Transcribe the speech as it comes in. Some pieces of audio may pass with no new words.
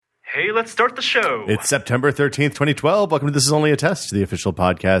Hey, let's start the show. It's September 13th, 2012. Welcome to This Is Only a Test, the official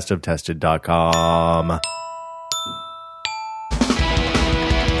podcast of Tested.com.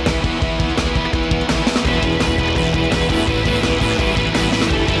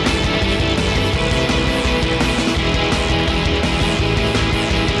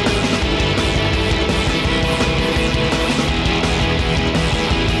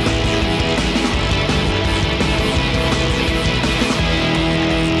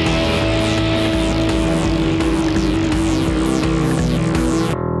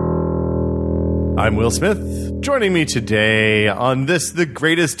 I'm Will Smith. Joining me today on this, the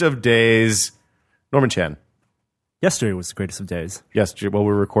greatest of days, Norman Chan. Yesterday was the greatest of days. Yesterday, well,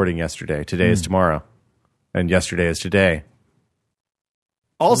 we're recording yesterday. Today is tomorrow. And yesterday is today.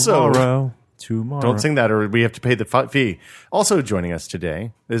 Also, Tomorrow. Don't sing that or we have to pay the fee. Also joining us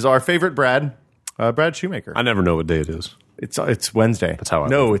today is our favorite Brad Shoemaker. I never know what day it is. It's Wednesday. That's how I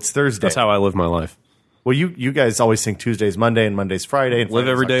No, live. it's Thursday. That's how I live my life. Well, you guys always think Tuesday's Monday and Monday's Friday. And Live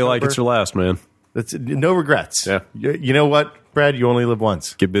Friday's every day like it's October. your last, man. That's no regrets. Yeah. You know what, Brad? You only live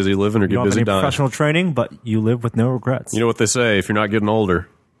once. Get busy living or You get don't have busy any dying. professional training, but you live with no regrets. You know what they say, if you're not getting older,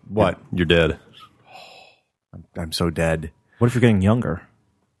 What? you're dead. I'm so dead. What if you're getting younger?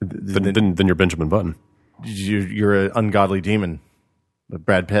 Then you're Benjamin Button. You're an ungodly demon.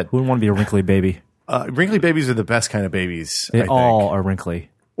 Brad Pitt. Who wouldn't want to be a wrinkly baby? Wrinkly babies are the best kind of babies. They I think. all are wrinkly.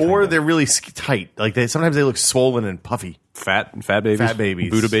 Or they're really tight. Like sometimes they look swollen and puffy. Fat babies. Fat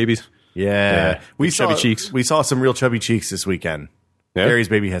babies. Buddha babies. Yeah. We With saw chubby cheeks. We saw some real chubby cheeks this weekend. Yeah? Gary's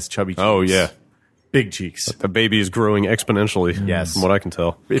baby has chubby cheeks. Oh, yeah. Big cheeks. The baby is growing exponentially. Yes. From what I can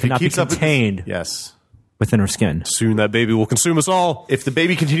tell. If Cannot be contained yes. within her skin. Soon that baby will consume us all. If the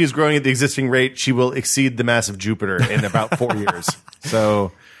baby continues growing at the existing rate, she will exceed the mass of Jupiter in about 4 years.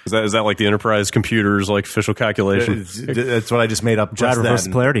 So Is that like the Enterprise computer's like official calculation? that's what I just made up. Brad, Just reverse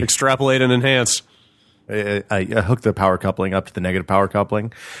then. polarity. Extrapolate and enhance. I hooked the power coupling up to the negative power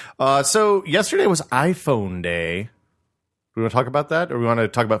coupling. So yesterday was iPhone day. Do we want to talk about that, or we want to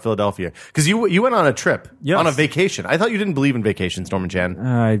talk about Philadelphia? Because you went on a trip, Yes. on a vacation. I thought you didn't believe in vacations, Norman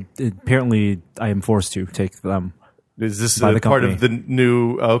Chan. Apparently, I am forced to take them. Is this by the part company. of the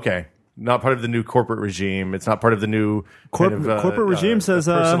new? Okay, not part of the new corporate regime. It's not part of the new Corporate regime says,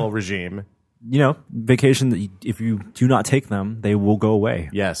 personal regime. You know, vacation, if you do not take them, they will go away.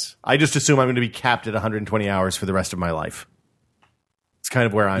 Yes, I just assume I'm going to be capped at 120 hours for the rest of my life. It's kind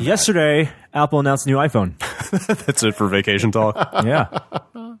of where I'm. Yesterday, Apple announced a new iPhone. That's it for vacation talk. Yeah.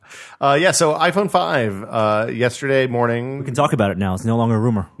 So iPhone 5 yesterday morning. We can talk about it now. It's no longer a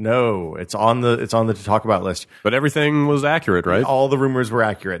rumor. No, it's on the to talk about list. But everything was accurate, right? All the rumors were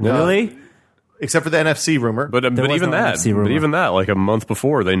accurate. Really? Except for the NFC rumor. But was even no that, NFC rumor. but even that, like a month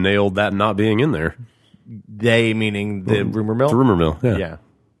before, they nailed that not being in there. They meaning the rumor mill. The rumor mill, Yeah.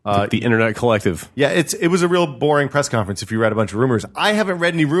 the Internet Collective. Yeah, it was a real boring press conference if you read a bunch of rumors. I haven't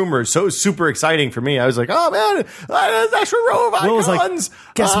read any rumors, so it was super exciting for me. I was like, oh man, there's an extra row of Will was like, icons.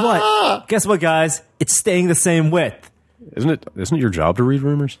 guess what? Guess what, guys? It's staying the same width. Isn't it your job to read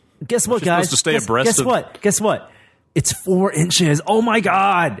rumors? Guess what, You're guys? supposed to stay guess, abreast Guess of- what? Guess what? It's 4 inches. Oh my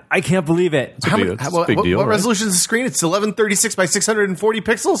God. I can't believe it. It's a big deal, What right? resolution is the screen? It's 1136 by 640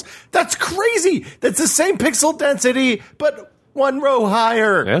 pixels. That's crazy. That's the same pixel density, but one row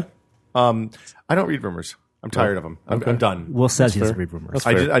higher. Yeah. I don't read rumors. I'm tired of them. I'm done. Will says he doesn't read rumors.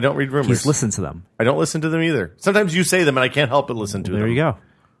 I don't read rumors. He's listened to them. I don't listen to them either. Sometimes you say them and I can't help but listen to them. There you go.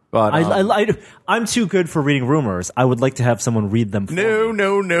 But I'm too good for reading rumors. I would like to have someone read them for me,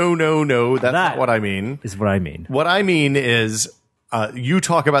 no. That's That- not what I mean. is what I mean. What I mean is you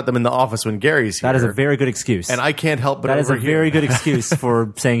talk about them in the office when Gary's here. That is a very good excuse. and I can't help but that is a overhear. very good excuse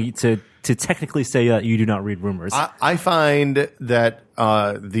for saying to technically say that you do not read rumors. I find that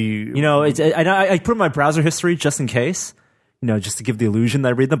You know, I put in my browser history just in case, you know, just to give the illusion that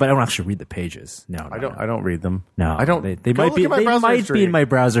I read them, but I don't actually read the pages. No, I don't read them. No, I don't. They Go might look be. at my They browser might history. be in my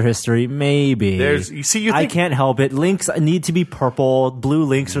browser history. Maybe. You I think can't help it. Links need to be purple. Blue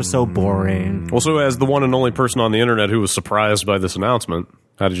links are so boring. Also, as the one and only person on the internet who was surprised by this announcement,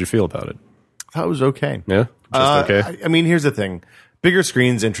 how did you feel about it? that was okay. Yeah, just okay. I mean, here's the thing. Bigger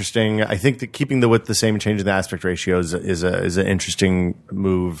screen's interesting. I think that keeping the width the same and changing the aspect ratio is an interesting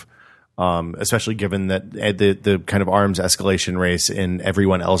move. Especially given that the kind of arms escalation race in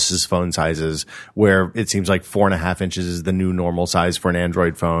everyone else's phone sizes, where it seems like 4.5 inches is the new normal size for an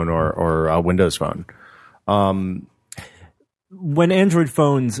Android phone or a Windows phone. When Android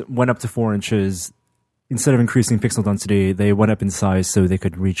phones went up to 4 inches, instead of increasing pixel density, they went up in size so they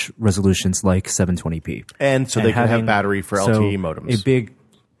could reach resolutions like 720p. And so they could have battery for LTE modems. A big,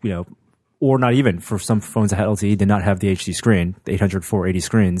 or not even for some phones that had LTE did not have the HD screen, the 800 480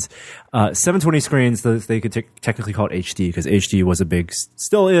 screens. 720 screens, they could technically call it HD because HD was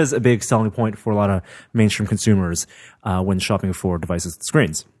still is a big selling point for a lot of mainstream consumers when shopping for devices with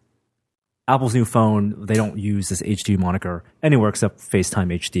screens. Apple's new phone, they don't use this HD moniker anywhere except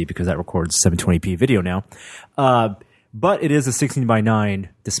FaceTime HD because that records 720p video now. But it is a 16:9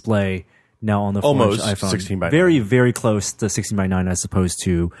 display now on the almost iPhone. 16:9. Very, very close to 16:9 as opposed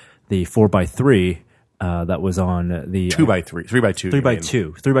to the 4:3 that was on the 2x3, 3x2,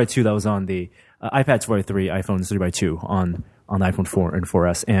 3x2, 3x2 that was on the iPad 2x3, iPhones 3x2 on the iPhone 4 and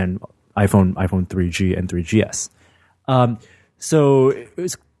 4S and iPhone 3G and 3GS. So it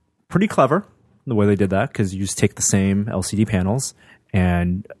was pretty clever the way they did that because you just take the same LCD panels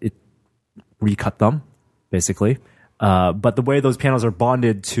and it recut them basically. But the way those panels are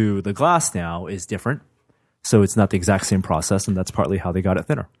bonded to the glass now is different. So it's not the exact same process, and that's partly how they got it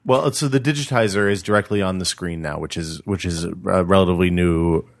thinner. Well, so the digitizer is directly on the screen now, which is a relatively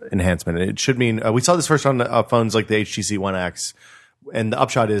new enhancement. It should mean we saw this first on phones like the HTC One X, and the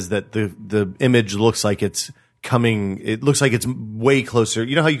upshot is that the image looks like it's coming. It looks like it's way closer.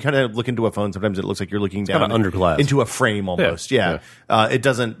 You know how you kind of look into a phone. Sometimes it looks like you're looking down under glass into a frame almost. Yeah. It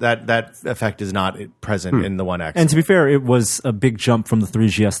doesn't. That effect is not present in the One X. And to be fair, it was a big jump from the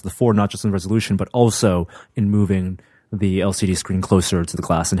 3GS to the 4, not just in resolution, but also in moving the LCD screen closer to the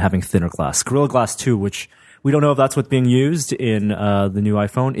glass and having thinner glass. Gorilla Glass 2, which we don't know if that's what's being used in the new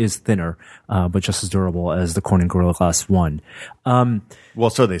iPhone, is thinner, but just as durable as the Corning Gorilla Glass 1. Well,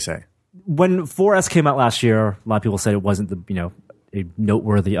 so they say. When 4S came out last year, a lot of people said it wasn't a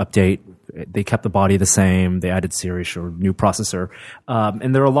noteworthy update. They kept the body the same. They added Siri or new processor.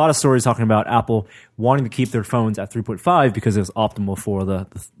 And there are a lot of stories talking about Apple wanting to keep their phones at 3.5 because it was optimal for the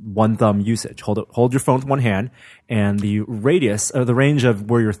one thumb usage. Hold your phone with one hand, and the radius or the range of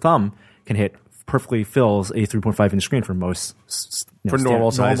where your thumb can hit perfectly fills a 3.5 inch screen for most for normal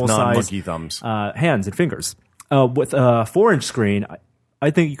size non-monkey thumbs, hands and fingers. With a 4-inch screen, I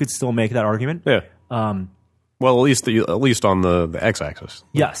think you could still make that argument. Yeah. Well, at least on the x-axis.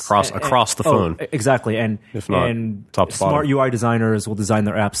 Yes. Across the phone. Exactly. And if not, and top to smart bottom. UI designers will design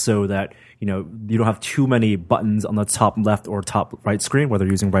their apps so that you don't have too many buttons on the top left or top right screen, whether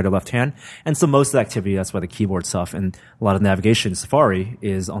you're using right or left hand. And so most of the activity, that's why the keyboard stuff and a lot of navigation, Safari,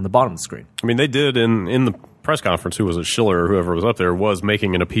 is on the bottom of the screen. I mean, they did in the press conference, who was it, Schiller or whoever was up there, was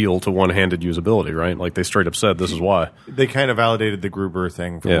making an appeal to one-handed usability, right? Like they straight up said, this is why. They kind of validated the Gruber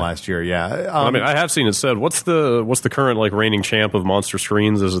thing from last year, yeah. I mean, I have seen it said. What's the current like reigning champ of monster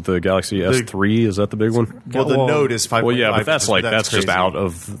screens? Is it the Galaxy S3? Is that the big one? Well, the Note is 5.5. Well, yeah, but that's just crazy. out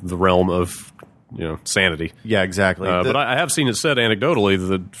of the realm of sanity. Yeah, exactly. But I have seen it said anecdotally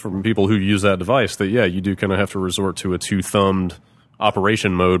that from people who use that device that you do kind of have to resort to a two-thumbed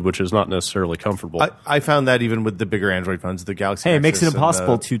operation mode, which is not necessarily comfortable. I found that even with the bigger Android phones, the Galaxy. Hey, it makes it Nexus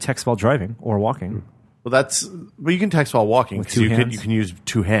impossible to text while driving or walking. Well, you can text while walking because you can use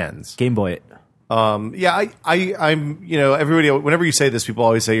two hands. Game Boy it. I'm everybody. Whenever you say this, people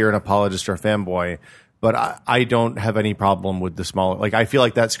always say you're an apologist or a fanboy. But I don't have any problem with the smaller. Like I feel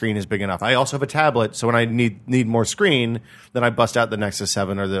like that screen is big enough. I also have a tablet, so when I need more screen, then I bust out the Nexus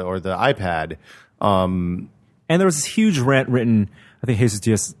 7 or the iPad. And there was this huge rant written. I think Jesus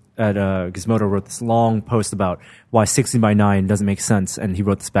Diaz at Gizmodo wrote this long post about why 16:9 doesn't make sense, and he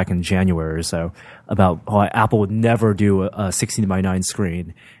wrote this back in January or so about why Apple would never do a 16:9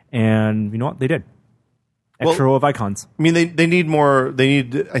 screen. And you know what? They did. Extra row of icons. I mean, they need more.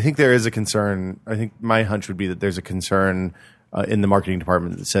 I think there is a concern. I think my hunch would be that there's a concern in the marketing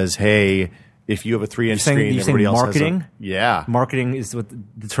department that says, "Hey, if you have a 3-inch screen, everybody else marketing? Yeah, marketing is what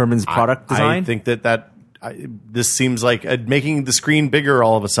determines product design." I think this seems like making the screen bigger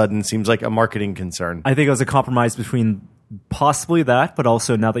all of a sudden seems like a marketing concern. I think it was a compromise between possibly that, but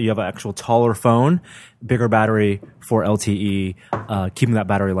also now that you have an actual taller phone, bigger battery for LTE, keeping that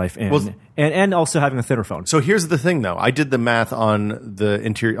battery life in, and also having a thinner phone. So here's the thing, though. I did the math on the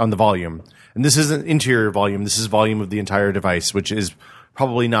interior, on the volume, and this isn't interior volume. This is volume of the entire device, which is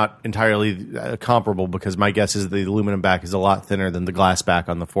probably not entirely comparable because my guess is the aluminum back is a lot thinner than the glass back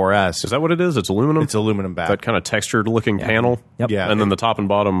on the 4S. Is that what it is? It's aluminum? It's aluminum back. That kind of textured-looking panel? Yep. Yeah. And then the top and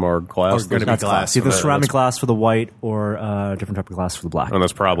bottom are glass? Are going to be glass. Either ceramic glass for the white or a different type of glass for the black. And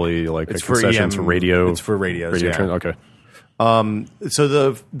that's probably like it's a concession for radio. It's for radios, Okay. So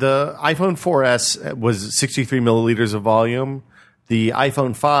the iPhone 4S was 63 milliliters of volume. The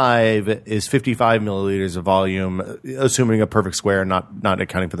iPhone 5 is 55 milliliters of volume, assuming a perfect square, not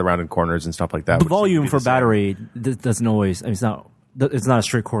accounting for the rounded corners and stuff like that. The volume for battery doesn't always. I mean, it's not a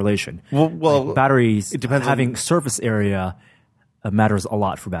straight correlation. Well, batteries. It depends. Having surface area matters a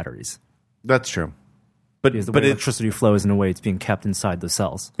lot for batteries. That's true. But Because the way electricity flows in a way it's being kept inside the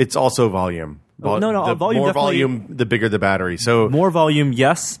cells. it's also volume. No, The volume more definitely- volume, the bigger the battery. So More volume,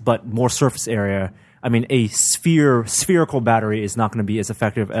 yes, but more surface area. I mean, a spherical battery is not going to be as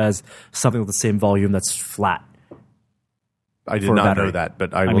effective as something with the same volume that's flat. I did for a not battery. know that,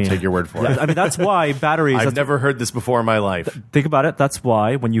 but I will take your word for it. I mean, that's why batteries. I've never heard this before in my life. Think about it. That's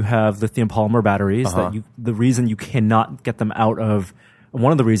why when you have lithium polymer batteries, the reason you cannot get them out of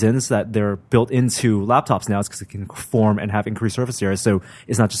one of the reasons that they're built into laptops now is because it can form and have increased surface area. So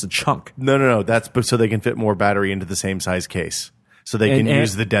it's not just a chunk. No. That's so they can fit more battery into the same size case. So they can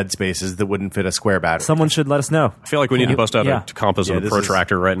use the dead spaces that wouldn't fit a square battery. Someone should let us know. I feel like we need to bust out Yeah. a compass and a this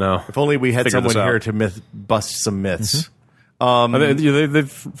protractor right now. If only we had Figure this someone here out. to bust some myths.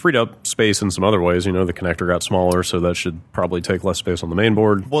 They've freed up space in some other ways. You know, the connector got smaller, so that should probably take less space on the main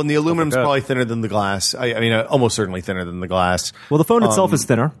board. Well, and the aluminum's that. probably thinner than the glass. I mean, almost certainly thinner than the glass. Well, the phone itself is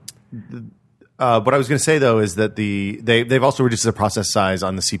thinner. What I was going to say though is that they've also reduced the process size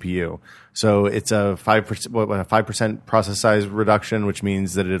on the CPU. So it's a 5% process size reduction, which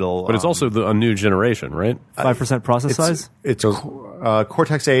means that it'll. But it's also a new generation, right? 5% process size. It's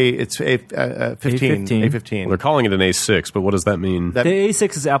Cortex A. It's A15. A15. Well, they're calling it an A6, but what does that mean? That- The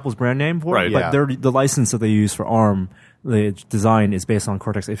A6 is Apple's brand name for Right. it, but Yeah. the license that they use for ARM, the design is based on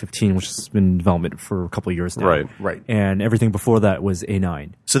Cortex A15, which has been in development for a couple of years now. Right. And everything before that was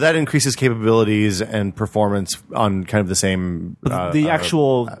A9. So that increases capabilities and performance on kind of the same. The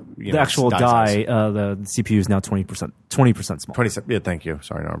actual die die, size. the CPU is now 20% small. 27. Yeah, thank you.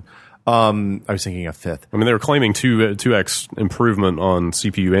 Sorry, Norm. I was thinking a fifth. I mean, they were claiming 2x improvement on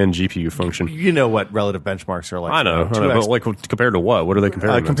CPU and GPU function. You know what relative benchmarks are like. I know, 2x. but like compared to what? What are they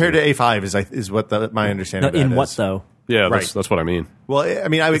comparing? Compared to A5 is what my understanding. of that In what is. though? Yeah, Right. that's what I mean. Well, I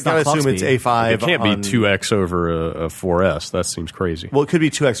mean, I would It's not gotta clock assume it's speed. A5. It can't be on- 2x over a 4S. That seems crazy. Well, it could be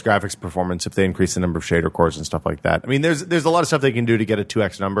 2x graphics performance if they increase the number of shader cores and stuff like that. I mean, there's a lot of stuff they can do to get a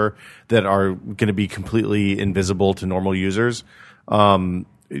 2x number that are going to be completely invisible to normal users.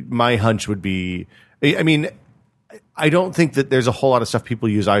 My hunch would be, I mean, I don't think that there's a whole lot of stuff people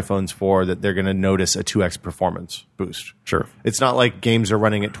use iPhones for that they're going to notice a 2x performance boost. Sure. It's not like games are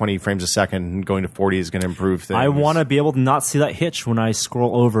running at 20 frames a second and going to 40 is going to improve things. I want to be able to not see that hitch when I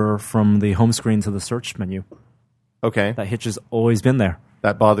scroll over from the home screen to the search menu. Okay. That hitch has always been there.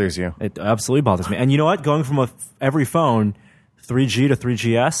 That bothers you. It absolutely bothers me. And you know what? Going from every phone, 3G to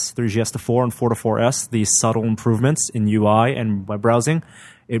 3GS, 3GS to 4, and 4 to 4S, these subtle improvements in UI and web browsing,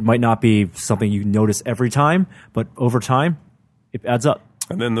 it might not be something you notice every time, but over time, it adds up.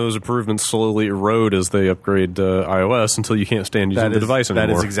 And then those improvements slowly erode as they upgrade iOS until you can't stand using the device anymore.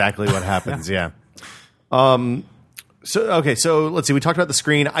 That is exactly what happens. Yeah. So let's see. We talked about the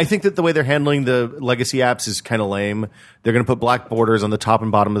screen. I think that the way they're handling the legacy apps is kind of lame. They're going to put black borders on the top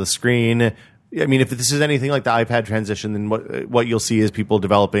and bottom of the screen. I mean, if this is anything like the iPad transition, then what you'll see is people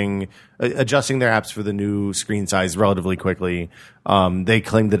adjusting their apps for the new screen size relatively quickly. They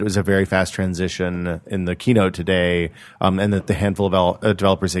claimed that it was a very fast transition in the keynote today, and that the handful of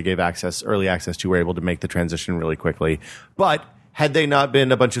developers they gave early access to were able to make the transition really quickly. But had they not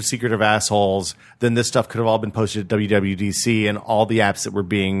been a bunch of secretive assholes, then this stuff could have all been posted at WWDC, and all the apps that were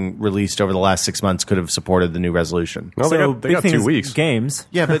being released over the last 6 months could have supported the new resolution. Well, So they big got thing 2 is weeks. Games.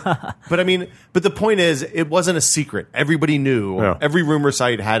 Yeah, but I mean, but the point is, it wasn't a secret. Everybody knew. Yeah. Every rumor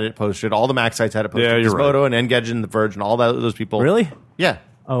site had it posted. All the Mac sites had it posted. Yeah, you're right. Gizmodo and Engadget and The Verge and all those people. Really? Yeah.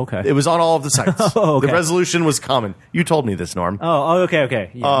 Oh, okay. It was on all of the sites. Oh, okay. The resolution was common. You told me this, Norm. Okay.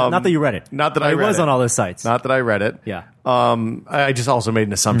 Yeah, not that you read it. Not that But I it read was it. on all those sites. Not that I read it. Yeah. I just also made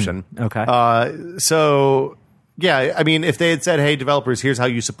an assumption. Okay. So, yeah, I mean, if they had said, hey, developers, here's how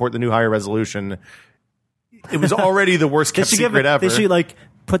you support the new higher resolution, it was already the worst kept secret ever. They should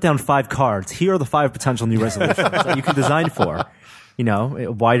put down 5 cards. Here are the 5 potential new resolutions that you can design for. You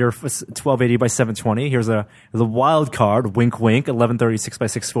know, wider 1280 by 720. Here's a wild card. Wink, wink. 1136 by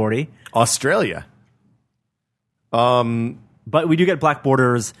 640. Australia. But we do get black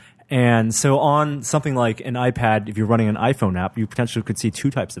borders. And so on something like an iPad, if you're running an iPhone app, you potentially could see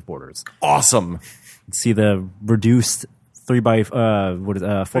 2 types of borders. Awesome. See the reduced 4 by But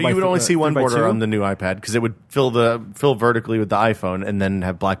you would only see one 3 by border 2. on the new iPad because it would fill vertically with the iPhone and then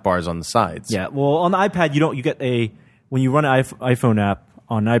have black bars on the sides. Yeah, well, on the iPad, you get when you run an iPhone app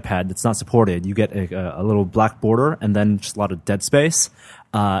on an iPad that's not supported, you get a little black border and then just a lot of dead space.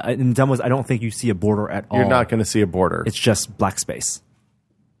 In demos, I don't think you see a border at all. You're not going to see a border. It's just black space,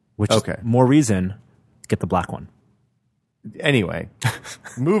 which Okay. is more reason to get the black one. Anyway,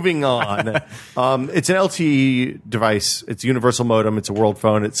 moving on. It's an LTE device. It's a universal modem. It's a world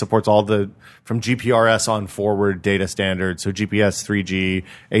phone. It supports all from GPRS on forward data standards. So GPS, 3G,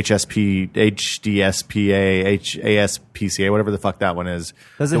 HSP, HDSPA, ASPCA, whatever the fuck that one is.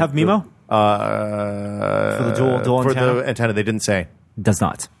 Does it have MIMO? For the dual for antenna? the antenna, they didn't say. Does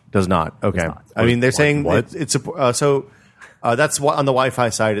not. Does not. Okay. Does not. I mean, they're saying what? that's what on the Wi-Fi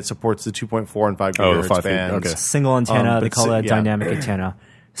side. It supports the 2.4 and 5 gigahertz 5 bands. okay. Single antenna. They but call it a yeah. dynamic antenna.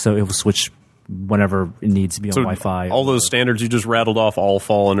 So it will switch whenever it needs to be on So Wi-Fi. all those standards you just rattled off all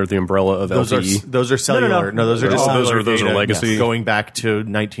fall under the umbrella of Those LTE. are cellular. No, those are just Those cellular are data legacy? going back to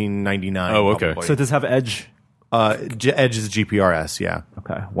 1999. Oh, okay. probably. So does it have Edge? Edge is GPRS. Yeah.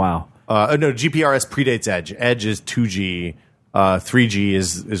 Okay. Wow. No, GPRS predates Edge. Edge is 2G. 3G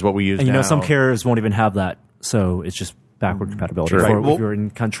is what we use And now. some carriers won't even have that. So it's just backward compatibility Sure. for Right. Well, if you're in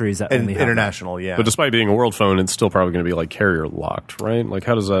countries that and only have international. Yeah. But despite being a world phone, it's still probably going to be like carrier locked, right? Like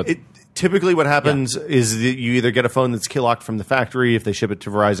how does that? Typically, what happens is that you either get a phone that's locked from the factory if they ship it to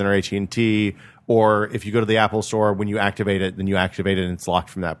Verizon or AT&T, or if you go to the Apple Store, when you activate it, then you activate it and it's locked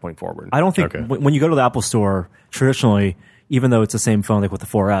from that point forward. I don't think Okay. when you go to the Apple Store, traditionally, even though it's the same phone like with the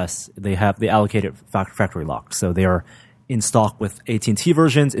 4S, they allocate it factory locked. So they are in stock with AT&T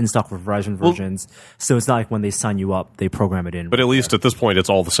versions, in stock with Verizon versions. So it's not like when they sign you up, they program it in. But at least at this point, it's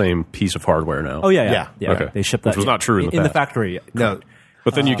all the same piece of hardware now. Oh yeah. Okay. They ship that. Which was not true in the past. factory. No.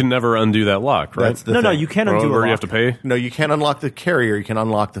 But then you can never undo that lock, right? That's the No, thing. you can undo Or a you have lock. to pay. No, you can't unlock the carrier. You can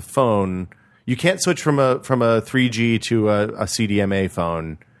unlock the phone. You can't switch from a 3G to a CDMA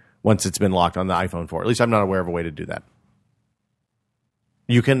phone once it's been locked on the iPhone 4. At least I'm not aware of a way to do that.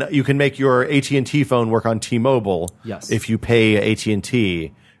 You can make your AT&T phone work on T-Mobile Yes. if you pay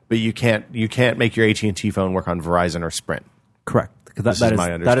AT&T, but you can't make your AT&T phone work on Verizon or Sprint. Correct. This is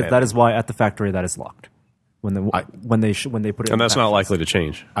my understanding. that is why at the factory that is locked when they put it. in And the that's not factories. likely to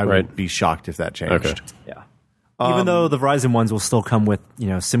change, I right? would be shocked if that changed. Okay. Yeah. Even though the Verizon ones will still come with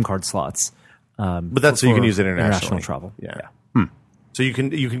SIM card slots. But that's so you can use it international internationally. travel. Yeah. So you can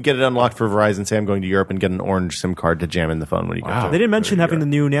get it unlocked for Verizon. Say I'm going to Europe and get an orange SIM card to jam in the phone when you go. Wow. To They didn't mention go to having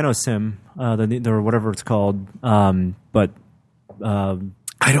the Europe. new Nano SIM, or whatever it's called. But I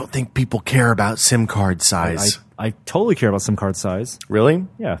don't think people care about SIM card size. I totally care about SIM card size. Really?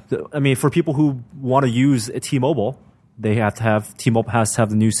 Yeah, I mean, for people who want to use a T-Mobile, they have to have T-Mobile has to have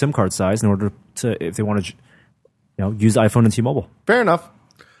the new SIM card size in order to if they want to, use iPhone and T-Mobile. Fair enough.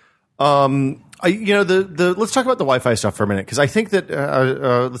 Let's talk about the Wi-Fi stuff for a minute because I think that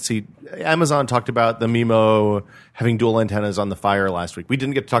let's see, Amazon talked about the MIMO having dual antennas on the Fire last week. We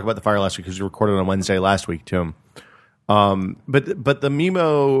didn't get to talk about the Fire last week because we recorded on Wednesday last week too. But the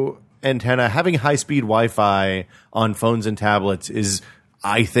MIMO antenna having high-speed Wi-Fi on phones and tablets is,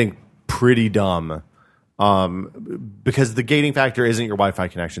 I think, pretty dumb. Because the gating factor isn't your Wi-Fi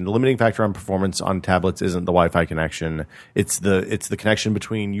connection. The limiting factor on performance on tablets isn't the Wi-Fi connection. It's the connection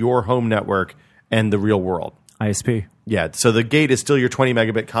between your home network and the real world. ISP. Yeah, so the gate is still your 20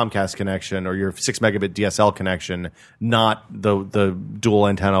 megabit Comcast connection or your 6 megabit DSL connection, not the dual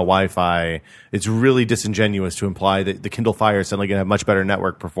antenna Wi-Fi. It's really disingenuous to imply that the Kindle Fire is suddenly going to have much better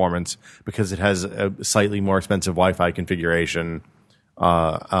network performance because it has a slightly more expensive Wi-Fi configuration.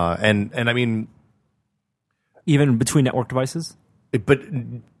 And I mean, Even between network devices?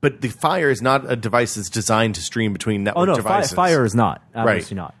 but the Fire is not a device that's designed to stream between network devices. Fire is not.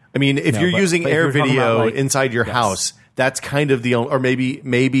 Obviously Right. not. I mean, if you're using but if Air you're talking Video about, like- inside your Yes. house, that's kind of the only, or maybe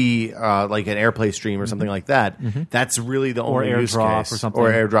like an AirPlay stream or something like that. That's really the only use AirDrop case. or something.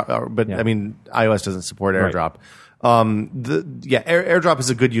 Or AirDrop, but Yeah. I mean, iOS doesn't support Right. AirDrop. AirDrop is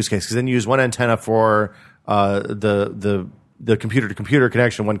a good use case because then you use one antenna for the computer to computer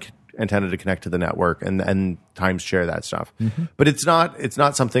connection, one antenna to connect to the network, and times share that stuff. But it's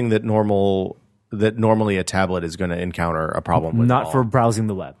not something that normally a tablet is going to encounter a problem with. Not for browsing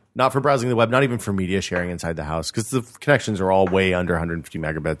the web. Not for browsing the web, not even for media sharing inside the house, because the connections are all way under 150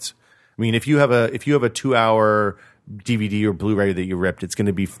 megabits. I mean, if you have a 2-hour DVD or Blu-ray that you ripped, it's going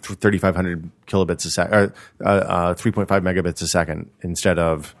to be 3,500 kilobits a second, 3.5 megabits a second instead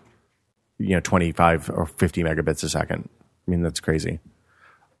of 25 or 50 megabits a second. I mean, that's crazy.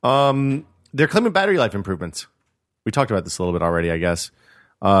 They're claiming battery life improvements. We talked about this a little bit already, I guess.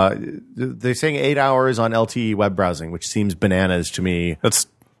 They're saying 8 hours on LTE web browsing, which seems bananas to me.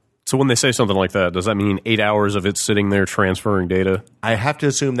 So when they say something like that, does that mean 8 hours of it sitting there transferring data? I have to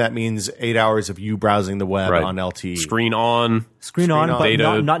assume that means 8 hours of you browsing the web Right. on LTE. Screen on. Screen on, but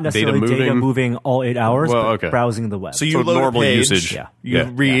data- not necessarily data data moving. moving all 8 hours, Well, but okay. browsing the web. So you So load normal a page, usage. you Yeah.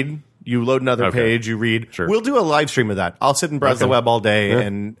 read, You load another page, you read. Sure. We'll do a live stream of that. I'll sit and browse the web all day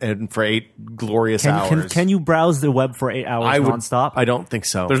and for 8 glorious hours. Can you browse the web for 8 hours nonstop? I don't think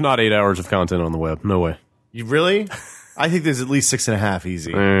so. There's not 8 hours of content on the web. No way. You really? I think there's at least 6.5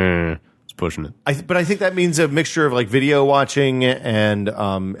 easy. It's pushing it. But I think that means a mixture of like video watching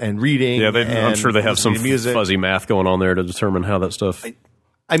and reading. Yeah, I'm sure they have some music. fuzzy math going on there to determine how that stuff.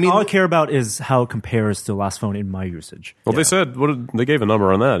 I mean, all I care about is how it compares to the last phone in my usage. Well, they said they gave a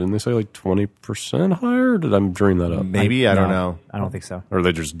number on that, didn't they say like 20% higher? Or did I dream that up? maybe I don't know. I don't think so. Or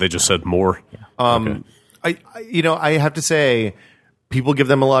they just said more. Yeah. I have to say, people give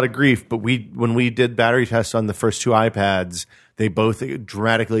them a lot of grief. But when we did battery tests on the first 2 iPads, they both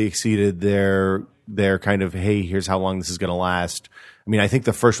dramatically exceeded their kind of, hey, here's how long this is going to last. I mean, I think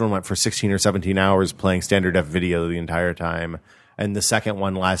the first one went for 16 or 17 hours playing standard def video the entire time. And the second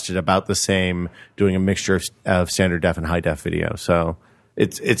one lasted about the same, doing a mixture of standard def and high def video. So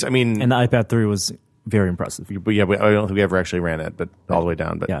it's. I mean, and the iPad 3 was very impressive. But I don't think we ever actually ran it, but all the way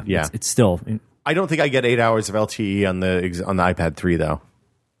down. But yeah. It's still. I don't think I get 8 hours of LTE on the iPad 3 though.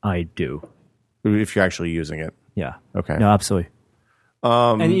 I do. If you're actually using it. Yeah. Okay. No, absolutely.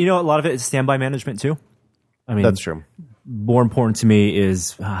 And a lot of it is standby management too. I mean, that's true. More important to me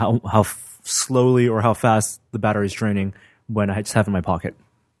is how slowly or how fast the battery's draining when I just have it in my pocket.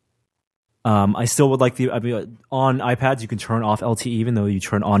 I still would like on iPads, you can turn off LTE even though you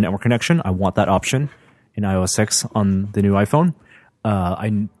turn on network connection. I want that option in iOS 6 on the new iPhone.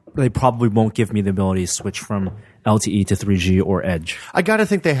 They probably won't give me the ability to switch from LTE to 3G or Edge. I got to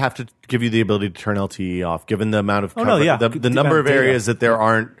think they have to give you the ability to turn LTE off, given the amount of the number of areas that there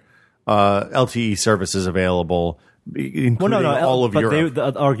aren't LTE services available. Including all of Europe.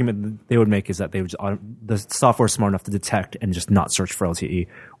 The argument they would make is that the software is smart enough to detect and just not search for LTE.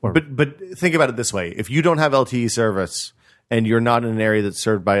 But think about it this way: if you don't have LTE service and you're not in an area that's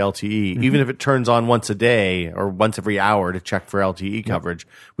served by LTE, even if it turns on once a day or once every hour to check for LTE coverage,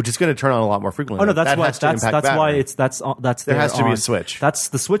 which is going to turn on a lot more frequently. Oh no, that's why there has to be a switch.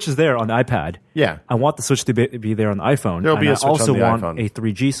 The switch is there on the iPad. Yeah, I want the switch to be there on the iPhone. There'll be a switch I also on the want iPhone. a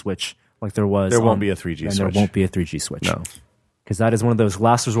 3G switch. Like there was. There won't be a 3G switch. And there won't be a 3G switch. No. Because that is one of those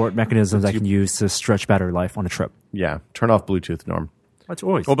last resort mechanisms I can use to stretch battery life on a trip. Yeah. Turn off Bluetooth, Norm. That's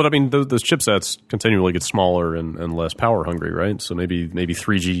always. Well, but I mean, those chipsets continually get smaller and less power hungry, right? So maybe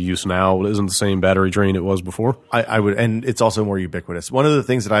 3G use now isn't the same battery drain it was before. I would, and it's also more ubiquitous. One of the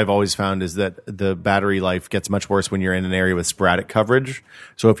things that I've always found is that the battery life gets much worse when you're in an area with sporadic coverage.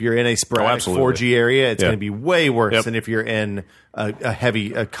 So if you're in a sporadic 4G area, it's going to be way worse than if you're in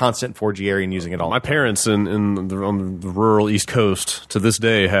a constant 4G area and using it all. My parents on the rural East Coast to this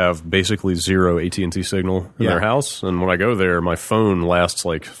day have basically zero AT&T signal in their house, and when I go there, my phone lasts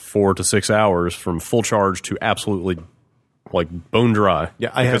like 4 to 6 hours from full charge to absolutely like bone dry. Yeah,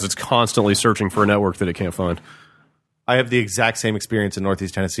 because it's constantly searching for a network that it can't find. I have the exact same experience in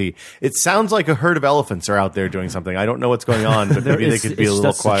Northeast Tennessee. It sounds like a herd of elephants are out there doing something. I don't know what's going on, but maybe they could be a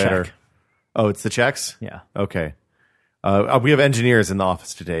little quieter. Oh, it's the checks? Yeah. Okay. We have engineers in the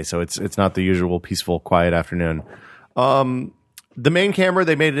office today, so it's not the usual peaceful, quiet afternoon. The main camera,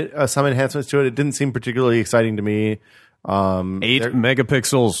 they made some enhancements to it. It didn't seem particularly exciting to me. 8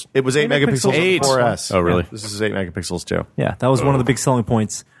 megapixels. It was 8 megapixels on the 4S. Oh, really? Yeah, this is 8 megapixels too. Yeah, that was one of the big selling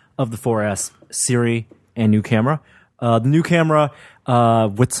points of the 4S, Siri and new camera. The new camera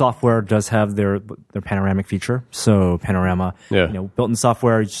with software does have their panoramic feature. So panorama, built-in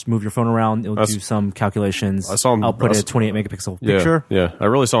software. You just move your phone around. It'll do some calculations. I saw him output a 28 megapixel picture. Yeah, I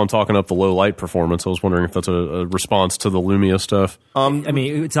really saw him talking up the low light performance. I was wondering if that's a response to the Lumia stuff. I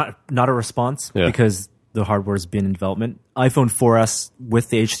mean, it's not a response because the hardware's been in development. iPhone 4S with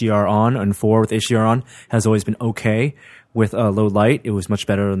the HDR on and 4 with HDR on has always been okay with low light. It was much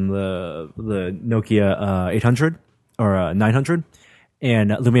better than the Nokia 800 or 900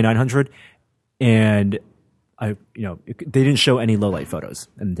 and Lumia 900. And they didn't show any low light photos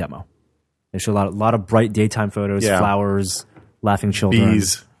in the demo. They showed a lot of bright daytime photos, flowers, laughing children,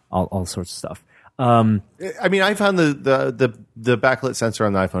 bees, all sorts of stuff. I mean, I found the backlit sensor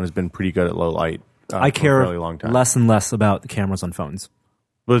on the iPhone has been pretty good at low light. I care for a really long time. less and less about the cameras on phones.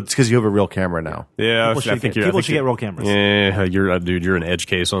 But it's because you have a real camera now. Yeah, people should get real cameras. Yeah, you're an edge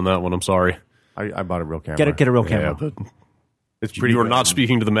case on that one. I'm sorry. I bought a real camera. Get a real camera. Yeah, but it's pretty. You are not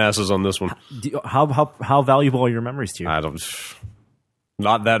speaking to the masses on this one. How valuable are your memories to you? I don't.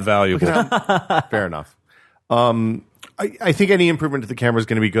 Not that valuable. Fair enough. I think any improvement to the camera is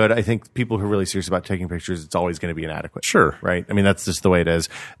going to be good. I think people who are really serious about taking pictures, it's always going to be inadequate. Sure. Right? I mean, that's just the way it is.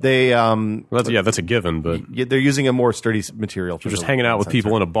 They, that's a given, but they're using a more sturdy material. You're just hanging out with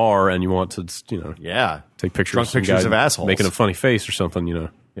people in a bar and you want to, take pictures. Drunk pictures of assholes. Making a funny face or something,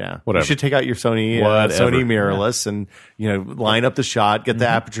 Yeah, Whatever. You should take out your Sony mirrorless and line up the shot, get the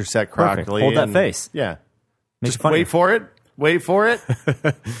aperture set correctly. Hold that face. Yeah, Make just it funnier. wait for it,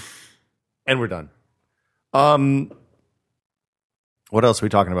 and we're done. What else are we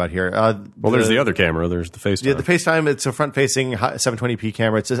talking about here? There's the other camera. There's the FaceTime. Yeah, the FaceTime. It's a front-facing 720p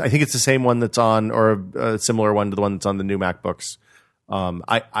camera. I think it's the same one that's on, or a similar one to the one that's on the new MacBooks.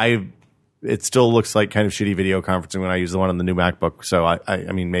 It still looks like kind of shitty video conferencing when I use the one on the new MacBook. So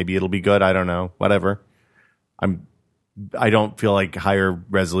I mean, maybe it'll be good. I don't know. Whatever. I don't feel like higher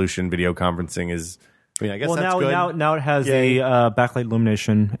resolution video conferencing is. I mean, I guess that's good. Now it has the backlight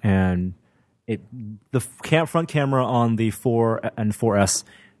illumination, and the front camera on the 4 and 4S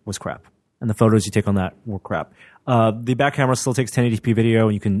was crap, and the photos you take on that were crap. The back camera still takes 1080p video,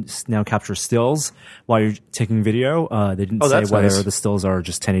 and you can now capture stills while you're taking video. They didn't say whether the stills are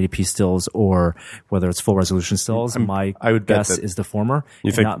just 1080p stills or whether it's full resolution stills. I would guess is the former,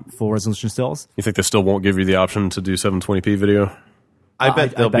 not full resolution stills. You think they still won't give you the option to do 720p video? I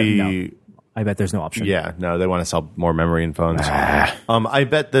bet I bet there's no option. Yeah, no, they want to sell more memory in phones. I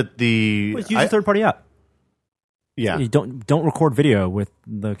bet that use a third-party app. Yeah, you don't record video with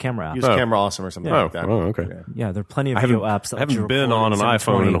the camera app. Use Camera Awesome or something like that. Oh, okay. Yeah, there are plenty of video apps. I haven't been on an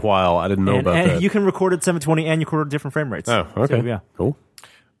iPhone in a while. I didn't know about that. You can record at 720 and you can record at different frame rates. Oh, okay. So, yeah, cool.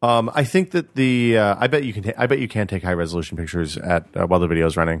 I think that I bet you can take high resolution pictures while the video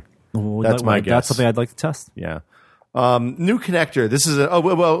is running. That's my guess. That's something I'd like to test. Yeah. New connector. This is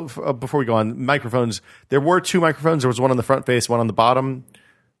before we go on, microphones. There were two microphones. There was one on the front face, one on the bottom.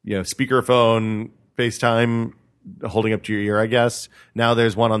 Speakerphone, FaceTime, holding up to your ear, I guess. Now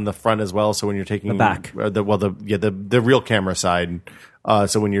there's one on the front as well. So when you're taking the back, the real camera side.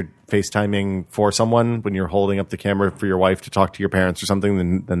 So when you're FaceTiming for someone, when you're holding up the camera for your wife to talk to your parents or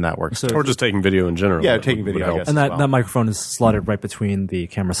something, then that works. Or just taking video in general. Yeah, taking video, I guess. And that microphone is slotted right between the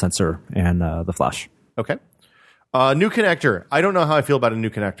camera sensor and the flash. Okay. New connector. I don't know how I feel about a new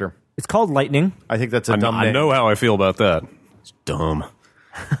connector. It's called Lightning. I think that's a dumb name. I know how I feel about that. It's dumb.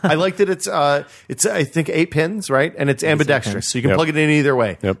 I like that it's I think 8 pins, right? And it's ambidextrous, so you can plug it in either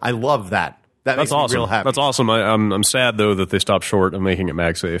way. Yep. I love that. That's makes awesome. Me real happy. That's awesome. I'm sad though that they stopped short of making it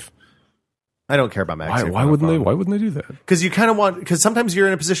MagSafe. I don't care about MagSafe. Why wouldn't they? Why wouldn't they do that? Because you kind of because sometimes you're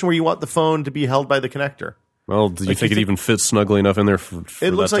in a position where you want the phone to be held by the connector. Well, do you think it even fits snugly enough in there for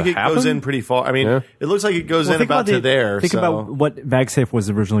it looks like it goes in pretty far. I mean, it looks like it goes in about to there. Think about what MagSafe was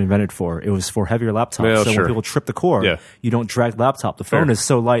originally invented for. It was for heavier laptops. So when people trip the cord, you don't drag the laptop. The phone is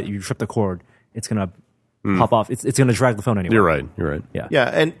so light, you trip the cord, it's going to pop off. It's going to drag the phone anyway. You're right.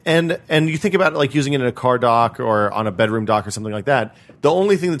 Yeah. And you think about it like using it in a car dock or on a bedroom dock or something like that. The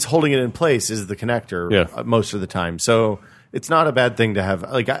only thing that's holding it in place is the connector most of the time. So it's not a bad thing to have.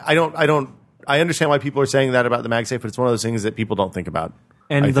 Like I understand why people are saying that about the MagSafe, but it's one of those things that people don't think about.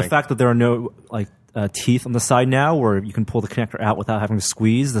 And the fact that there are no teeth on the side now, where you can pull the connector out without having to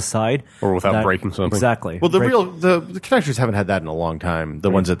squeeze the side, or without breaking something. Exactly. Well, the connectors haven't had that in a long time. The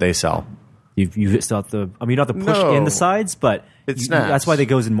ones that they sell, you still have to. I mean, you don't have to push in the sides, but that's why they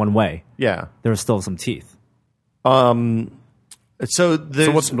goes in one way. Yeah, there are still some teeth. So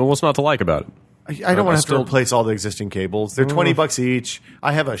what's not to like about it? I don't want to have to replace all the existing cables. They're $20 each.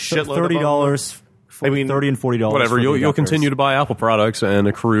 I have a shitload of $30. I mean, $30 and $40. Whatever. You'll continue to buy Apple products and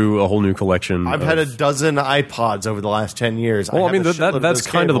accrue a whole new collection. I've had a dozen iPods over the last 10 years. Well, I mean that's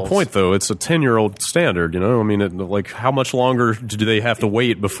kind of the point, though. It's a 10-year-old standard. I mean, how much longer do they have to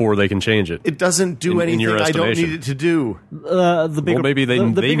wait before they can change it? It doesn't do anything I don't need it to do. Maybe they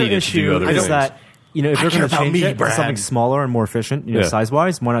need it to do other things. That, if they're going to change it to something smaller and more efficient,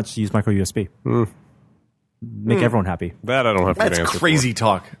 size-wise, why not just use micro USB? Make everyone happy. That I don't have to That's answer crazy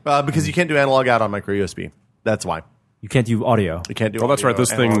talk. Because you can't do analog out on micro USB. That's why. You can't do audio. You can't do. Well, that's right.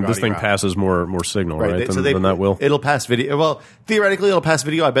 This thing passes more signal, right? Than that will. It'll pass video. Well, theoretically, it'll pass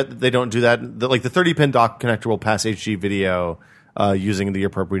video. I bet that they don't do that. The 30-pin dock connector will pass HD video using the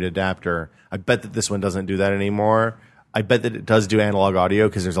appropriate adapter. I bet that this one doesn't do that anymore. I bet that it does do analog audio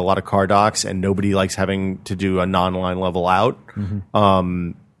because there's a lot of car docks and nobody likes having to do a non-line level out.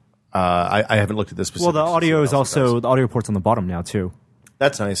 I haven't looked at this specifically. Well, the audio is also the audio port's on the bottom now too.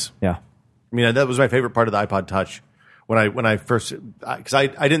 That's nice. Yeah, I mean that was my favorite part of the iPod Touch when I first because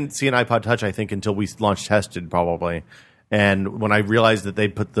I didn't see an iPod Touch I think until we launched tested probably, and when I realized that they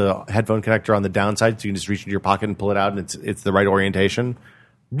put the headphone connector on the downside so you can just reach into your pocket and pull it out and it's the right orientation.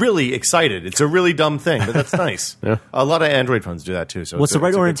 Really excited. It's a really dumb thing, but that's nice. Yeah. A lot of Android phones do that too. So it's the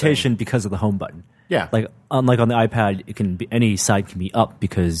right orientation because of the home button. Yeah. Like unlike on the iPad, it can be any side can be up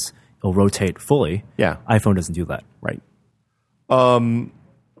because it'll rotate fully. Yeah. iPhone doesn't do that. Right.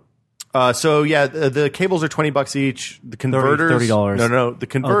 So yeah, the cables are $20 each. The converters, $30. No, the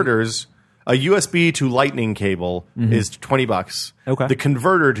converters. A USB to Lightning cable is $20. Okay. The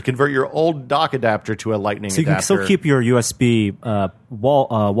converter to convert your old dock adapter to a Lightning So you adapter. can still keep your USB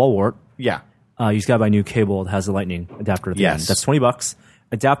wall wart. Yeah. You just got to buy a new cable that has a Lightning adapter at the Yes. end. That's $20.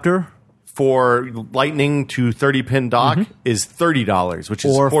 Adapter For Lightning to 30-pin dock is $30, which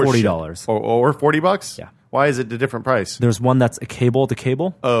is Or horseshit. $40. Or $40? Yeah. Why is it a different price? There's one that's a cable to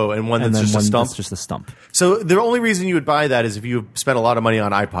cable. Oh, and one and that's then just one a stump? that's just a stump. So the only reason you would buy that is if you spent a lot of money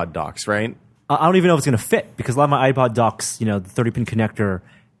on iPod docks, right? I don't even know if it's going to fit because a lot of my iPod docks, the 30-pin connector,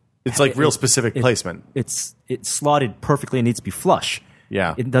 It's like real specific placement. it's slotted perfectly and needs to be flush.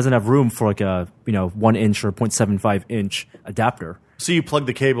 Yeah. It doesn't have room for like a 1 inch or 0.75 inch adapter. So you plug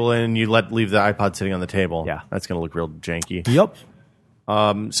the cable in, you leave the iPod sitting on the table. Yeah. That's going to look real janky. Yep.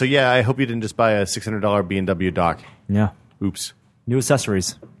 So yeah, I hope you didn't just buy a $600 B&W dock. Yeah. Oops. New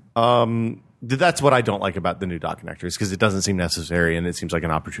accessories. That's what I don't like about the new dock connectors because it doesn't seem necessary and it seems like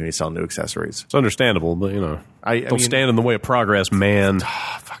an opportunity to sell new accessories. It's understandable, but I don't mean- stand in the way of progress, man.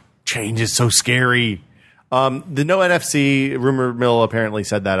 Change is so scary. The no NFC rumor mill apparently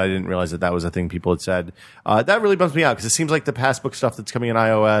said that. I didn't realize that was a thing people had said. That really bums me out because it seems like the passbook stuff that's coming in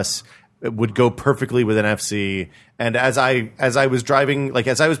iOS would go perfectly with NFC. And as I was driving,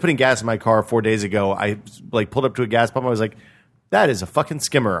 as I was putting gas in my car 4 days ago, I pulled up to a gas pump. I was like, that is a fucking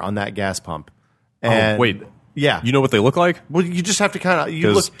skimmer on that gas pump. And wait. Yeah. You know what they look like? Well, you just have to kind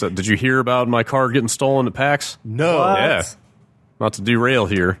of Did you hear about my car getting stolen at PAX? No. What? Yeah. Not to derail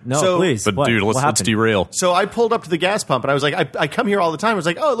here. No, So- please. But What? dude, What let's happened? derail. So I pulled up to the gas pump and I was like, I come here all the time. I was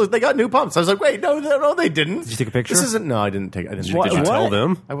like, oh, look, they got new pumps. I was like, wait, no, they didn't. Did you take a picture? This isn't. No, I didn't take. I didn't. What- Take a Did you picture.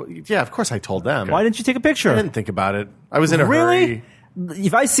 tell them? Yeah, of course I told them. Why didn't you take a picture? I didn't think about it. I was in a Really? hurry.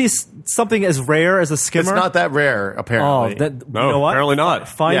 If I see something as rare as a skimmer, It's not that rare, oh, apparently. No, you know what? apparently not.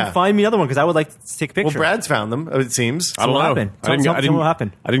 Find me another one because I would like to take a picture. Well, Brad's found them. It seems. I don't what know. happened? I didn't, Tell I me didn't, what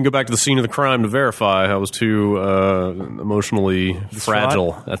happened. I didn't go back to the scene of the crime to verify. I was too emotionally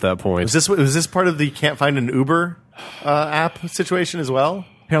fragile at that point. Was this part of the can't find an Uber app situation as well?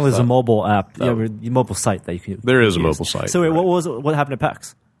 Apparently, there's a mobile app, mobile site that you can. There is a use. mobile site. So, wait, what happened at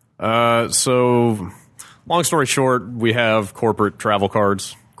PAX? So, long story short, we have corporate travel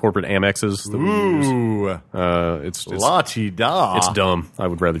cards, corporate Amexes that we use. Ooh, It's la-ti-da. It's dumb. I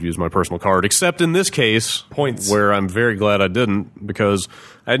would rather use my personal card, except in this case, Points. where I'm very glad I didn't because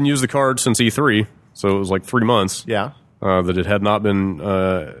I hadn't used the card since E3, so it was like 3 months. Yeah. That it had not been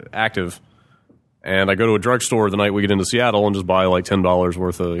active, and I go to a drugstore the night we get into Seattle and just buy like $10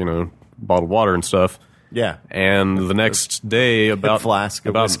 worth of bottled water and stuff. Yeah. And the next day, about flask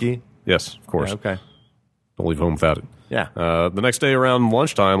of whiskey? Yes, of course. Yeah, okay. Don't leave home without it. Yeah. The next day around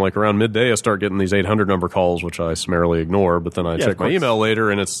lunchtime, like around midday, I start getting these 800 number calls, which I summarily ignore. But then I Yeah, check of my course. email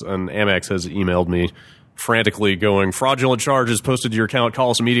later, and an Amex has emailed me frantically going, fraudulent charges posted to your account, call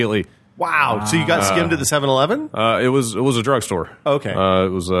us immediately. Wow. So you got skimmed at the 7-Eleven? It was a drugstore. Okay.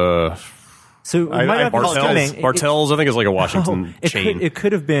 It was So it I might not be apologize. skimming. Bartels. I think it's like a Washington chain. It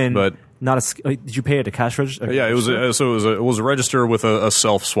could have been, But- not a. Did you pay at a cash register? Yeah, it was a register with a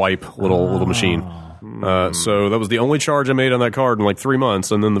self swipe little machine. So that was the only charge I made on that card in like 3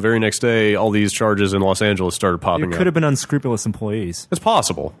 months, and then the very next day, all these charges in Los Angeles started popping It up. could have been unscrupulous employees. It's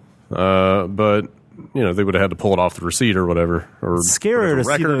possible, but they would have had to pull it off the receipt or whatever. Or Scarier to see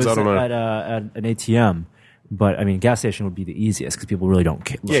records. those I don't know. at an ATM. But I mean, gas station would be the easiest because people really don't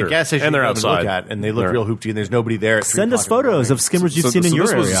care. Yeah, Sure. gas stations And they're you don't even outside. look at, and they look They're- real hoopty, and there's nobody there. At Send 3 us o'clock in the photos morning. of skimmers you've seen in your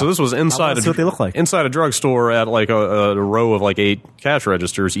area. So this was inside. See what they look like. Inside a drugstore at like a row of like 8 cash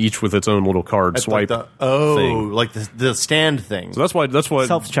registers, each with its own little card It's swipe. like thing. like the stand thing. So that's why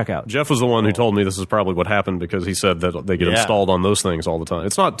Self-checkout. Jeff was the one who told me this is probably what happened because he said that they get Yeah. installed on those things all the time.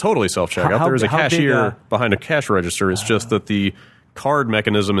 It's not totally self-checkout. How There is a big, cashier behind a cash register. It's just that the card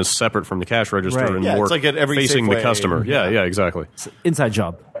mechanism is separate from the cash register Right. and Yeah, more it's like at every facing the Safeway. customer. Yeah, exactly. Inside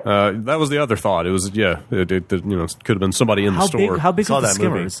job. That was the other thought. It was it could have been somebody in the store. How big Saw are the that movie.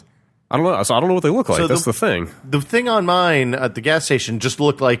 skimmers? I don't know. So I don't know what they look like. So That's the thing. The thing on mine at the gas station just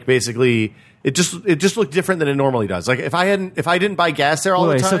looked like basically it just looked different than it normally does. Like if I didn't buy gas there all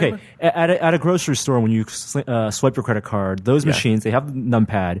the Wait, time. it's okay. At a grocery store, when you swipe your credit card, those machines, they have the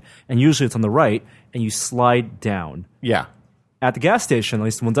numpad, and usually it's on the right, and you slide down. Yeah. At the gas station, at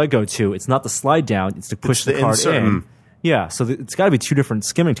least the ones I go to, it's not the slide down; it's to push the card insert. in. Yeah, so it's got to be two different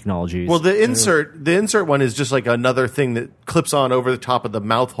skimming technologies. Well, the insert one is just like another thing that clips on over the top of the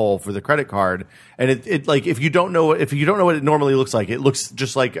mouth hole for the credit card, and it like if you don't know what it normally looks like, it looks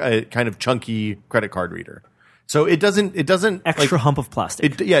just like a kind of chunky credit card reader. So it doesn't extra like, hump of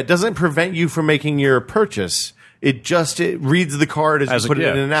plastic. it doesn't prevent you from making your purchase. It reads the card as you put it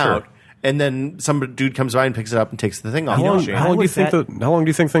in and out. Sure. and then some dude comes by and picks it up and takes the thing off How the long, machine. how long do you think how long do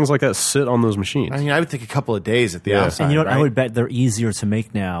you think things like that sit on those machines? I mean, I would think a couple of days at the outside. And you know what? right? I would bet they're easier to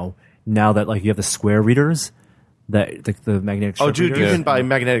make now that like you have the square readers, that the magnetic strip Dude, readers. you can buy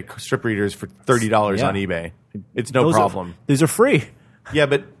magnetic strip readers for $30 on eBay. It's no problem. These are free. Yeah,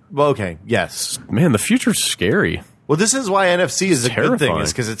 but okay, yes. Man, the future's scary. Well, this is why NFC is a good thing,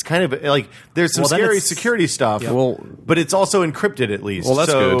 is because it's kind of like there's some scary security stuff. Yeah. Well, but it's also encrypted at least. Well,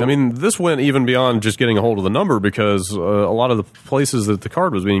 that's good. I mean, this went even beyond just getting a hold of the number, because a lot of the places that the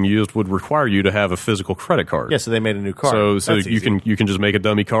card was being used would require you to have a physical credit card. Yeah, so they made a new card. So you can just make a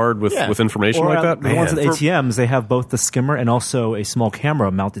dummy card with information like that. The ones at the ATMs, they have both the skimmer and also a small camera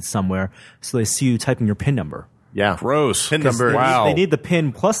mounted somewhere, so they see you typing your PIN number. Yeah, gross. PIN number. Wow. They need the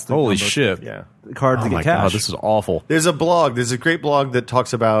PIN plus the holy number. shit. Yeah. Card to get cash. God, this is awful. There's a blog. There's a great blog that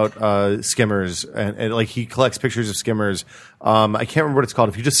talks about skimmers, and like he collects pictures of skimmers. I can't remember what it's called.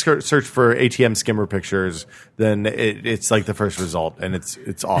 If you just search for ATM skimmer pictures, then it's like the first result, and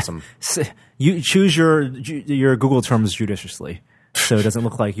it's awesome. You choose your Google terms judiciously, so it doesn't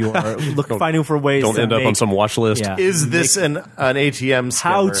look like you are finding for ways. Don't end up on some watch list. Yeah. Is this an ATM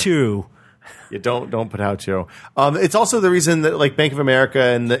skimmer? How to? You don't put how to. It's also the reason that like Bank of America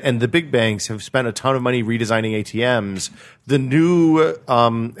and the big banks have spent a ton of money redesigning ATMs. The new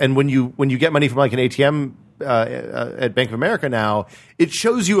and when you get money from like an ATM at Bank of America now, it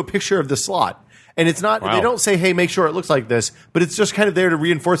shows you a picture of the slot. And it's not, they don't say, hey, make sure it looks like this, but it's just kind of there to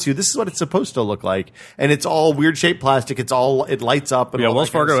reinforce you. This is what it's supposed to look like. And it's all weird shaped plastic. It lights up. And Wells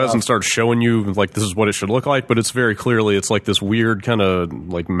Fargo hasn't started showing you like this is what it should look like, but it's very clearly, it's like this weird kind of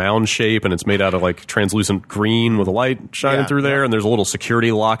like mound shape, and it's made out of like translucent green with a light shining through there. And there's a little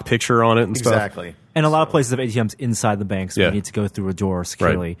security lock picture on it and stuff. Exactly. And a lot of places have ATMs inside the bank, so you need to go through a door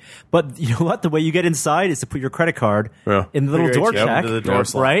securely. Right. But you know what? The way you get inside is to put your credit card in the little door check, into the door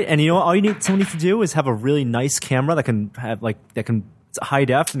slot. Right? And you know what? All someone needs to do is have a really nice camera that can have it's high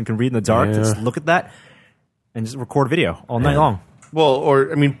def and can read in the dark. Just look at that and just record video all night long. Well,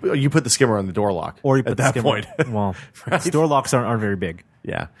 or I mean, you put the skimmer on the door lock, or you put at the that skimmer, point. Well, door locks aren't very big.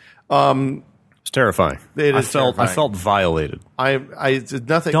 Yeah. It's terrifying. I felt violated. It's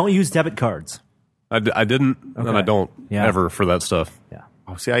nothing. Don't use debit cards. I didn't, and I don't ever for that stuff. Yeah.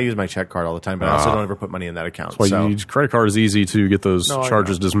 Oh, see, I use my check card all the time, but I also don't ever put money in that account. Credit card is easy to get those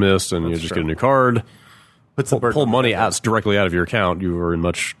charges dismissed, and you just get a new card. Pull money directly out of your account. You are in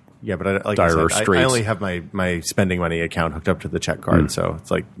much dire straits. I only have my spending money account hooked up to the check card, so it's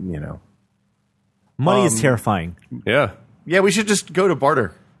like, money is terrifying. Yeah. Yeah, we should just go to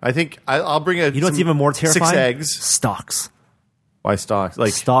barter. I think I'll bring You know what's even more terrifying? 6 eggs. Stocks. Why stocks?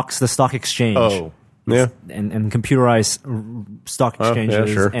 Like stocks, the stock exchange. Oh. Yeah. And computerized stock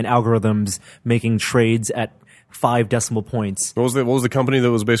exchanges and algorithms making trades at 5 decimal points. What was the company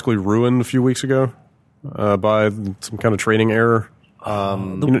that was basically ruined a few weeks ago by some kind of trading error? You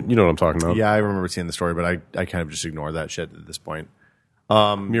know what I'm talking about. Yeah, I remember seeing the story, but I kind of just ignore that shit at this point.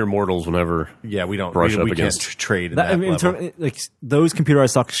 Mere mortals will never we don't brush up we against can't trade in that level. Like those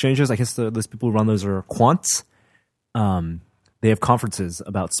computerized stock exchanges, I guess those people who run those are quants. They have conferences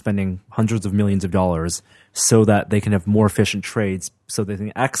about spending hundreds of millions of dollars so that they can have more efficient trades, so they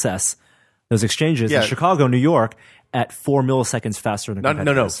can access those exchanges in Chicago, New York, at 4 milliseconds faster than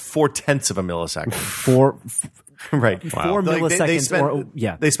competitors. No, 0.4 of a millisecond. Right. 4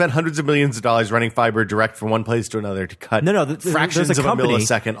 milliseconds. They spent hundreds of millions of dollars running fiber direct from one place to another to cut fractions of a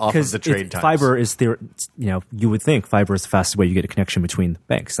millisecond off of the trade times. Fiber is you would think fiber is the fastest way you get a connection between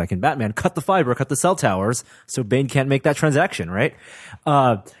banks. Like in Batman, cut the fiber, cut the cell towers, so Bane can't make that transaction, right?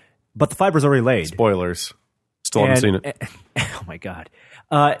 But the fiber's already laid. Spoilers. Still haven't seen it. Oh my God.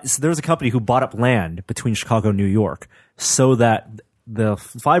 So there was a company who bought up land between Chicago and New York so that the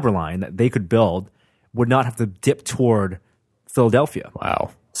fiber line that they could build would not have to dip toward Philadelphia.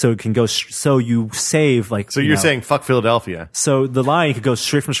 Wow. So it can go, so you save like. So you're saying fuck Philadelphia. So the line could go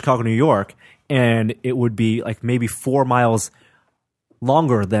straight from Chicago to New York, and it would be like maybe 4 miles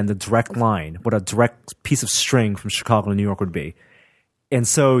longer than the direct line, what a direct piece of string from Chicago to New York would be. And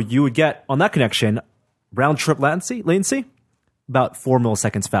so you would get on that connection round trip latency about 4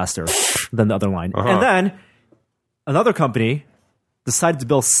 milliseconds faster than the other line. And then another company decided to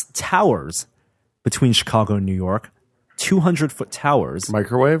build towers between Chicago and New York, 200-foot towers.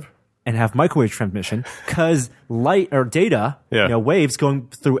 Microwave? And have microwave transmission because light or data, waves going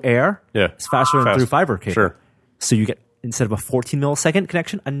through air is faster than through fiber cable. Sure. So you get, instead of a 14 millisecond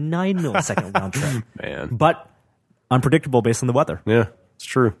connection, a 9 millisecond round trip. Man. But unpredictable based on the weather. Yeah, it's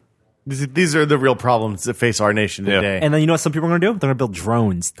true. These are the real problems that face our nation today. And then you know what some people are going to do? They're going to build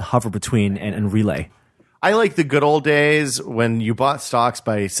drones to hover between and relay. I like the good old days when you bought stocks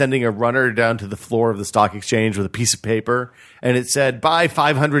by sending a runner down to the floor of the stock exchange with a piece of paper, and it said, buy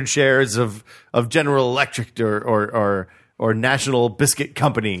 500 shares of General Electric or National Biscuit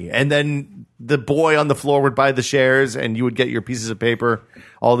Company. And then the boy on the floor would buy the shares, and you would get your pieces of paper.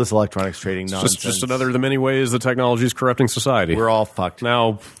 All this electronics trading nonsense. Just another of the many ways the technology is corrupting society. We're all fucked.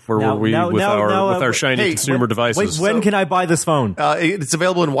 Now, where were we with our shiny consumer devices? Wait, when can I buy this phone? It's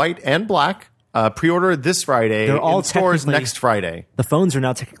available in white and black. Pre-order this Friday. They're all in stores next Friday. The phones are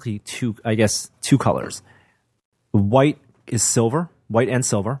now technically two colors. White is silver. White and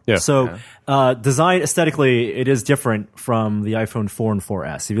silver. Yeah. So design aesthetically, it is different from the iPhone 4 and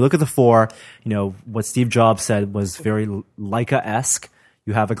 4S. If you look at the 4, what Steve Jobs said was very Leica-esque.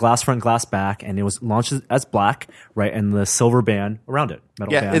 You have a glass front, glass back, and it was launched as black, right? And the silver band around it,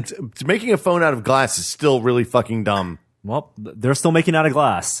 metal band. It's making a phone out of glass is still really fucking dumb. Well, they're still making out of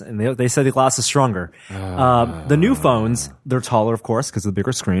glass, and they say the glass is stronger. The new phones, they're taller, of course, because of the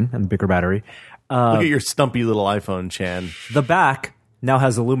bigger screen and the bigger battery. Look at your stumpy little iPhone, Chan. The back now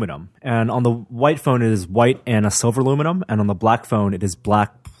has aluminum, and on the white phone it is white and a silver aluminum, and on the black phone it is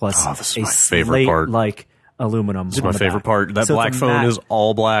black plus a slate-like aluminum. This is my favorite part. That black phone is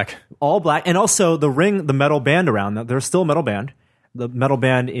all black. All black. And also the metal band around that, there's still a metal band. The metal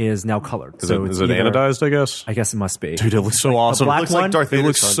band is now colored. Is it anodized, I guess? I guess it must be. Dude, it looks so awesome. The black one, like Darth Vader's it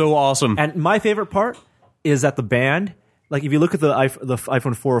looks so awesome. And my favorite part is that the band, like if you look at the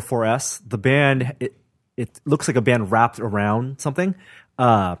iPhone 4 or 4S, the band, it looks like a band wrapped around something.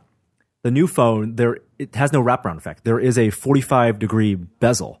 The new phone, it has no wraparound effect. There is a 45-degree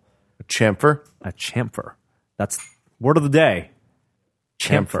bezel. A chamfer? A chamfer. That's word of the day.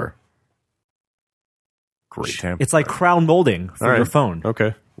 Chamfer. Great chamfer. It's like crown molding for your phone.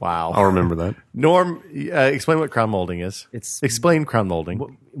 Okay. Wow. I'll remember that. Norm, explain what crown molding is. Explain crown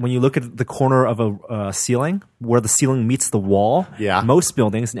molding. When you look at the corner of a ceiling, where the ceiling meets the wall, most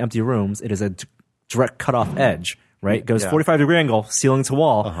buildings and empty rooms, it is a direct cutoff edge. Right? It goes 45-degree angle, ceiling to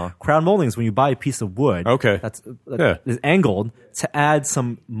wall. Crown molding is when you buy a piece of wood that is angled to add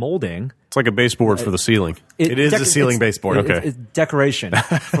some molding. It's like a baseboard for the ceiling. It is a ceiling baseboard. Okay. It's decoration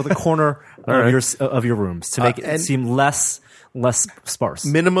for the corner of your rooms to make it seem less sparse.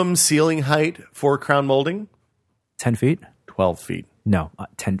 Minimum ceiling height for crown molding? 10 feet? 12 feet. No,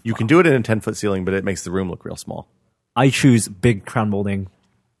 10. You can do it in a 10-foot ceiling, but it makes the room look real small. I choose big crown molding.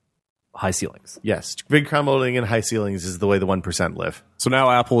 High ceilings. Yes. Big crown molding and high ceilings is the way the 1% live. So now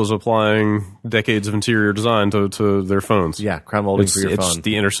Apple is applying decades of interior design to their phones. Yeah, crown molding for your phone. It's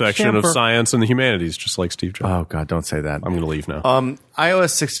the intersection of science and the humanities, just like Steve Jobs. Oh, God, don't say that. I'm going to leave now.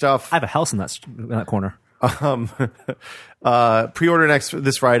 iOS 6 stuff. I have a house in that corner. Pre-order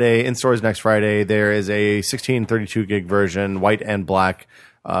this Friday, in stores next Friday. There is a 32 gig version, white and black,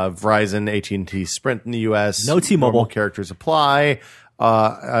 Verizon, AT&T, Sprint in the U.S. No T-Mobile. Normal characters apply.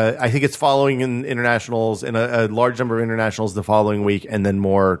 I think it's following in internationals, in a large number of internationals the following week, and then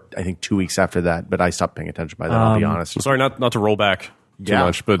more, I think, 2 weeks after that. But I stopped paying attention by then, I'll be honest. Sorry, not to roll back too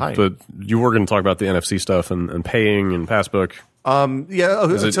much, but you were going to talk about the NFC stuff and paying and Passbook.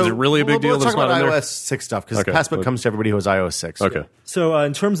 Is it really a big deal? Let's talk about not in there? iOS 6 stuff, because Passbook comes to everybody who has iOS 6. Okay. So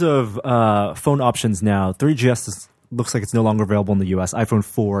in terms of phone options now, 3GS looks like it's no longer available in the U.S. iPhone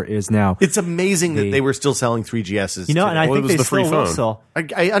 4 is now. It's amazing that they were still selling 3GSs. And I think they the free still will phone. sell.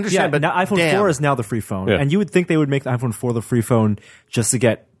 I understand, but now iPhone 4 is now the free phone. Yeah. And you would think they would make the iPhone 4 the free phone just to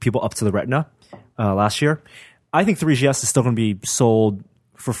get people up to the Retina last year. I think 3GS is still going to be sold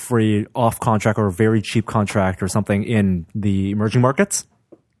for free off contract or a very cheap contract or something in the emerging markets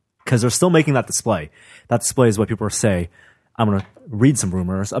because they're still making that display. That display is what people say. I'm going to read some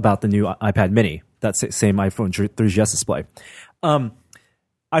rumors about the new iPad mini, that same iPhone 3GS display.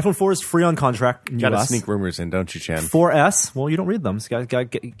 iPhone 4 is free on contract in the US. Got to sneak rumors in, don't you, Chan? 4S, well, you don't read them. So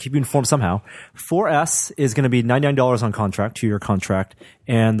got to keep you informed somehow. 4S is going to be $99 on contract, 2-year contract,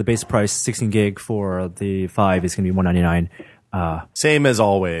 and the base price, 16 gig for the 5 is going to be $199. Same as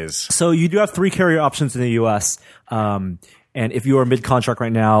always. So you do have 3 carrier options in the US. And if you are mid-contract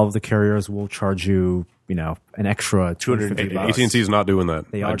right now, the carriers will charge you, an extra $250. AT&T is not doing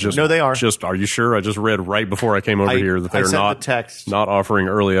that. They are. No, they are. Are you sure? I just read right before I came over here that they're not offering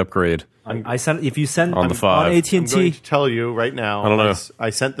early upgrade. I sent. If you send on the 5, on AT&T, I'm going to tell you right now. I don't know. I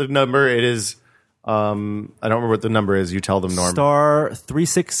sent the number. It is. I don't remember what the number is. You tell them, Norm. Star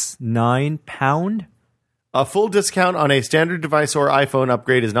 369 pound. A full discount on a standard device or iPhone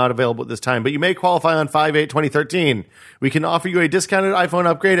upgrade is not available at this time, but you may qualify on 5/8/2013. We can offer you a discounted iPhone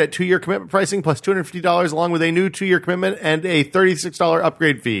upgrade at 2-year commitment pricing plus $250 along with a new 2-year commitment and a $36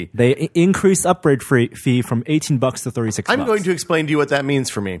 upgrade fee. They increased upgrade fee from $18 to $36. I'm going to explain to you what that means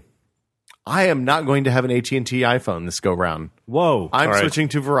for me. I am not going to have an AT&T iPhone this go round. Whoa! I'm All right. switching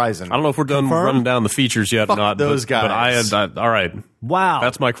to Verizon. I don't know if we're done running down the features yet. Fuck or not those but, guys. But all right. Wow.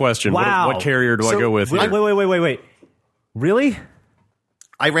 That's my question. Wow. What carrier do I go with? Wait, here? wait. Really?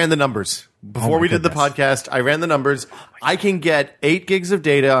 I ran the numbers. Before we did the podcast, I ran the numbers. I can get 8 gigs of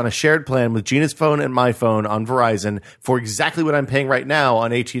data on a shared plan with Gina's phone and my phone on Verizon for exactly what I'm paying right now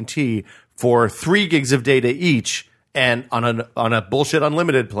on AT&T for 3 gigs of data each, and on a bullshit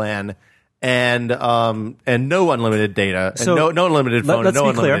unlimited plan, and no unlimited data, and no unlimited phone, and no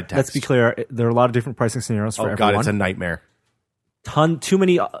unlimited text. Let's be clear. There are a lot of different pricing scenarios for everyone. God, it's a nightmare. Too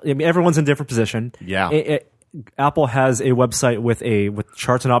many. I mean, everyone's in a different position. Yeah. Apple has a website with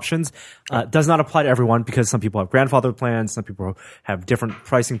charts and options. Does not apply to everyone because some people have grandfather plans, some people have different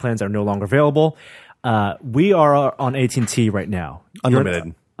pricing plans that are no longer available. We are on AT&T right now.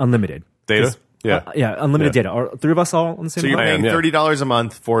 Unlimited Data? Yeah. Unlimited data. Are 3 of us all on the same So you're plan? paying $30 a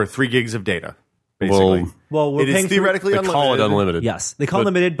month for 3 gigs of data, basically. Well, we're it paying is theoretically They unlimited. call it unlimited. Yes, they call it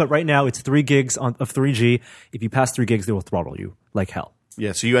limited, but right now it's 3 gigs of 3G. If you pass 3 gigs, they will throttle you like hell.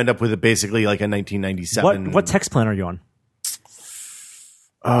 Yeah, so you end up with basically like a 1997. What text plan are you on?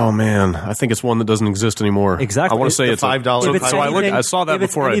 Oh man, I think it's one that doesn't exist anymore. Exactly. I want to say it's $5. If it's So I saw that if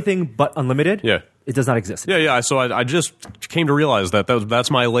it's before. anything but unlimited, Yeah. it does not exist. Yeah. So I just came to realize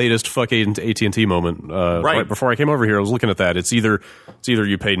that's my latest fuck AT&T moment. Right before I came over here, I was looking at that. It's either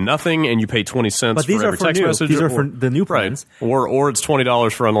you pay nothing and you pay 20 cents But these for are every for text new. message. These are for the new plans. Right. Or it's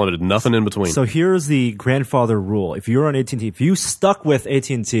 $20 for unlimited. Nothing in between. So here's the grandfather rule: if you're on AT&T, if you stuck with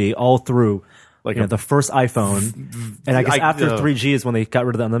AT&T all through, the first iPhone, and I guess after 3G is when they got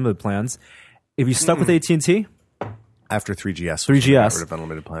rid of the unlimited plans. If you stuck with AT&T after 3GS, 3GS, got rid of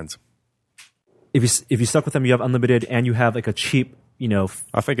unlimited plans. If you stuck with them, you have unlimited, and you have like a cheap, I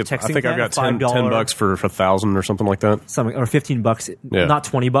think I've texting got plan, $10 for 1,000 or something like that. Something, or $15, Yeah. not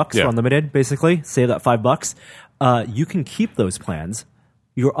 $20 for unlimited. Basically, save that $5. You can keep those plans.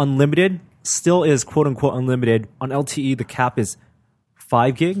 Your unlimited still is quote unquote unlimited. On LTE, the cap is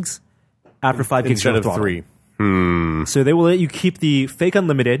 5 gigs. After 5 gigs, instead you're of throttled. 3. So they will let you keep the fake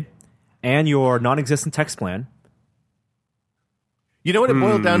unlimited and your non-existent text plan. You know what it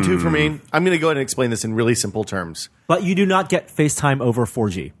boiled down to for me? I'm going to go ahead and explain this in really simple terms. But you do not get FaceTime over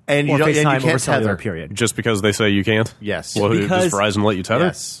 4G. And you or don't- and you FaceTime can't over cellular, tether. period. Just because they say you can't? Yes. Well, Because- does Verizon let you tether?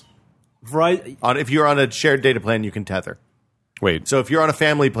 Yes. Verizon, If you're on a shared data plan, you can tether. Wait, So if you're on a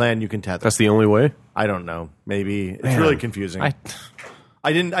family plan, you can tether. that's the only way? I don't know. Maybe it's Man. really confusing.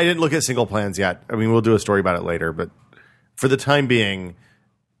 I didn't look at single plans yet. I mean, we'll do a story about it later, but for the time being,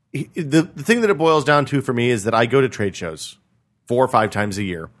 the thing that it boils down to for me is that I go to trade shows 4 or 5 times a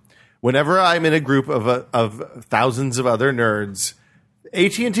year. Whenever I'm in a group of thousands of other nerds,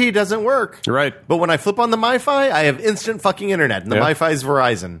 AT&T doesn't work. You're right. But when I flip on the MiFi, I have instant fucking internet, and the Yeah. MiFi is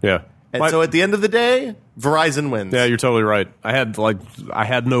Verizon. Yeah. And so at the end of the day, Verizon wins. Yeah, you're totally right. I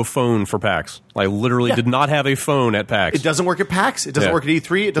had no phone for PAX. I literally did not have a phone at PAX. It doesn't work at PAX. It doesn't Yeah. work at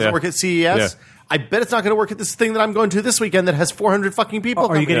E3. It doesn't Yeah. work at CES. Yeah. I bet it's not going to work at this thing that I'm going to this weekend that has 400 fucking people.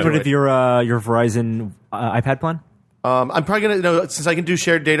 are you getting coming rid to of it. your Verizon iPad plan? I'm probably going to since I can do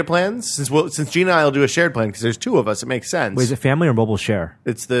shared data plans. Since Gina and I will do a shared plan because there's 2 of us, it makes sense. Wait, is it family or mobile share?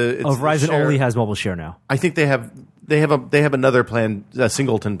 It's the Verizon share. only has mobile share now. I think they have another plan, a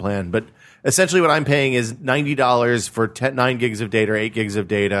singleton plan, but essentially what I'm paying is $90 for 9 gigs of data or 8 gigs of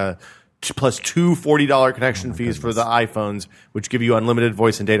data, plus 2 $40 connection fees for the iPhones, which give you unlimited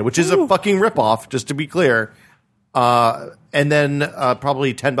voice and data, which is a fucking ripoff, just to be clear. And then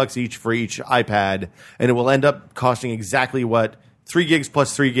probably $10 each for each iPad, and it will end up costing exactly what 3 gigs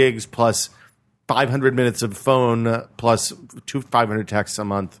plus 3 gigs plus 500 minutes of phone plus 500 texts a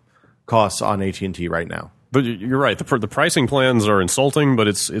month costs on AT&T right now. But you're right. The pricing plans are insulting, but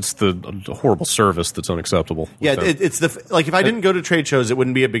it's the horrible service that's unacceptable. Yeah, it's like if I didn't go to trade shows, it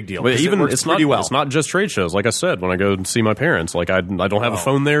wouldn't be a big deal. But even it works it's pretty not well. It's not just trade shows. Like I said, when I go and see my parents, like I don't have a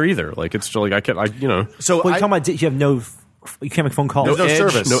phone there either. Like it's like I So Well, you're talking about you have you can't make phone calls. No edge,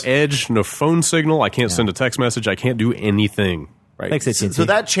 service. no edge, no phone signal. I can't send a text message. I can't do anything. right. Thanks, AT&T. So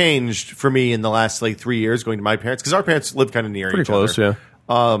that changed for me in the last 3 years going to my parents because our parents live kind of near Pretty each close, other.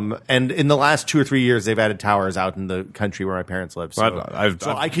 yeah. And in the last 2 or 3 years, they've added towers out in the country where my parents live. So,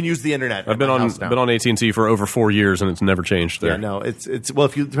 I can use the internet. I've been on AT&T for over 4 years, and it's never changed there. Yeah, no, it's well,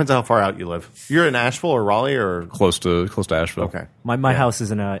 if you depends on how far out you live. You're in Asheville or Raleigh or Close to Asheville. okay. My house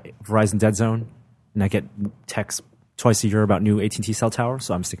is in a Verizon dead zone, and I get texts twice a year about new AT&T cell towers,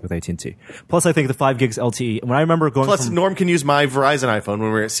 so I'm sticking with AT&T. Plus, I think the 5 gigs LTE. When I remember going Plus, from Norm can use my Verizon iPhone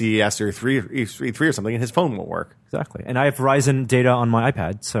when we're at CES or E3 or something, and his phone won't work. exactly, and I have Verizon data on my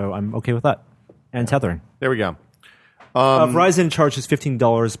iPad, so I'm okay with that and tethering. There we go. Verizon charges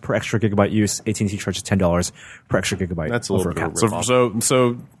 $15 per extra gigabyte use. AT&T charges $10 per extra gigabyte. That's a little bit of a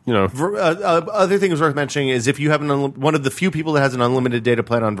So other thing worth mentioning is if you have one of the few people that has an unlimited data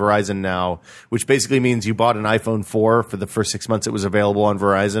plan on Verizon now, which basically means you bought an iPhone 4 for the first 6 months it was available on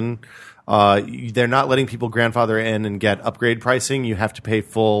Verizon. They're not letting people grandfather in and get upgrade pricing. You have to pay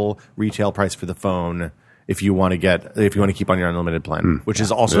full retail price for the phone if you want to keep on your unlimited plan, which is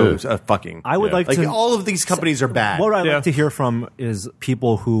also fucking. I would like to. All of these companies are bad. What I'd like to hear from is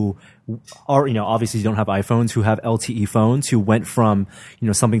people who are, obviously don't have iPhones, who have LTE phones, who went from,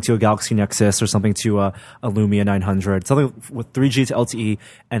 something to a Galaxy Nexus or something to a Lumia 900, something with 3G to LTE,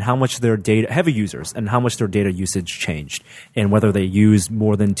 and how much their data, heavy users, and how much their data usage changed, and whether they use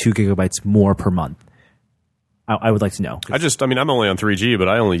more than 2 gigabytes more per month. I would like to know. I'm only on 3G, but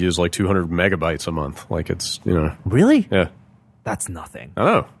I only use like 200 megabytes a month. Like it's, Really? Yeah. That's nothing. I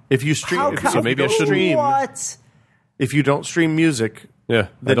know. If you stream, maybe I should stream. What? If you don't stream music, then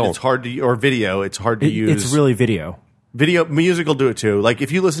it's hard to, or video, it's hard to use. It's really video. Music will do it too. Like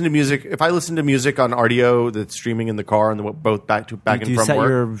if you listen to music, if I listen to music on RDO that's streaming in the car and both back and from work. Do you set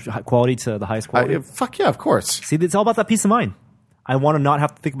your quality to the highest quality? Fuck yeah, of course. See, it's all about that peace of mind. I want to not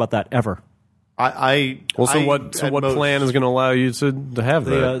have to think about that ever. What plan is going to allow you to have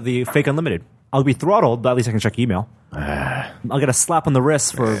that? The fake unlimited. I'll be throttled, but at least I can check email. I'll get a slap on the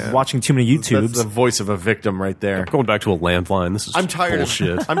wrist for watching too many YouTubes. That's the voice of a victim right there. Going back to a landline. This is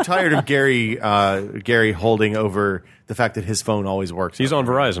bullshit. I'm tired of Gary holding over the fact that his phone always works. He's on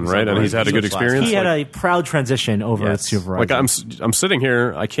Verizon, right? And he's had a good experience. He had a proud transition over to Verizon. Like I'm sitting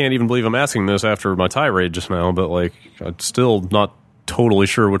here. I can't even believe I'm asking this after my tirade just now. But like, I'm still not totally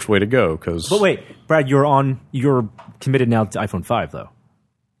sure which way to go. But wait, Brad, you're committed now to iPhone 5 though.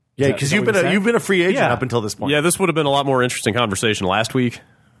 Yeah, because you've been a free agent up until this point. Yeah, this would have been a lot more interesting conversation last week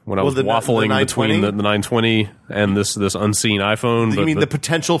when I was waffling between the 920 and this unseen iPhone. You mean the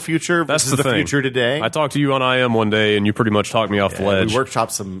potential future versus the future today? I talked to you on IM one day, and you pretty much talked me off the ledge. We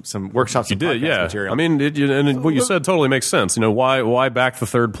workshopped some You did, yeah. material. I mean, and what you said totally makes sense. Why back the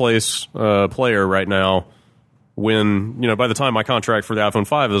third place player right now? When, by the time my contract for the iPhone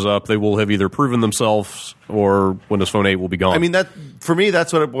 5 is up, they will have either proven themselves or Windows Phone 8 will be gone. I mean, for me,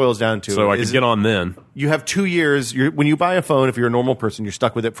 that's what it boils down to. So I could get on then. You have 2 years. When you buy a phone, if you're a normal person, you're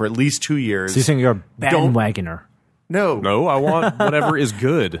stuck with it for at least 2 years. So you're saying you're a bandwagoner? No, I want whatever is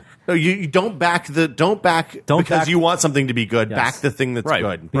good. No, you don't back because you want something to be good. Yes. Back the thing that's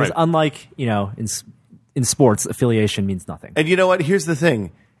good. Because unlike, in sports, affiliation means nothing. And you know what? Here's the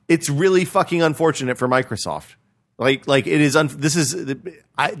thing. It's really fucking unfortunate for Microsoft. Like it is.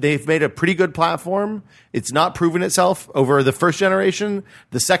 They've made a pretty good platform. It's not proven itself over the first generation.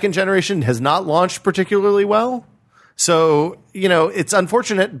 The second generation has not launched particularly well. So it's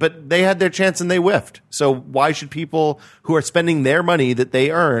unfortunate, but they had their chance and they whiffed. So why should people who are spending their money that they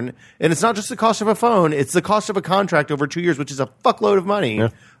earn, and it's not just the cost of a phone, it's the cost of a contract over 2 years, which is a fuckload of money. Yeah.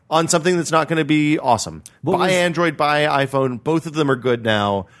 On something that's not going to be awesome. Buy Android, buy iPhone. Both of them are good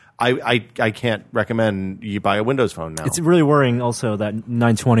now. I can't recommend you buy a Windows phone now. It's really worrying also that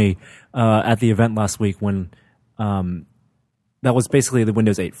 920 at the event last week when that was basically the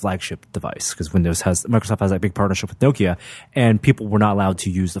Windows 8 flagship device because Microsoft has that big partnership with Nokia, and people were not allowed to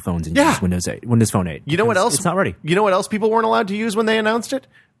use the phones and use Windows Phone 8. You know what else? It's not ready. You know what else people weren't allowed to use when they announced it?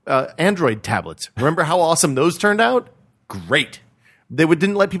 Android tablets. Remember how awesome those turned out? Great. They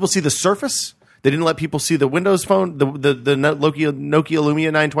didn't let people see the Surface. They didn't let people see the Windows Phone, the Nokia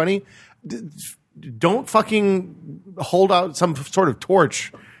Lumia 920. Don't fucking hold out some sort of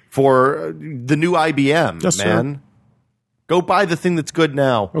torch for the new IBM, yes, man. Sir. Go buy the thing that's good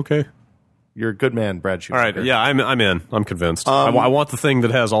now. Okay. You're a good man, Brad Shoemaker. All right, yeah, I'm in. I'm convinced. I want the thing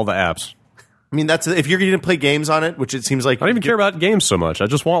that has all the apps. I mean, if you're going to play games on it, which it seems like... I don't even care about games so much. I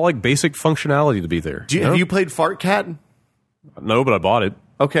just want like basic functionality to be there. Have you played Fart Cat? No, but I bought it.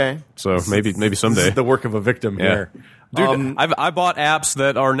 Okay. So maybe someday. This is the work of a victim here. Dude, I bought apps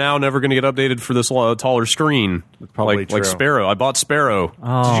that are now never going to get updated for this taller screen. That's probably true. Like Sparrow. I bought Sparrow.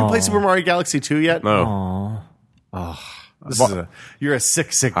 Oh. Did you play Super Mario Galaxy 2 yet? No. You're a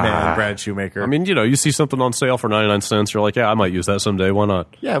sick man, Brad Shoemaker. I mean, you see something on sale for 99 cents. You're like, yeah, I might use that someday. Why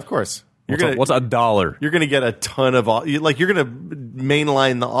not? Yeah, of course. What's $1? You're going to get a ton of... you're going to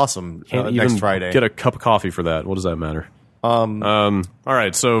mainline the awesome next Friday. Get a cup of coffee for that. What does that matter? All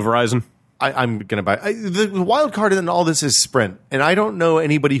right, so Verizon. I'm going to buy... the wild card in all this is Sprint, and I don't know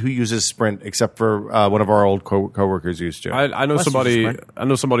anybody who uses Sprint except for one of our old coworkers used to. I know somebody. I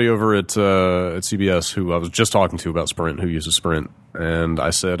know somebody over at CBS who I was just talking to about Sprint who uses Sprint, and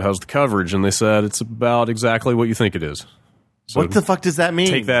I said, "How's the coverage?" And they said it's about exactly what you think it is. So what the fuck does that mean?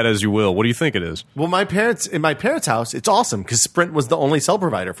 Take that as you will. What do you think it is? Well, in my parents' house, it's awesome because Sprint was the only cell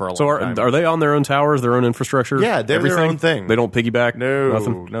provider for a long time. So are they on their own towers, their own infrastructure? Yeah, they're everything? their own thing. They don't piggyback? No.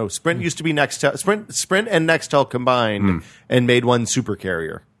 Nothing? Sprint used to be Nextel. Sprint and Nextel combined and made one super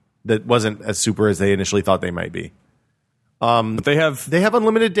carrier that wasn't as super as they initially thought they might be. But they have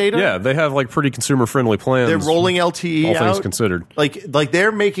unlimited data. Yeah, they have like pretty consumer friendly plans. They're rolling LTE all things out. considered. Like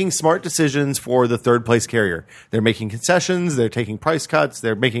they're making smart decisions for the third place carrier. They're making concessions. They're taking price cuts.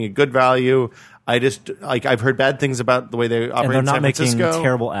 They're making a good value. I've heard bad things about the way they operate. And they're in not San making Francisco.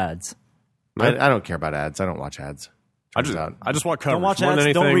 terrible ads. I don't care about ads. I don't watch ads. I just want coverage. Don't watch more ads. than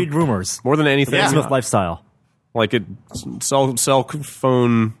anything. Don't read rumors. More than anything, Yeah. Smith lifestyle. like cell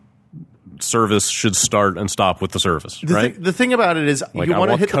phone service should start and stop with the service, right? The thing about it is Like, you I want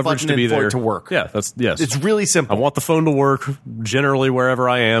to want hit the coverage button to be and for there. it to work. Yeah, yes. It's really simple. I want the phone to work generally wherever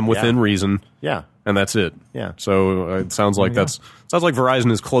I am within reason. Yeah. And that's it. Yeah. So it sounds like sounds like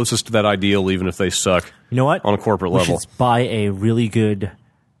Verizon is closest to that ideal, even if they suck. You know what? On a corporate level, we should buy a really good,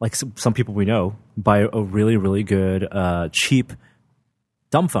 like some people we know, buy a really, really good, cheap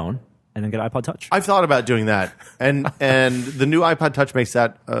dumb phone and then get an iPod Touch. I've thought about doing that, and the new iPod Touch makes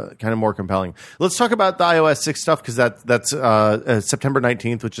that kind of more compelling. Let's talk about the iOS 6 stuff because that's September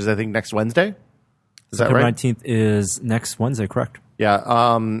 19th, which is I think next Wednesday. Is that September right? 19th is next Wednesday, correct?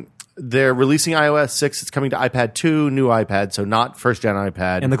 Yeah. They're releasing iOS 6. It's coming to iPad 2, new iPad, so not first gen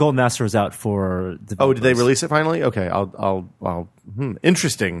iPad. And the Gold Master is out for developers. Oh, did they release it finally? Okay,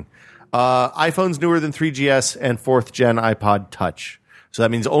 interesting. iPhone's newer than 3GS and fourth gen iPod Touch. So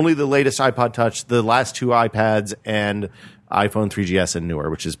that means only the latest iPod Touch, the last two iPads, and iPhone 3GS and newer,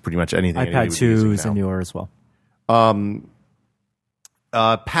 which is pretty much anything. iPad 2s and newer as well.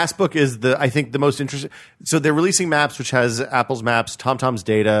 Passbook is I think the most interesting. So they're releasing Maps, which has Apple's Maps, TomTom's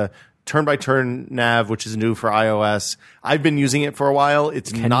data, turn-by-turn nav, which is new for iOS. I've been using it for a while.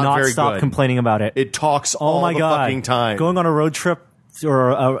 It's not very stop good. complaining about it. It talks all the fucking time. Going on a road trip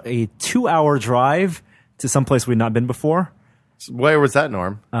or a 2-hour drive to someplace we've not been before. Where was that,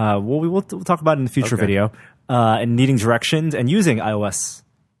 Norm? We'll talk about it in the future video. And needing directions and using iOS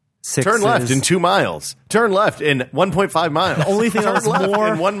 6. Turn left in 2 miles. Turn left in 1.5 miles. The only thing Turn that was left more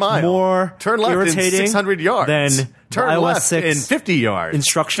in 1 mile. more Turn left irritating in 600 yards. than turn iOS left 6 in 50 yards.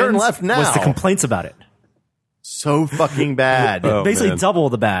 instructions. Turn left now. Was the complaints about it? So fucking bad. Oh, Basically man. double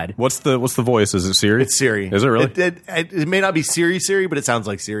the bad. What's the voice? Is it Siri? It's Siri. Is it really? It may not be Siri, but it sounds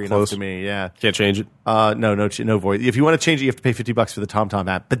like Siri enough Close. to me. Yeah. Can't change it. No voice. If you want to change it, you have to pay $50 for the TomTom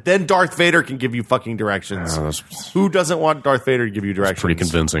app. But then Darth Vader can give you fucking directions. Who doesn't want Darth Vader to give you directions? Pretty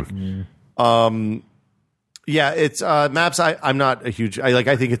convincing. Yeah, it's Maps. I'm not a huge.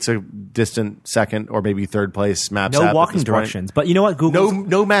 I think it's a distant second or maybe third place Maps. app No at walking this point. directions. But you know what? Google.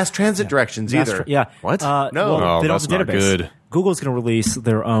 No mass transit directions either. Yeah. What? No. Well, they don't that's have a not database. good. Google's going to release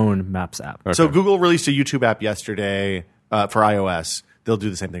their own Maps app. So Google released a YouTube app yesterday for iOS. They'll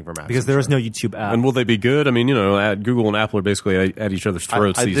do the same thing for Maps Because there is no YouTube app. And will they be good? I mean, Google and Apple are basically at each other's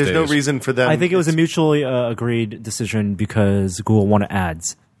throats these there's days. no reason for them. I think it was a mutually agreed decision because Google wanted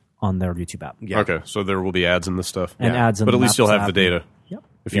ads on their YouTube app. Yeah. Okay, so there will be ads in this stuff. And ads in But the at least you'll Maps have the app. data.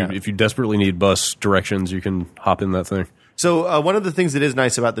 Yep. If you desperately need bus directions, you can hop in that thing. So one of the things that is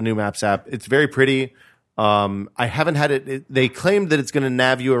nice about the new Maps app, it's very pretty. I haven't had it. They claimed that it's going to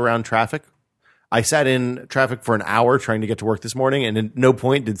nav you around traffic. I sat in traffic for an hour trying to get to work this morning, and at no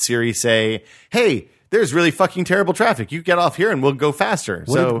point did Siri say, "Hey, there's really fucking terrible traffic. You get off here, and we'll go faster."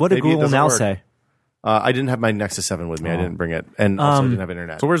 What did maybe it Google doesn't now work. say? I didn't have my Nexus 7 with me. I didn't bring it, and also didn't have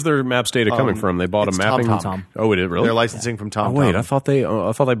internet. So where's their maps data coming from? They bought a it's mapping. TomTom. Oh, it is really. They're licensing from TomTom. Oh, wait, I thought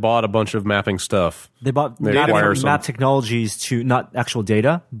they bought a bunch of mapping stuff. They bought They map, acquire some. map technologies to not actual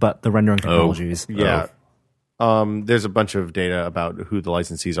data, but the rendering technologies. Yeah. There's a bunch of data about who the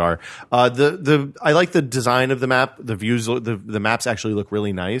licensees are. I like the design of the map. The views, the maps actually look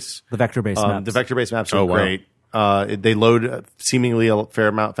really nice. The vector-based maps. The vector-based maps look wow. great. They load seemingly a fair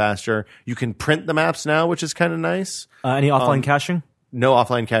amount faster. You can print the maps now, which is kind of nice. Any offline caching? No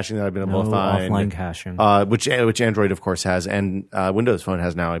offline caching that I've been able to find. Offline caching. Which Android, of course, has, and Windows Phone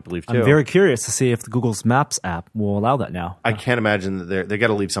has now, I believe, too. I'm very curious to see if the Google's Maps app will allow that now. I can't imagine that they got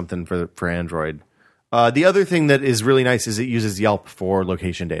to leave something for Android. The other thing that is really nice is it uses Yelp for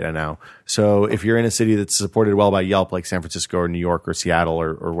location data now. So if you're in a city that's supported well by Yelp, like San Francisco or New York or Seattle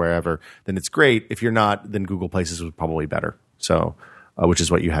or wherever, then it's great. If you're not, then Google Places was probably better. So, which is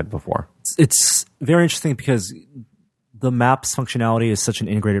what you had before. It's very interesting because the Maps functionality is such an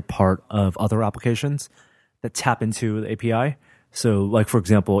integrated part of other applications that tap into the API. So, like, for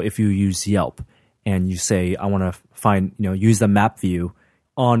example, if you use Yelp and you say, I want to use the map view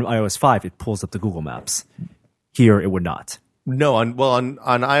on iOS 5, it pulls up the Google Maps. Here, it would not. No, on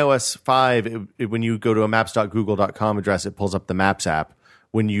iOS 5, when you go to a maps.google.com address, it pulls up the Maps app.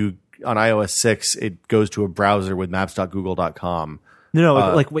 When you on iOS 6, it goes to a browser with maps.google.com. No,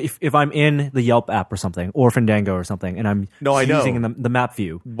 like if I'm in the Yelp app or something, or Fandango or something, and I'm using the map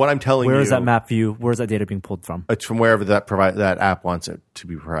view. What I'm telling you, where is that map view? Where is that data being pulled from? It's from wherever that app wants it to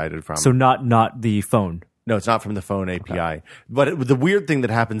be provided from. So not the phone. No, it's not from the phone API. Okay. But the weird thing that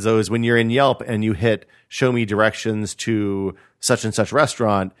happens though is when you're in Yelp and you hit show me directions to such and such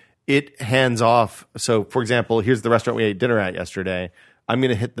restaurant, it hands off. So for example, here's the restaurant we ate dinner at yesterday. I'm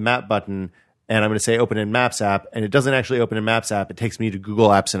going to hit the map button and I'm going to say open in Maps app, and it doesn't actually open in Maps app. It takes me to Google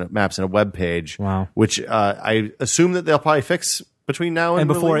Maps and a web page. Wow. Which I assume that they'll probably fix between now and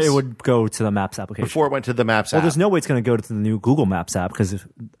before release. It would go to the Maps application. Before it went to the Maps app. Well, there's no way it's going to go to the new Google Maps app because if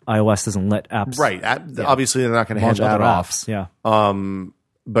iOS doesn't let apps. Right. Obviously, they're not going to hand that off. Yeah.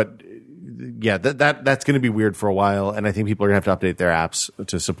 But yeah, that's going to be weird for a while, and I think people are going to have to update their apps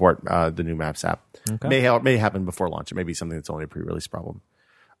to support the new Maps app. Okay. May happen before launch. It may be something that's only a pre-release problem.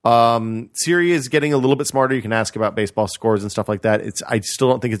 Siri is getting a little bit smarter. You can ask about baseball scores and stuff like that. I still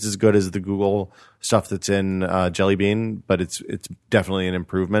don't think it's as good as the Google stuff that's in Jelly Bean, but it's definitely an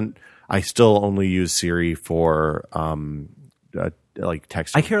improvement. I still only use Siri for like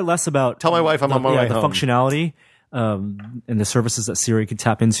text. I care less about tell my wife I'm on my way home. Functionality and the services that Siri could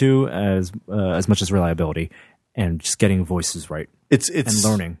tap into as much as reliability and just getting voices right. It's and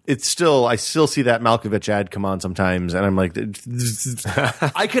learning. It's still I still see that Malkovich ad come on sometimes, and I'm like,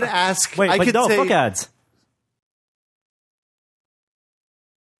 I could ask. Wait, but no, fuck ads.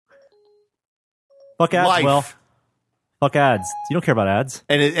 Fuck ads. Life. Well, fuck ads. You don't care about ads,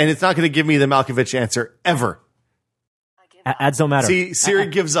 and it's not going to give me the Malkovich answer ever. Ads don't matter. See, Siri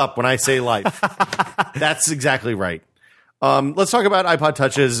gives up when I say life. That's exactly right. Let's talk about iPod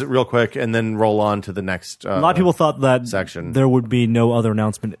Touches real quick and then roll on to the next a lot of people thought that section. There would be no other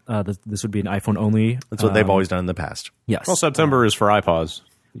announcement. This would be an iPhone only. That's what they've always done in the past. Yes. Well, September is for iPods.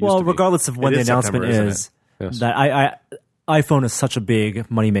 Well, regardless of when the announcement is, yes. that iPhone is such a big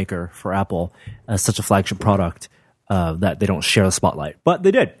moneymaker for Apple, such a flagship product that they don't share the spotlight. But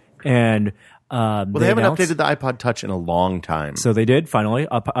they did. And they haven't updated the iPod Touch in a long time. So they did, finally,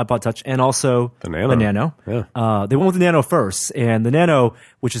 iPod Touch, and also the Nano. Yeah. They went with the Nano first, and the Nano,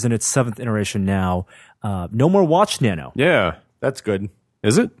 which is in its 7th iteration now, no more Watch Nano. Yeah. That's good.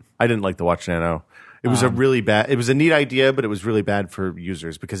 Is it? I didn't like the Watch Nano. It was it was a neat idea, but it was really bad for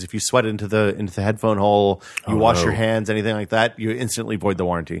users because if you sweat into the headphone hole, you wash your hands, anything like that, you instantly void the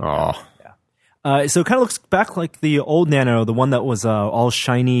warranty. Oh. So it kind of looks back like the old Nano, the one that was all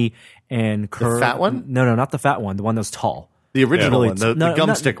shiny and curved. The fat one? No, not the fat one. The one that was tall. The original one, the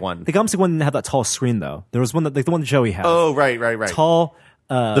gumstick one. The gumstick one didn't have that tall screen though. There was one that, like the one that Joey had. Oh, right. Tall.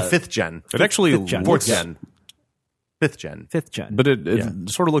 The 5th gen. It actually 4th gen. 5th gen. 5th gen. But it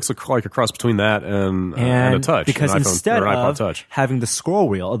sort of looks like a cross between that and a touch. Because instead of touch. having the scroll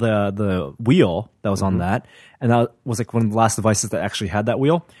wheel, the wheel that was on that, and that was like one of the last devices that actually had that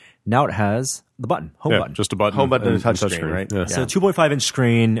wheel, now it has the button, home button. Just a button. Home button and a touch screen, right? Yeah. So 2.5-inch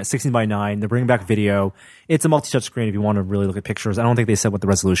screen, 16:9. They're bringing back video. It's a multi-touch screen if you want to really look at pictures. I don't think they said what the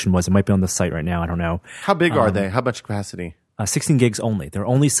resolution was. It might be on the site right now. I don't know. How big are they? How much capacity? 16 gigs only. They're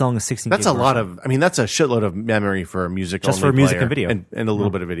only selling a 16 That's gig a lot of, that's a shitload of memory for a music just only for music player. and video. And a little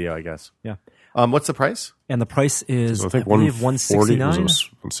bit of video, I guess. Yeah. What's the price? And the price is, I think $169?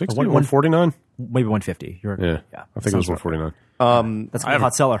 160, 149? Maybe 150. Yeah. I think it was 149. That's a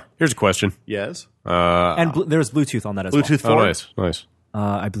hot seller. Here's a question. Yes. And there's Bluetooth on that as Bluetooth 4? Oh, nice.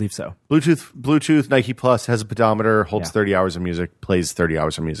 I believe so. Bluetooth Nike Plus has a pedometer, holds 30 hours of music, plays 30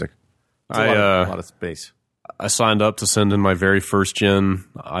 hours of music. It's a lot of space. I signed up to send in my very first gen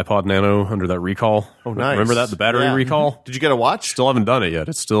iPod Nano under that recall. Oh, nice. Remember that? The battery recall? Did you get a watch? Still haven't done it yet.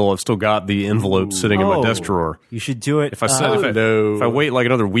 I've still got the envelope sitting in my desk drawer. You should do it. If I wait like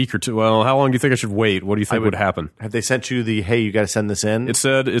another week or two, well, how long do you think I should wait? What do you think would happen? Have they sent you the, hey, you got to send this in? It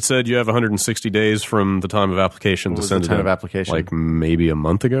said you have 160 days from the time of application to send it in. What was the time of application? Like maybe a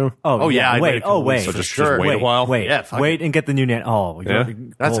month ago. Oh yeah. Wait. So just wait a while. Wait and get the new Nano.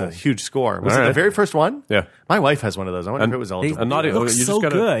 That's a huge score. Was it the very first one? Yeah. My wife has one of those. I wonder if it was eligible. They look so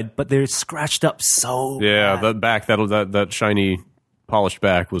good, but they're scratched up so bad. That back, that shiny polished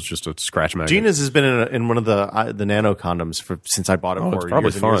back was just a scratch magnet. Gina's has been in one of the Nano condoms since I bought it 4 it's probably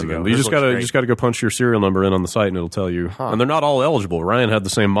years and years fun. ago. You just gotta go punch your serial number in on the site and it'll tell you. And they're not all eligible. Ryan had the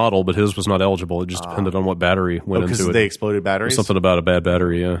same model, but his was not eligible. It just depended on what battery went into it. Because they exploded batteries? Something about a bad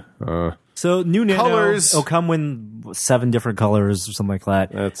battery, yeah. So new Nano colors. will come in 7 different colors or something like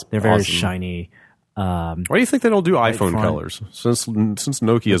that. They're very shiny. Why do you think they don't do iPhone colors? Since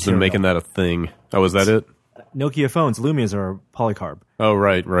Nokia has been making that a thing. Oh, is that it? Nokia phones, Lumias are polycarb. Oh,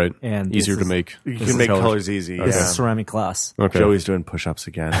 right. And easier to make. You can make colors easy. This Yeah. is ceramic glass. Okay. Joey's doing push-ups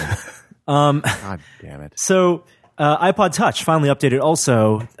again. God damn it. So iPod Touch finally updated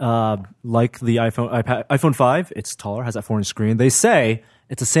also, like the iPhone 5, it's taller, has that 4-inch screen. They say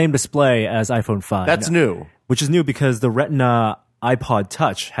it's the same display as iPhone 5. That's new. Which is new because the Retina iPod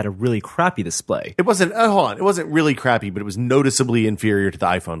Touch had a really crappy display. It wasn't, hold on, it wasn't really crappy, but it was noticeably inferior to the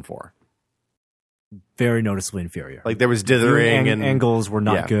iPhone 4. Very noticeably inferior. Like there was dithering and angles were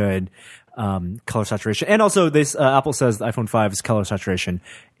not good. Color saturation. And also this Apple says the iPhone 5's color saturation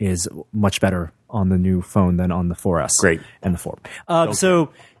is much better on the new phone than on the 4S. Great. And the 4.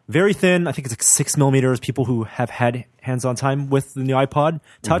 So very thin. I think it's like 6 millimeters. People who have had hands-on time with the new iPod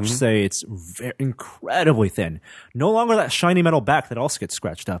Touch say it's incredibly thin. No longer that shiny metal back that also gets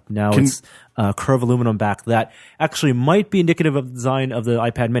scratched up. Now it's curved aluminum back that actually might be indicative of the design of the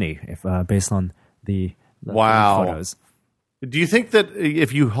iPad Mini, if based on the photos. Do you think that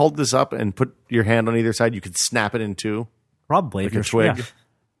if you hold this up and put your hand on either side, you could snap it in two? Probably. Like a twig?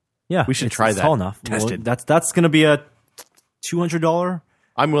 Yeah. We should try it's that. Tall enough. Test it. That's going to be a $200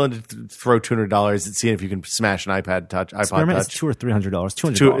 I'm willing to throw $200 at seeing if you can smash an iPod Touch. experiment. It's $200 or $300.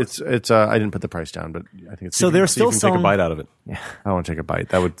 $200. It's I didn't put the price down, but I think it's So they're You still can take selling. a bite out of it. I don't want to take a bite.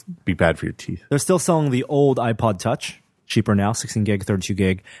 That would be bad for your teeth. They're still selling the old iPod Touch, cheaper now, 16 gig, 32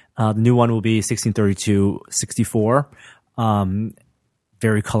 gig. The new one will be 16, 32, 64.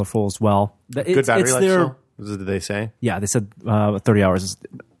 Very colorful as well. Good battery life still? Did they say? Yeah, they said 30 hours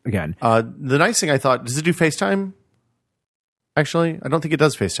again. The nice thing I thought, does it do FaceTime? Actually, I don't think it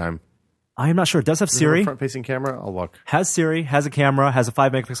does FaceTime. I'm not sure. It does have Siri. Front-facing camera? I'll look. Has Siri, has a camera, has a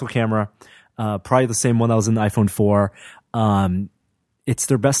 5-megapixel camera, probably the same one that was in the iPhone 4. It's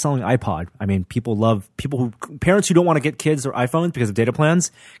their best-selling iPod. I mean, parents who don't want to get kids their iPhones because of data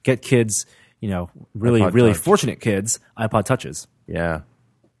plans, get kids, really fortunate kids, iPod Touches. Yeah.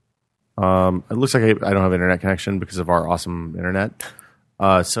 It looks like I don't have internet connection because of our awesome internet.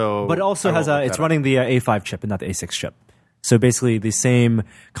 But it also has it's running the A5 chip and not the A6 chip. So basically the same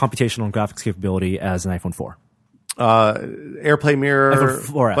computational and graphics capability as an iPhone 4. AirPlay mirror, iPhone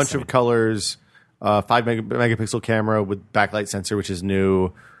 4S, bunch of colors, 5-megapixel camera with backlight sensor, which is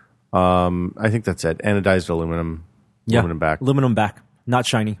new. I think that's it. Anodized aluminum back. Aluminum back, not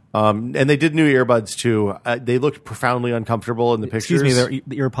shiny. And they did new earbuds too. They looked profoundly uncomfortable in the pictures. Excuse me,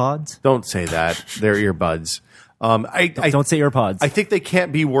 they're earpods? Don't say that. They're earbuds. Don't say earpods. I think they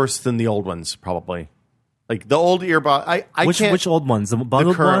can't be worse than the old ones, probably. Like the old earbud. Which old ones? The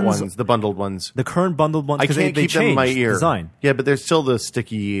bundled current ones? The bundled ones. The current bundled ones? I can't keep them in my ear. Design. Yeah, but they're still the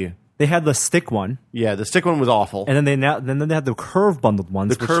sticky. They had the stick one. Yeah, the stick one was awful. And then they had the curved bundled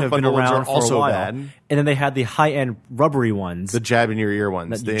ones, which have been around for a while. Bad. And then they had the high-end rubbery ones. The jab in your ear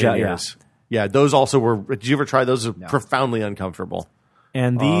ones. The in-ears. Yeah, those also were. Did you ever try those? Profoundly uncomfortable.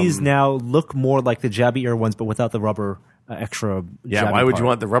 And these now look more like the jabby ear ones, but without the rubber extra. Yeah, why would you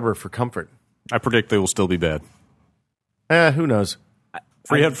want the rubber for comfort? I predict they will still be bad. Who knows?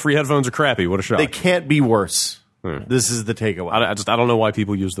 Free headphones are crappy. What a shock. They can't be worse. This is the takeaway. I don't know why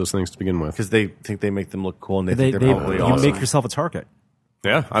people use those things to begin with. Because they think they make them look cool and they think they're probably you awesome. make yourself a target.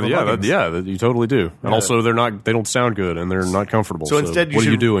 Yeah, you totally do. And also, they don't sound good and they're not comfortable. So instead, what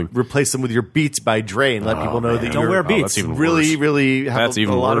are you doing? Replace them with your Beats by Dre and let people know that don't wear Beats. That's even really, worse. really have a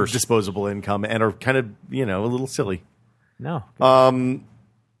lot worse. of disposable income and are kind of a little silly. No.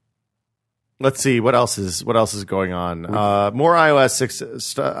 Let's see what else is going on. More iOS 6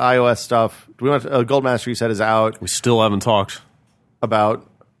 iOS stuff. Do we want Goldmaster? You said is out. We still haven't talked about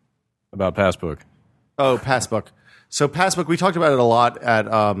Passbook. Oh, Passbook. So Passbook, we talked about it a lot at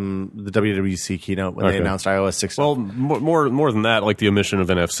the WWDC keynote when they announced iOS 6. Well, more than that, like the omission of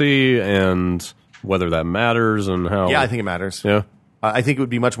NFC and whether that matters and how. Yeah, I think it matters. Yeah. I think it would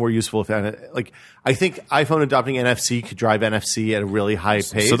be much more useful if, I think iPhone adopting NFC could drive NFC at a really high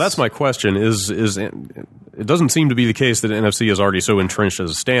pace. So that's my question: is it doesn't seem to be the case that NFC is already so entrenched as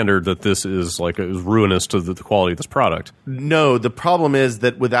a standard that this is ruinous to the quality of this product? No, the problem is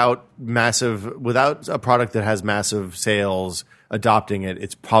that without a product that has massive sales adopting it,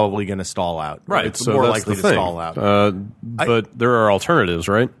 it's probably going to stall out. Right, it's so more that's likely the to thing. stall out. But there are alternatives,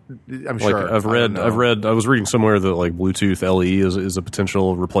 right? I'm sure. I was reading somewhere that Bluetooth LE is a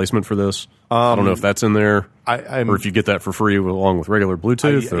potential replacement for this. I don't know if that's in there, or if you get that for free along with regular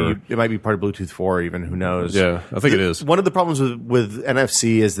Bluetooth. It might be part of Bluetooth 4 even, who knows? Yeah, I think it is. One of the problems with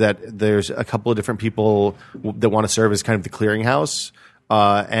NFC is that there's a couple of different people that want to serve as kind of the clearinghouse.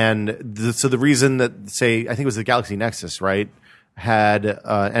 So the reason that, I think it was the Galaxy Nexus, right, had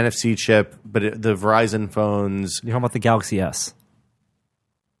NFC chip, but the Verizon phones... You're talking about the Galaxy S.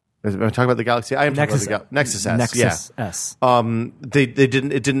 Am I talking about the Galaxy? I am Nexus, talking about the Nexus S. Nexus yeah. S. They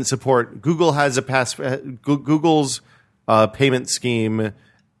didn't. It didn't support. Google has Google's payment scheme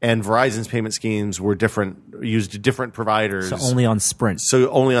and Verizon's payment schemes were different. Used different providers. So only on Sprint. So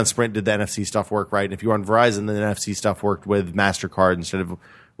only on Sprint did the NFC stuff work right. And if you were on Verizon, then the NFC stuff worked with MasterCard instead of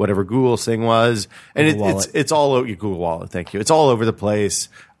whatever Google's thing was. And it's all over Google Wallet. Thank you. It's all over the place.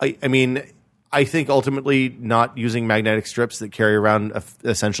 I mean, I think ultimately not using magnetic strips that carry around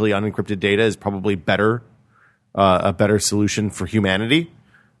essentially unencrypted data is probably better, a better solution for humanity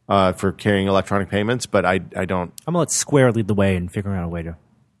for carrying electronic payments. But I don't. I'm gonna let Square lead the way and figure out a way to.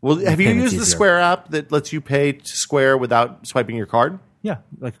 Well, have you used the Square app that lets you pay to Square without swiping your card? Yeah,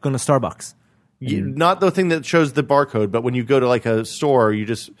 like going to Starbucks. Not the thing that shows the barcode, but when you go to like a store, you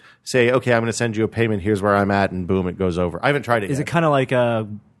just say, "Okay, I'm going to send you a payment. Here's where I'm at," and boom, it goes over. I haven't tried it yet. Is it kind of like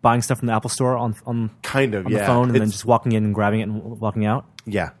buying stuff from the Apple Store on kind of on the phone and then just walking in and grabbing it and walking out?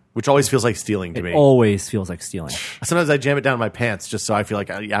 Yeah, which always feels like stealing to me. Always feels like stealing. Sometimes I jam it down in my pants just so I feel like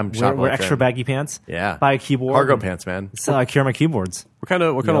I'm shopping. Wear extra baggy pants. Yeah, buy a keyboard. Cargo pants, man. So I carry my keyboards. What kind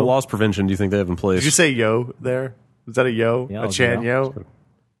of loss prevention do you think they have in place? Did you say yo there? Was that a yo? Yeah, a Chan yo?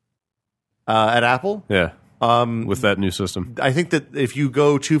 At Apple? Yeah. With that new system. I think that if you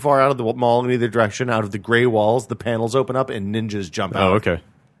go too far out of the mall in either direction, out of the gray walls, the panels open up and ninjas jump out. Oh, okay.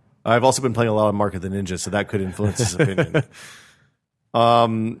 I've also been playing a lot of Mark of the Ninja, so that could influence his opinion.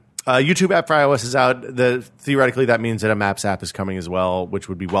 YouTube app for iOS is out. Theoretically, that means that a Maps app is coming as well, which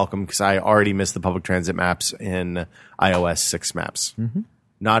would be welcome because I already missed the public transit maps in iOS 6 maps. Mm-hmm.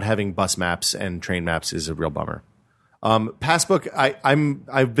 Not having bus maps and train maps is a real bummer. Passbook,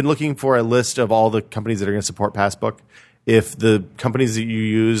 I've been looking for a list of all the companies that are going to support Passbook. If the companies that you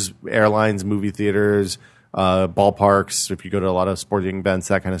use, airlines, movie theaters, ballparks, if you go to a lot of sporting events,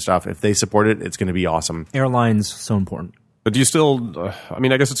 that kind of stuff, if they support it, it's going to be awesome. Airlines, so important. But do you still, I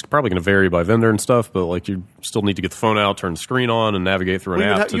mean, I guess it's probably going to vary by vendor and stuff, but like you still need to get the phone out, turn the screen on, and navigate through an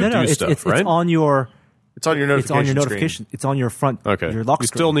app to do stuff, right? It's on your notification screen. It's on your front, okay. Your lock you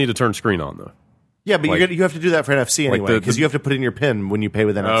screen. Still need to turn screen on, though. Yeah, but you have to do that for NFC anyway, because you have to put in your PIN when you pay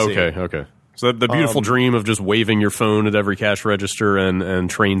with NFC. Okay. So the beautiful dream of just waving your phone at every cash register and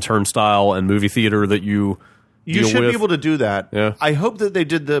train turnstile and movie theater that you should be able to do that. Yeah. I hope that they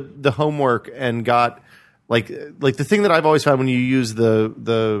did the homework and got like the thing that I've always found when you use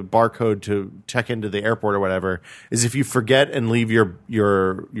the barcode to check into the airport or whatever is if you forget and leave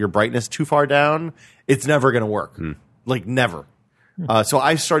your brightness too far down, it's never going to work. Like never. So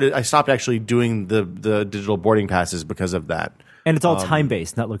I stopped actually doing the digital boarding passes because of that. And it's all time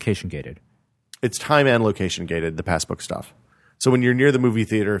based, not location gated. It's time and location gated, the Passbook stuff. So when you're near the movie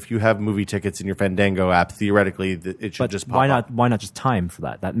theater, if you have movie tickets in your Fandango app, theoretically it should just pop up. Why not just time for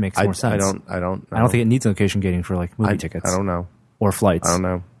that? That makes more sense. I don't think it needs location gating for like movie tickets. I don't know. Or flights. I don't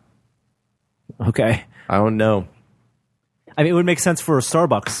know. Okay. I don't know. I mean, it would make sense for a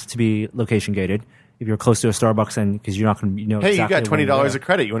Starbucks to be location gated if you're close to a Starbucks and because you're not going to Hey, exactly you got $20 of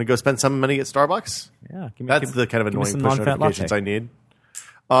credit. You want to go spend some money at Starbucks? Yeah. That's the kind of annoying push notifications latte. I need.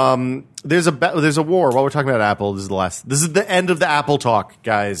 There's a war. While we're talking about Apple, this is the end of the Apple talk,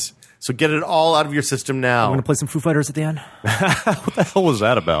 guys. So get it all out of your system now. I'm going to play some Foo Fighters at the end. What the hell was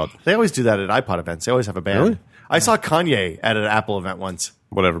that about? They always do that at iPod events. They always have a band. Really? I saw Kanye at an Apple event once.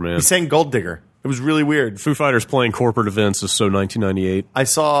 Whatever, man. He sang Gold Digger. It was really weird. Foo Fighters playing corporate events is so 1998. I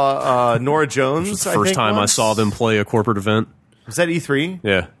saw Nora Jones. It was the first time I saw them play a corporate event. Was that E3?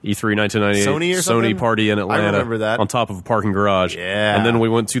 Yeah, E3 1998. Sony or something? Sony party in Atlanta. I remember that. On top of a parking garage. Yeah. And then we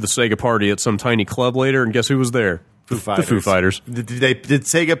went to the Sega party at some tiny club later, and guess who was there? Foo Fighters. The Foo Fighters. Did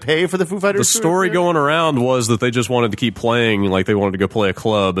Sega pay for the Foo Fighters? The story going around was that they just wanted to keep playing, like they wanted to go play a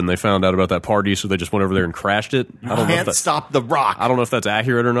club, and they found out about that party, so they just went over there and crashed it. I don't know if stop the rock. I don't know if that's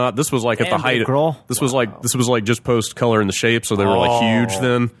accurate or not. This was like at the height. This was like just post Color in the Shape, so they were like huge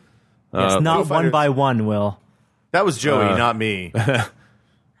then. It's not one by one, Will. That was Joey, not me. I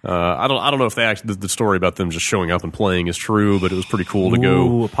don't know if the story about them just showing up and playing is true, but it was pretty cool to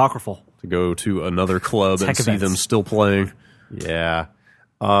go apocryphal to another club Tech and see events. them still playing. Yeah,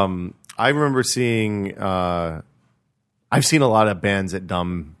 I remember seeing. I've seen a lot of bands at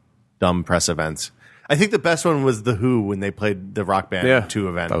dumb press events. I think the best one was the Who when they played the Rock Band 2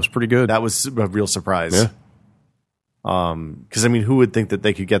 event. That was pretty good. That was a real surprise. Yeah. Because I mean, who would think that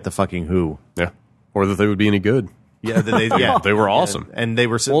they could get the fucking Who? Yeah, or that they would be any good. Yeah, they were awesome, and they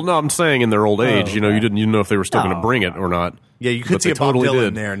were. Well, no, I'm saying in their old age, you didn't know if they were still going to bring it or not. Yeah, you could see Bob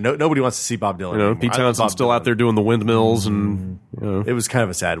Dylan there. Nobody wants to see Bob Dylan. Pete Townsend's still out there doing the windmills, and it was kind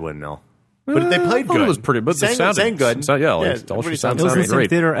of a sad windmill. But they played good. It was pretty, but sang, the sound sang good. All she sounded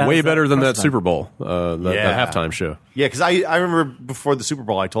great. Way better than that Super Bowl, the halftime show. Yeah, because I remember before the Super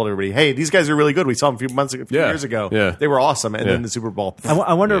Bowl, I told everybody, "Hey, these guys are really good. We saw them a few years ago. Yeah. They were awesome." And then the Super Bowl.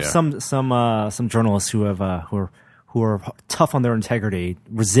 I wonder if some journalists who are tough on their integrity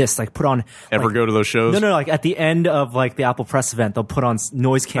resist, like put on go to those shows. No, like at the end of like the Apple press event, they'll put on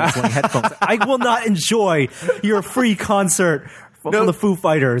noise canceling headphones. I will not enjoy your free concert from the Foo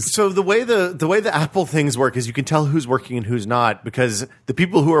Fighters. So the way the Apple things work is you can tell who's working and who's not, because the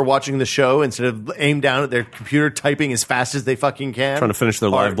people who are watching the show, instead of aim down at their computer typing as fast as they fucking can, trying to finish their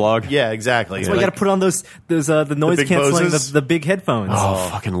live blog. Yeah, exactly. So you got to put on those the noise canceling the big headphones. Oh,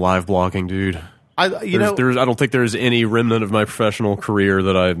 fucking live blogging, dude. I don't think there's any remnant of my professional career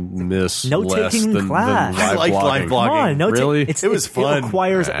that I miss less taking than class. live I liked blogging. live blogging. Come on, Really? It was fun. It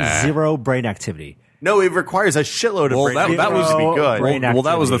requires zero brain activity. No, it requires a shitload of brain that activity was to be good. brain Well,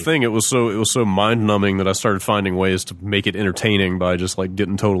 that was the activity. thing. It was so mind numbing that I started finding ways to make it entertaining by just like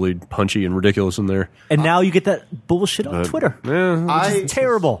getting totally punchy and ridiculous in there. And now you get that bullshit on Twitter. Yeah, Which is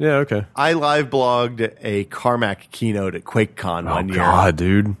terrible. yeah, okay. I live blogged a Carmack keynote at QuakeCon one year. God,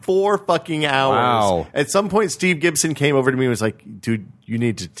 dude. 4 fucking hours. Wow. At some point, Steve Gibson came over to me and was like, "Dude, you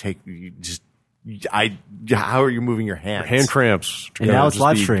need to how are you moving your hands?" Hand cramps. And now it's Just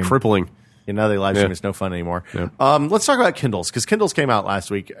live be stream. crippling. You know, they live stream. Yeah. It's no fun anymore. Yeah. Let's talk about Kindles, because Kindles came out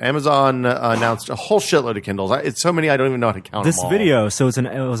last week. Amazon announced a whole shitload of Kindles. It's so many I don't even know how to count This them all. video, so it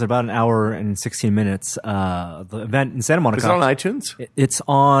was about an hour and 16 minutes. The event in Santa Monica. Is it on iTunes? It's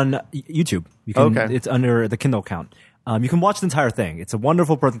on YouTube. You can, Okay. It's under the Kindle account. You can watch the entire thing. It's a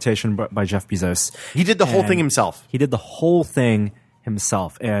wonderful presentation by Jeff Bezos. He did the whole And thing himself. He did the whole thing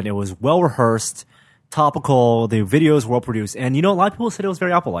himself, and it was well rehearsed, topical. The video is well produced, and a lot of people said it was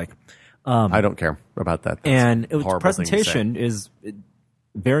very Apple-like. I don't care about that. That's And a the horrible thing to say. presentation is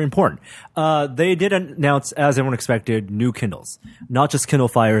very important. They did announce, as everyone expected, new Kindles. Not just Kindle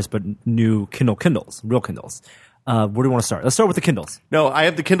Fires, but new Kindles, real Kindles. Where do you want to start? Let's start with the Kindles. No, I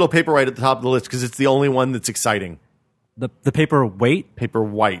have the Kindle Paperwhite at the top of the list because it's the only one that's exciting. The Paperwhite?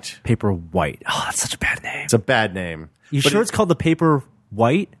 Paperwhite. Paperwhite. Oh, that's such a bad name. It's a bad name. You sure it's called the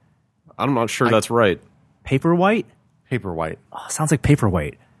Paperwhite? I'm not sure that's right. Paperwhite? Paperwhite. Oh, sounds like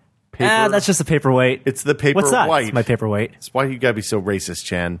paperweight. Paper- That's just a paperweight. It's the Paperwhite. What's that? It's my paperweight. That's why you gotta be so racist,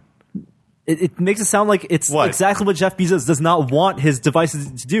 Chan. It makes it sound like it's What? exactly what Jeff Bezos does not want his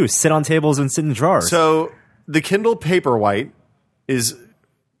devices to do: sit on tables and sit in drawers. So the Kindle Paperwhite is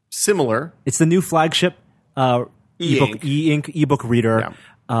similar. It's the new flagship E-ink. ebook reader.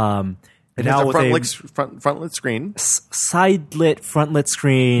 Yeah. It has a front-lit screen. Side-lit, front-lit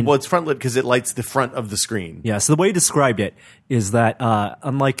screen. Well, it's front-lit because it lights the front of the screen. Yeah. So the way he described it is that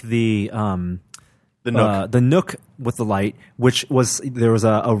unlike the Nook. the Nook with the light, which was there was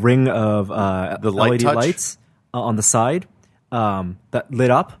a ring of The light LED touch? lights on the side that lit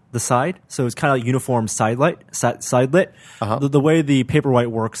up the side, so it's kind of like uniform side lit. The way the Paperwhite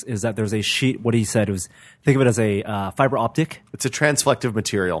works is that there's a sheet. What he said was, think of it as a fiber optic, It's a transflective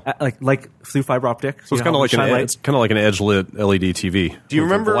material. like through fiber optic. So it's kind of like an edge lit LED TV. Do you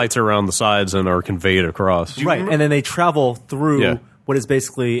remember- The lights are around the sides and are conveyed across? Right, and then they travel through Yeah. what is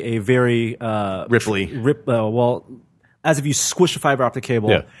basically a very Ripply. well, as if you squish a fiber optic cable,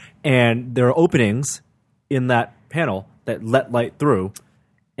 Yeah. and there are openings in that panel that let light through,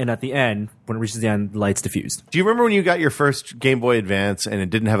 and at the end, when it reaches the end, the light's diffused. Do you remember when you got your first Game Boy Advance and it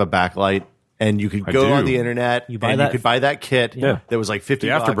didn't have a backlight, and you could go do. on the internet You buy and that- you could buy that kit that was like $50. The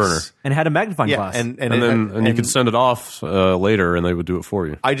Afterburner. And it had a magnifying Yeah, glass. and You could send it off later, and they would do it for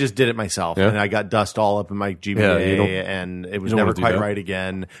you. I just did it myself, Yeah? and I got dust all up in my GBA, Yeah, you don't- and it was don't never wanna do quite that. right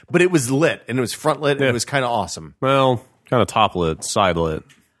again. But it was lit, and it was front lit, and Yeah. it was kind of awesome. Well, kind of top lit, side lit.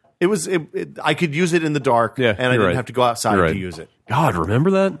 It was. I could use it in the dark, Yeah, and I you're didn't right. have to go outside You're right. to use it. God, remember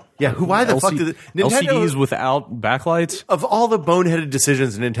that? Yeah, why the fuck did Nintendo? LCDs without backlights? Of all the boneheaded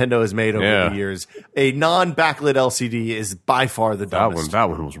decisions Nintendo has made over Yeah. the years, a non-backlit LCD is by far the dumbest. That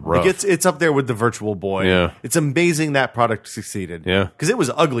one was rough. It's up there with the Virtual Boy. Yeah. It's amazing that product succeeded. Yeah. Because it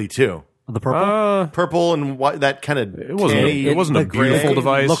was ugly too. the purple. Purple and that kind of It wasn't a beautiful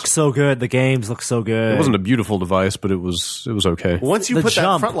device. Looks so good. The games look so good. It wasn't a beautiful device, but it was okay. Once you The put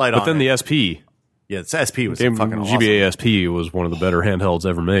jump. that front light on, But then the SP, the SP was Game fucking awesome. GBA SP was one of the better handhelds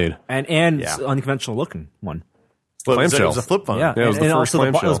ever made. and Yeah. unconventional looking one. But it was Clamshell. a flip phone. Yeah, it was the and first also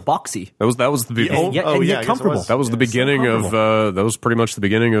it was clamshell. boxy. That was the Yeah, beginning. yet I guess it comfortable. was. That was the beginning of that was pretty much the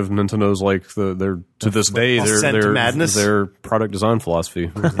beginning of Nintendo's to this day Ascent to madness? their product design philosophy.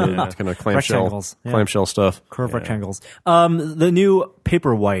 Kind of clamshell Rectangles, yeah. clamshell stuff. Curved rectangles. The new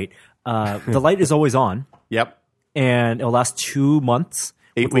Paperwhite, the light is always on, Yep. and it'll last 2 months.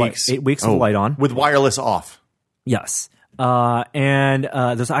 8 weeks. 8 weeks with light on. With wireless off. Yes. And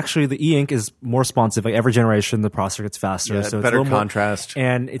there's actually the e-ink is more responsive. Like every generation, the processor gets faster. Yeah, so it's better a little contrast.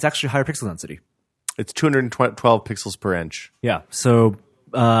 and it's actually higher pixel density. It's 212 pixels per inch. Yeah. So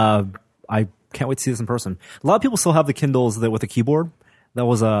I can't wait to see this in person. A lot of people still have the Kindles with a keyboard. That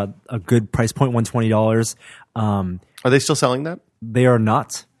was a good price point, $120. Are they still selling that? They are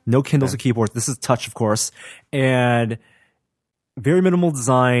not. No Kindles or keyboards. This is touch, of course. And very minimal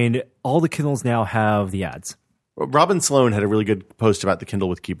design. All the Kindles now have the ads. Robin Sloan had a really good post about the Kindle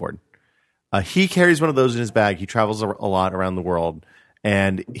with keyboard. He carries one of those in his bag. He travels a lot around the world.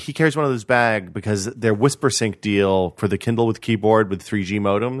 And he carries one of those bag because their WhisperSync deal for the Kindle with keyboard with 3G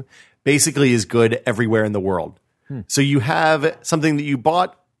modem basically is good everywhere in the world. So you have something that you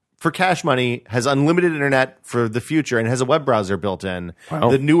bought for cash money, has unlimited internet for the future, and has a web browser built in. Wow.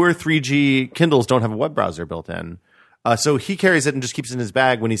 The newer 3G Kindles don't have a web browser built in. So he carries it and just keeps it in his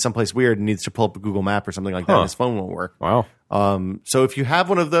bag when he's someplace weird and needs to pull up a Google map or something like that. And his phone won't work. Wow. So if you have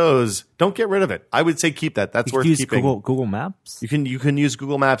one of those, don't get rid of it. I would say keep that. That's worth use keeping. Google Maps? You can use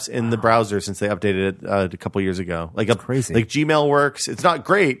Google Maps in the browser since they updated it a couple years ago. Like crazy. Like Gmail works. It's not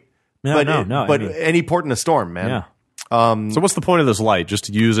great, but any port in a storm, man. Yeah. So what's the point of this light? Just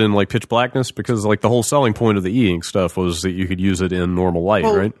to use in like pitch blackness? Because like the whole selling point of the e-ink stuff was that you could use it in normal light,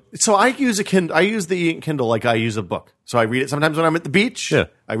 right? So I use I use the e-ink Kindle like I use a book. So I read it sometimes when I'm at the beach. Yeah.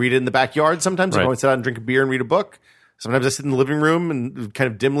 I read it in the backyard sometimes. I want to sit out and drink a beer and read a book. Sometimes I sit in the living room and kind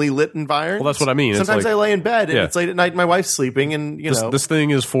of dimly lit environment. Well, that's what I mean. Sometimes I lay in bed and Yeah. it's late at night and my wife's sleeping and This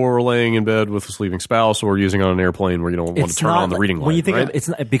thing is for laying in bed with a sleeping spouse or using on an airplane where you don't want to turn on the reading light. When you think right? of it's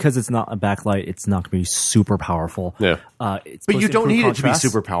not, because it's not a backlight, it's not going to be super powerful. Yeah. It's But supposed you to don't improve need it to be contrast.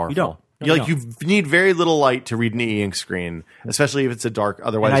 super powerful. You don't. You need very little light to read an e-ink screen, especially if it's a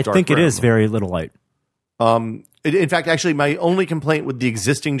otherwise And I dark think it room. is very little light. In fact, actually, my only complaint with the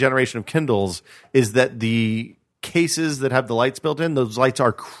existing generation of Kindles is that the cases that have the lights built in, those lights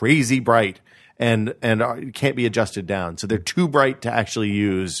are crazy bright and can't be adjusted down. So they're too bright to actually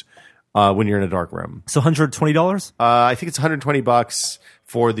use when you're in a dark room. So $120? I think it's $120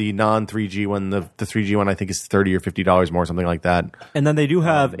 for the non-3G one. The 3G one I think is $30 or $50 more, something like that. And then they do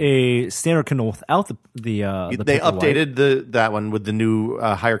have a standard Kindle without the They paperwhite. updated that one with the new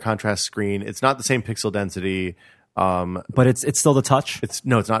higher contrast screen. It's not the same pixel density. But it's still the touch. It's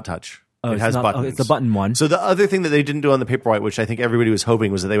not touch. It it's has not- buttons. it's a button one. So the other thing that they didn't do on the Paperwhite, which I think everybody was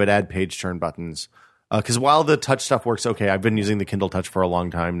hoping, was that they would add page turn buttons. Because while the touch stuff works okay, I've been using the Kindle Touch for a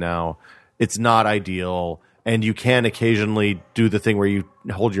long time now. It's not ideal, and you can occasionally do the thing where you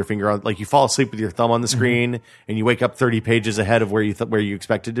hold your finger on, like you fall asleep with your thumb on the screen, and you wake up 30 pages ahead of where you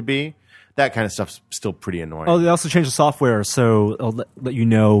expected to be. That kind of stuff's still pretty annoying. Oh, they also changed the software, so it'll let you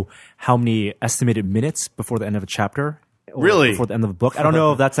know how many estimated minutes before the end of a chapter. Or Really? Before the end of a book. I don't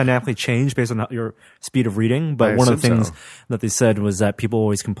know if that's dynamically changed based on your speed of reading, but I one of the assume things so. that they said was that people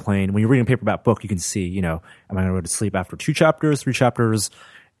always complain when you're reading a paperback book, you can see, am I going to go to sleep after 2 chapters, 3 chapters?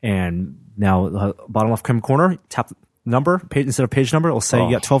 And now, the bottom left hand corner, tap the number, page, instead of page number, it'll say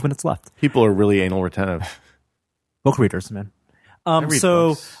you got 12 minutes left. People are really anal retentive. Book readers, man. read So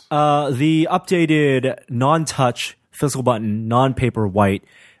books. the updated non-touch physical button, non-paper white,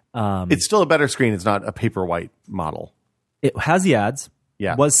 It's still a better screen. It's not a Paperwhite model. it has the ads.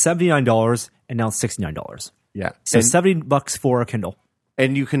 Yeah. Was $79 and now it's $69. Yeah. So And- $70 for a Kindle.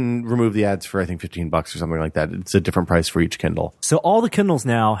 And you can remove the ads for, I think, $15 or something like that. It's a different price for each Kindle. So all the Kindles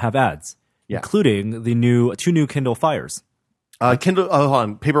now have ads, Yeah. including the two new Kindle Fires. Kindle, hold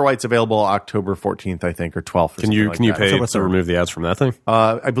on. Paperwhite's available October 14th, I think, or 12th. Or Can you something like that. pay what's to the- remove the ads from that thing?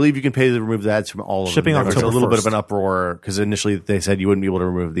 I believe you can pay to remove the ads from all of Shipping them. There was a October little bit of 1st. an uproar because initially they said you wouldn't be able to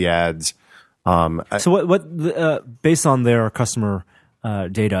remove the ads. So based on their customer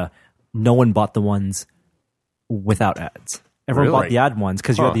data, no one bought the ones without ads. Everyone Really? bought the ad ones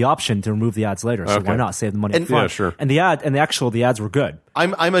because you had the option to remove the ads later. So Okay. why not save the money? And- up front? Yeah, sure. And the ads were good.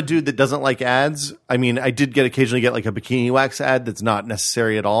 I'm a dude that doesn't like ads. I mean, I did occasionally get like a bikini wax ad that's not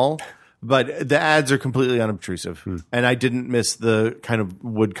necessary at all, but the ads are completely unobtrusive. And I didn't miss the kind of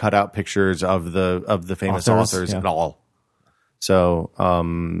wood cutout pictures of the famous authors yeah. at all. So,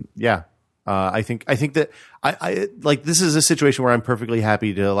 yeah. I think that I like this is a situation where I'm perfectly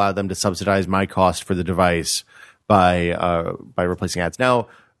happy to allow them to subsidize my cost for the device by replacing ads. Now,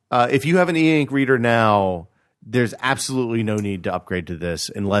 if you have an e-ink reader now, there's absolutely no need to upgrade to this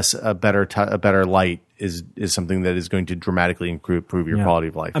unless a better light is something that is going to dramatically improve your quality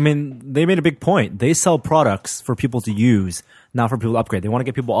of life. I mean, they made a big point. They sell products for people to use, not for people to upgrade. They want to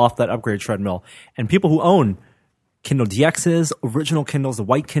get people off that upgrade treadmill. And people who own Kindle DXs, original Kindles, the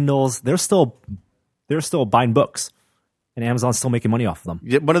white Kindles, they're still buying books. and Amazon's still making money off of them.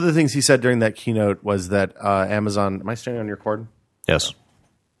 Yeah, one of the things he said during that keynote was that Amazon. Am I standing on your cord? Yes.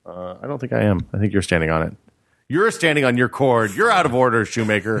 I don't think I am. I think you're standing on it. You're standing on your cord. You're out of order,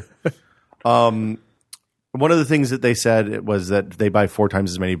 Shoemaker. One of the things that they said was that they buy 4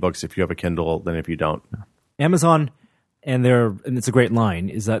 times as many books if you have a Kindle than if you don't. Amazon, and it's a great line,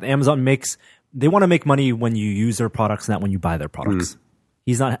 is that Amazon they want to make money when you use their products, not when you buy their products.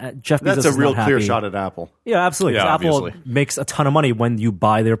 He's not Jeff Bezos. That's a real is not clear happy. shot at Apple. Yeah, absolutely. Yeah, 'Cause Apple obviously. makes a ton of money when you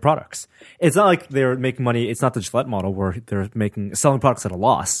buy their products. It's not like they're making money. It's not the Gillette model where they're selling products at a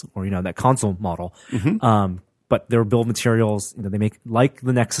loss, or that console model. But their bill of materials, they make, like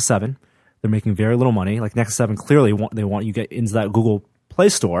the Nexus 7. They're making very little money. Like Nexus 7, clearly they want you to get into that Google Play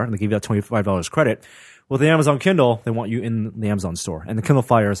Store, and they give you that $25 credit. With the Amazon Kindle, they want you in the Amazon store, and the Kindle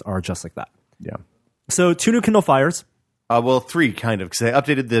Fires are just like that. Yeah. So 2 new Kindle Fires. Well, 3 kind of, because they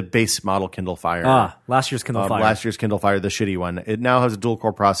updated the base model Kindle Fire. Last year's Kindle Fire. Last year's Kindle Fire, the shitty one. It now has a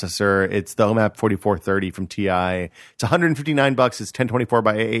dual-core processor. It's the OMAP 4430 from TI. It's $159. It's 1024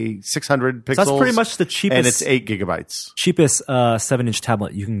 by 600 pixels. So that's pretty much the cheapest. And it's 8 gigabytes. Cheapest 7-inch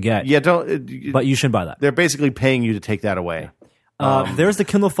tablet you can get. Yeah, but you shouldn't buy that. They're basically paying you to take that away. There's the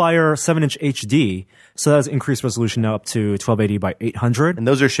Kindle Fire 7-inch HD. So that has increased resolution now up to 1280 by 800. And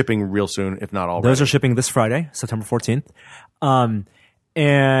those are shipping real soon, if not already. Those are shipping this Friday, September 14th.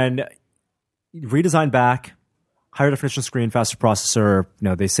 And redesigned back, higher definition screen, faster processor.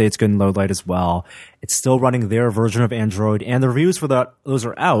 They say it's good in low light as well. It's still running their version of Android, and the reviews for those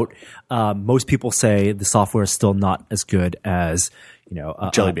are out. Most people say the software is still not as good as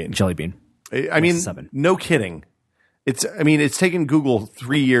Jelly Bean. Jelly Bean. I mean, 7. no kidding. It's taken Google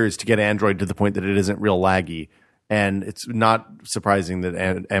 3 years to get Android to the point that it isn't real laggy, and it's not surprising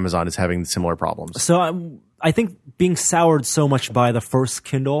that Amazon is having similar problems. So I think being soured so much by the first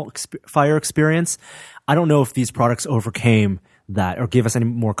Kindle Fire experience, I don't know if these products overcame that or gave us any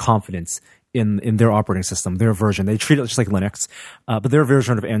more confidence in their operating system, their version. They treat it just like Linux, but their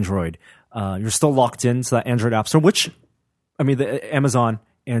version of Android. You're still locked into that Android App Store, the Amazon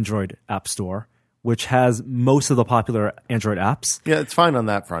Android App Store, which has most of the popular Android apps. Yeah, it's fine on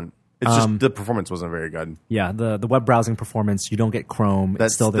that front. It's just the performance wasn't very good. Yeah, the web browsing performance, you don't get Chrome.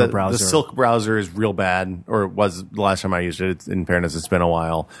 It's still their browser. The Silk browser is real bad, or it was the last time I used it. In fairness, it's been a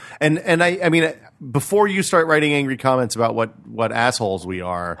while. And I mean, before you start writing angry comments about what assholes we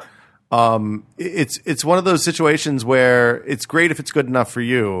are, it's one of those situations where it's great if it's good enough for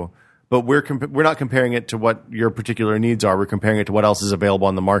you, but we're not comparing it to what your particular needs are. We're comparing it to what else is available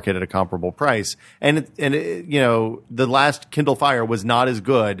on the market at a comparable price. And the last Kindle Fire was not as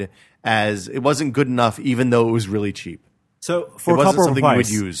good as it wasn't good enough, even though it was really cheap. So for it a wasn't comparable something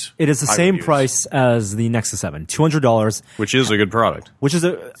price, you would use. it is the same price as the Nexus 7, $200, Which is a good product. which is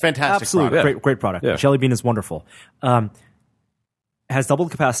a Fantastic absolute product. great product. Yeah. Jelly Bean is wonderful. It has double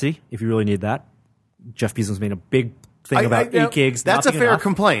the capacity if you really need that. Jeff Bezos made a big thing about 8 gigs. That's not a big fair enough.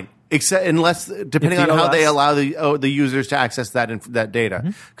 complaint, depending If on the how OS they allow the users to access that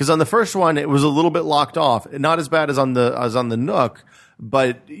data. Because on the first one, it was a little bit locked off. Not as bad as on the Nook,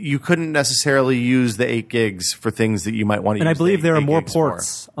 but you couldn't necessarily use the 8 gigs for things that you might want to use. And I believe there are 8 more gigs for.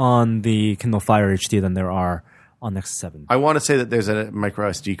 ports on the Kindle Fire HD than there are on Nexus 7. I want to say that there's a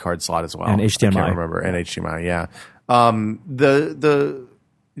micro SD card slot as well, And HDMI. I can't remember, and HDMI. Yeah.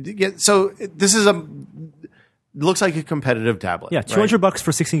 So this is looks like a competitive tablet. Yeah, $200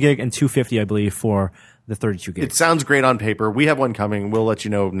 for 16 gig and $250, I believe, for the 32 gig. It sounds great on paper. We have one coming. We'll let you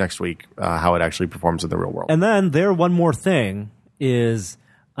know next week how it actually performs in the real world. And then their one more thing is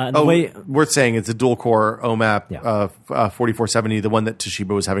the way worth saying it's a dual core OMAP Yeah. 4470, the one that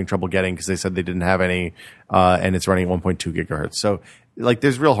Toshiba was having trouble getting because they said they didn't have any, and it's running at 1.2 gigahertz. So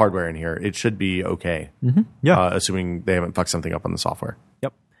there's real hardware in here. It should be okay. Yeah. Assuming they haven't fucked something up on the software.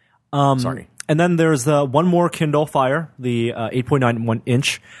 Yep. Sorry. And then there's the one more Kindle Fire, the 8.91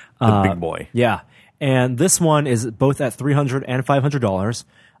 inch. The big boy. Yeah. And this one is both at $300 and $500.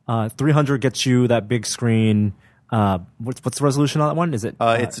 $300 gets you that big screen. What's the resolution on that one? Is it?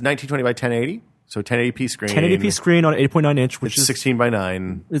 It's 1920 by 1080. So 1080p screen. 1080p screen on 8.9 inch, which It's is 16 by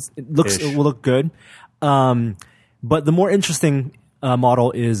 9. it will look good. But the more interesting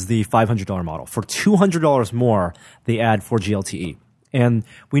model is the $500 model. For $200 more, they add 4G LTE. And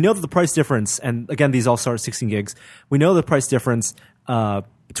we know that the price difference, and again, these all start at 16 gigs. We know the price difference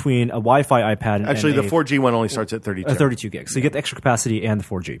between a Wi-Fi iPad Actually, and the 4G one only starts at 32. 32 gigs. So you get the extra capacity and the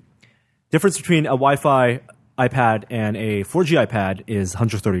 4G. Difference between a Wi-Fi iPad and a 4G iPad is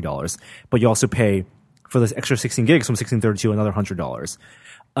 $130, but you also pay for this extra 16 gigs from 1632 another $100.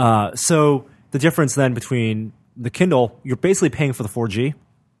 So the difference then between the Kindle, you're basically paying for the 4G.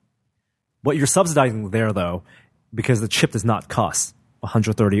 What you're subsidizing there, though, because the chip does not cost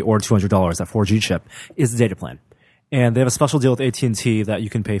 $130 or $200, that 4G chip, is the data plan. And they have a special deal with AT&T that you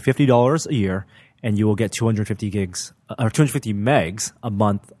can pay $50 a year and you will get 250 gigs or 250 megs a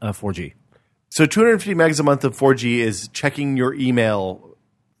month of 4G. So 250 megs a month of 4G is checking your email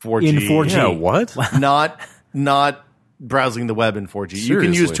 4G. In 4G. Yeah, what? Not browsing the web in 4G. Seriously? You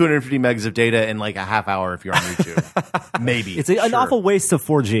can use 250 megs of data in like a half hour if you're on YouTube. Maybe. It's an awful waste of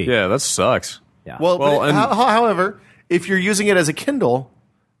 4G. Yeah, that sucks. Yeah. However, if you're using it as a Kindle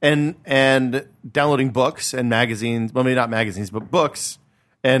and downloading books and magazines, well, maybe not magazines, but books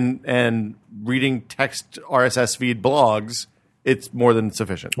and reading text RSS feed blogs, it's more than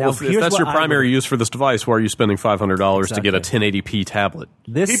sufficient. Now, Well, if that's your primary use for this device, why are you spending $500 to get a 1080p tablet?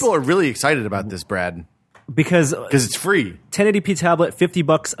 People are really excited about this, Brad, because it's free. 1080p tablet,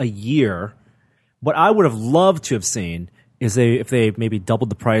 $50 a year. What I would have loved to have seen is if they maybe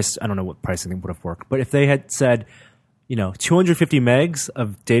doubled the price. I don't know what pricing would have worked, but if they had said, 250 megs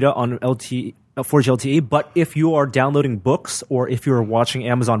of data on 4G LTE, but if you are downloading books or if you're watching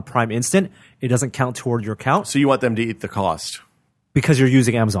Amazon Prime Instant, it doesn't count toward your account. So you want them to eat the cost. Because you're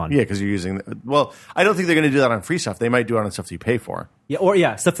using Amazon. Yeah, because you're using... Well, I don't think they're going to do that on free stuff. They might do it on stuff that you pay for.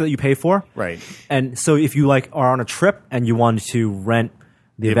 Yeah, stuff that you pay for. Right. And so if you are on a trip and you want to rent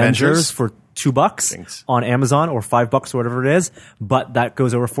the Avengers for $2 on Amazon or $5 or whatever it is, but that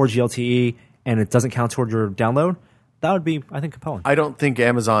goes over 4G LTE and it doesn't count toward your download, that would be, I think, compelling. I don't think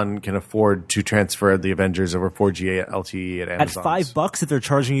Amazon can afford to transfer the Avengers over 4G LTE at Amazon. At $5 if they're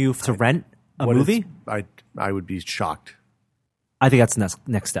charging you to rent a movie? I would be shocked. I think that's the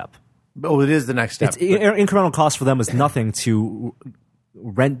next step. Oh, it is the next step. Incremental cost for them is nothing to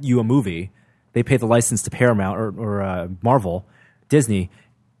rent you a movie. They pay the license to Paramount or Marvel, Disney,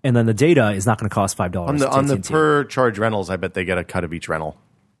 and then the data is not going to cost $5. On the per charge rentals, I bet they get a cut of each rental.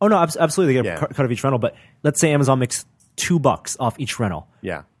 Oh, no, absolutely. They get a cut of each rental. But let's say Amazon makes $2 off each rental.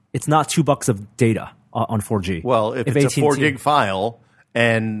 Yeah. It's not $2 of data on 4G. Well, if it's a 4 gig file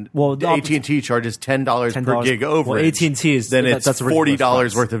and AT&T charges $10 per gig over AT&T is then it's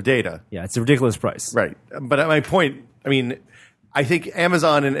 $40 worth of data. Yeah, it's a ridiculous price. Right. But at my point, I mean, I think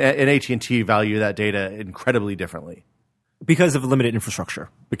Amazon and AT&T value that data incredibly differently. Because of limited infrastructure.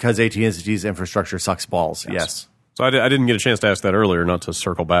 Because AT&T's infrastructure sucks balls, yes. So I didn't get a chance to ask that earlier, not to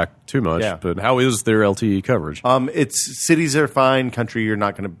circle back too much, but how is their LTE coverage? Cities are fine. Country, you're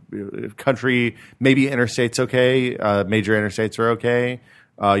not going to... Country, maybe interstate's okay. Major interstates are okay.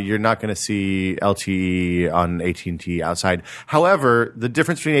 You're not going to see LTE on AT&T outside. However, the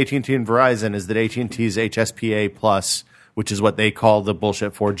difference between AT&T and Verizon is that AT&T's HSPA Plus, which is what they call the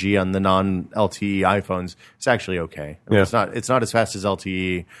bullshit 4G on the non-LTE iPhones, it's actually okay. I mean, it's not as fast as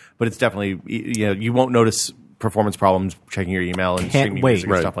LTE, but it's definitely... you won't notice performance problems checking your email and streaming music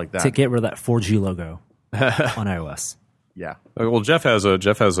and stuff like that. To get rid of that 4G logo on iOS. Yeah. Well, Jeff has an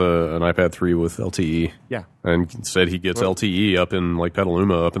iPad 3 with LTE. Yeah. And said he gets LTE up in like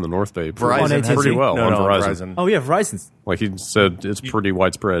Petaluma, up in the North Bay. Verizon pretty well on Verizon. Oh yeah, Verizon's. Like he said, it's pretty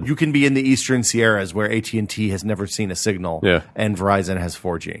widespread. You can be in the Eastern Sierras where AT&T has never seen a signal. Yeah. And Verizon has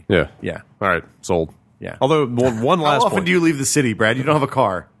 4G. Yeah. Yeah. All right. Sold. Yeah. Although one last How often point. do you leave the city, Brad? You don't have a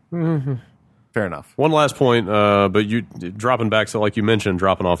car. Mm-hmm. Fair enough. One last point, but you dropping back, so like you mentioned,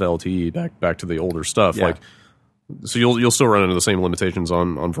 dropping off LTE back to the older stuff. Yeah. Like, so you'll still run into the same limitations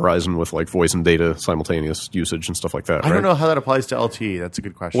on Verizon with like voice and data simultaneous usage and stuff like that. I don't know how that applies to LTE. That's a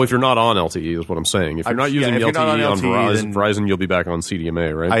good question. Well, if you're not on LTE, is what I'm saying. If you're not using LTE on Verizon, you'll be back on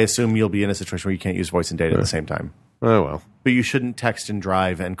CDMA, right? I assume you'll be in a situation where you can't use voice and data at the same time. Oh well. But you shouldn't text and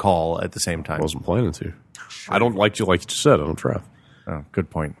drive and call at the same time. I wasn't planning to. I don't like you said. I don't drive. Oh, good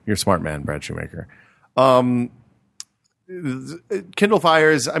point. You're a smart man, Brad Shoemaker. Kindle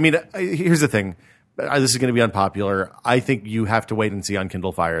Fires, I mean, here's the thing. This is going to be unpopular. I think you have to wait and see on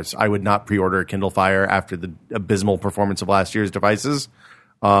Kindle Fires. I would not pre-order a Kindle Fire after the abysmal performance of last year's devices.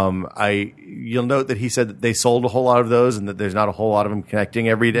 You'll note that he said that they sold a whole lot of those and that there's not a whole lot of them connecting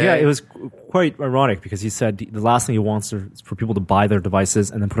every day. Yeah, it was quite ironic because he said the last thing he wants is for people to buy their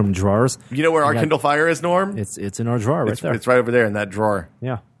devices and then put them in drawers. You know where our Kindle Fire is, Norm? It's in our drawer right there. It's right over there in that drawer.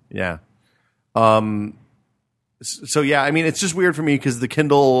 Yeah. Yeah. So yeah, I mean, it's just weird for me because the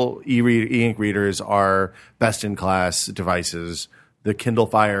Kindle e-ink readers are best in class devices. The Kindle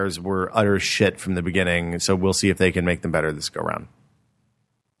Fires were utter shit from the beginning, so we'll see if they can make them better this go round.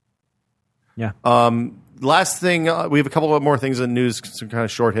 Yeah. Last thing, we have a couple of more things in the news, some kind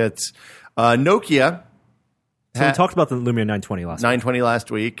of short hits. Nokia. So we talked about the Lumia 920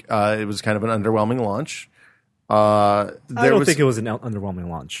 last week. It was kind of an underwhelming launch. I don't think it was an underwhelming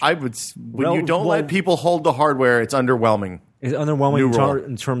launch. When you don't let people hold the hardware, it's underwhelming. It's underwhelming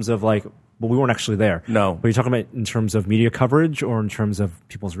in terms of like but we weren't actually there. No. But you're talking about in terms of media coverage or in terms of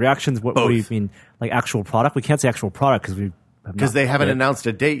people's reactions? What do you mean? Like actual product? We can't say actual product because they haven't announced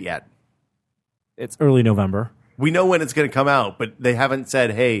a date yet. It's early November. We know when it's going to come out, but they haven't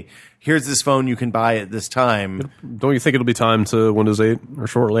said, hey, here's this phone you can buy at this time. Don't you think it'll be time to Windows 8 or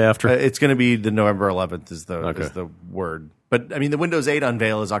shortly after? It's going to be the November 11th is the word. But, I mean, the Windows 8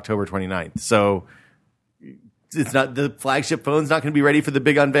 unveil is October 29th. So it's not the flagship phone's not going to be ready for the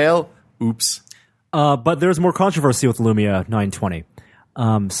big unveil. Oops. But there's more controversy with Lumia 920.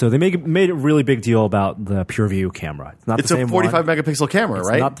 So they made a really big deal about the PureView camera. It's not it's the same a 45 one. megapixel camera,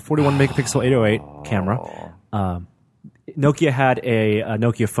 right? It's not the 41 megapixel 808 camera. Nokia had a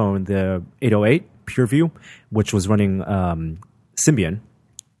Nokia phone, the 808 PureView, which was running Symbian.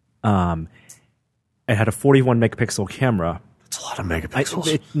 It had a 41 megapixel camera. It's a lot of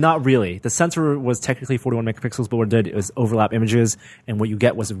megapixels. Not really. The sensor was technically 41 megapixels, but what it did was overlap images, and what you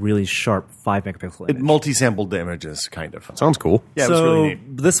get was a really sharp 5 megapixel image. It multi-sampled the images, kind of. Sounds cool. Yeah, it was really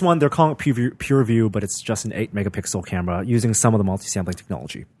neat. This one, they're calling it PureView, but it's just an 8 megapixel camera using some of the multi-sampling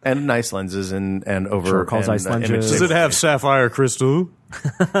technology. And nice lenses and over. Sure, calls nice lenses. Does it have sapphire crystal?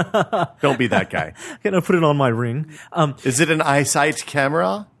 Don't be that guy. Gonna put it on my ring. Is it an eyesight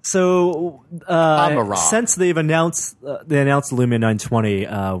camera? So since they've announced Lumia 920,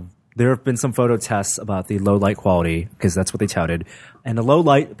 there have been some photo tests about the low light quality because that's what they touted, and the low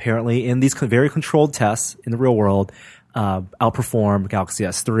light apparently in these very controlled tests in the real world outperform Galaxy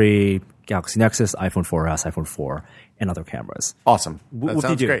S3, Galaxy Nexus, iPhone 4S, iPhone 4, and other cameras. Awesome. That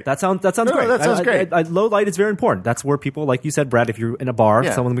sounds great. That sounds great. That sounds great. Low light is very important. That's where people, like you said, Brad, if you're in a bar,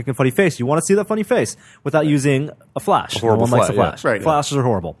 someone making a funny face, you want to see that funny face without using a flash. No one likes a flash. Right, Flashes are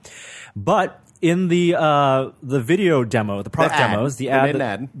horrible. But in the video demo, the product demos, the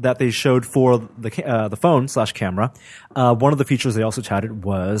ad that they showed for the phone/camera, one of the features they also touted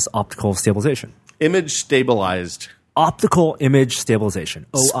was optical stabilization. Image stabilized. Optical image stabilization.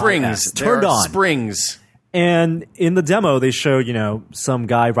 Springs. Turned on. Springs. And in the demo, they showed, some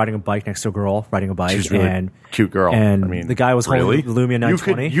guy riding a bike next to a girl riding a bike. She's a really cute girl. And the guy was holding the Lumia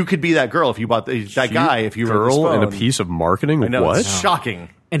 920. You could be that girl if you bought that guy. If you were girl and a piece of marketing. I know, what? It's shocking.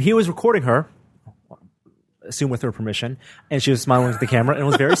 And he was recording her, assume with her permission, and she was smiling at the camera, and it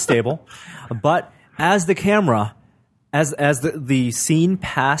was very stable. But as the camera, as the scene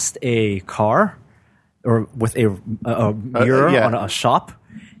passed a car or with a mirror on a shop,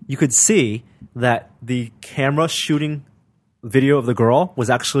 you could see that the camera shooting video of the girl was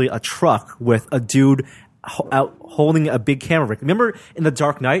actually a truck with a dude out holding a big camera. Remember in The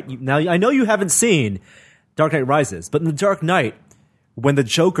Dark Knight? Now, I know you haven't seen Dark Knight Rises, but in The Dark Knight, when the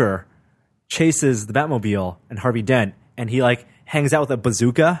Joker chases the Batmobile and Harvey Dent, and he hangs out with a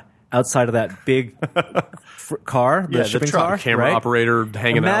bazooka outside of that big car, the shipping car, camera operator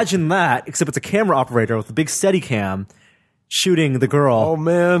hanging out. Imagine that, except it's a camera operator with a big Steadicam shooting the girl. Oh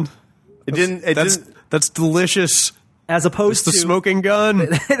man. That's delicious. As opposed to the smoking gun.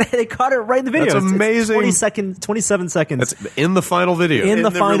 They caught it right in the video. That's amazing. It's 27 seconds. That's in the final video. In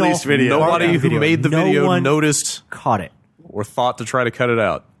the final release video. Nobody who made the video noticed caught it or thought to try to cut it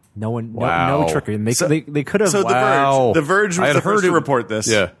out. No one. Wow. No trickery. They could have. So The Verge was the first to report this.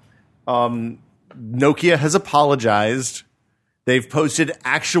 Yeah. Nokia has apologized. They've posted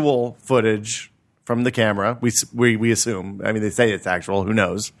actual footage from the camera. We assume. I mean, they say it's actual. Who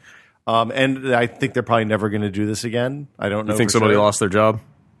knows? And I think they're probably never going to do this again. I don't know. You think somebody lost their job?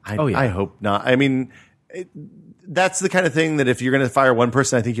 I hope not. I mean, that's the kind of thing that if you're going to fire one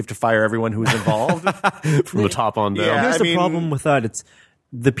person, I think you have to fire everyone who's involved. From the top on down. Yeah, Here's the problem with that. It's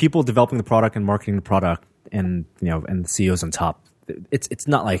the people developing the product and marketing the product and the CEOs on top. It's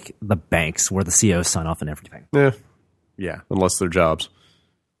not like the banks where the CEOs sign off on everything. Yeah. Unless they're Jobs.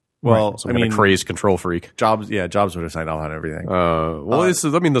 Well, some kind of crazed control freak. Jobs would have signed off on everything.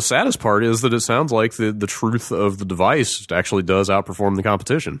 The saddest part is that it sounds like the truth of the device actually does outperform the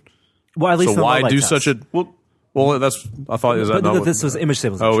competition. Well, at least so why do such a well? That's I thought is that not this was image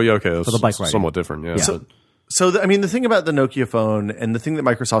stabilization. Oh, yeah, okay, for the bike riding. Somewhat different. Yeah. So the thing about the Nokia phone and the thing that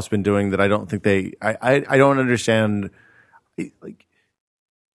Microsoft's been doing that I don't think I don't understand,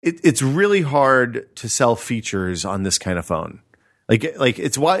 it's really hard to sell features on this kind of phone.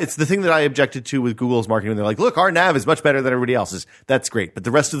 It's the thing that I objected to with Google's marketing. They're like, look, our nav is much better than everybody else's. That's great, but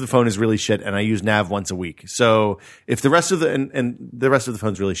the rest of the phone is really shit, and I use nav once a week. So if the rest of the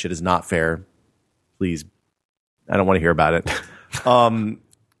phone's really shit is not fair, please, I don't want to hear about it.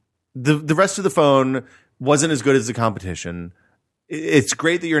 The rest of the phone wasn't as good as the competition. it's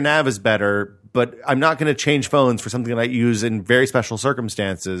great that your nav is better, but I'm not going to change phones for something that I use in very special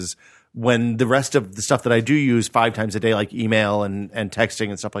circumstances when the rest of the stuff that I do use 5 times a day, like email and texting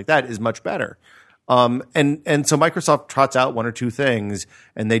and stuff like that, is much better. And so Microsoft trots out 1 or 2 things,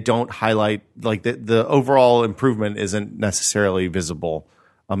 and they don't highlight, like, the overall improvement isn't necessarily visible.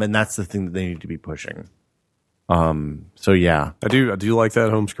 And that's the thing that they need to be pushing. So yeah, I do like that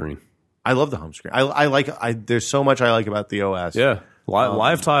home screen. I love the home screen. There's so much I like about the OS. Yeah.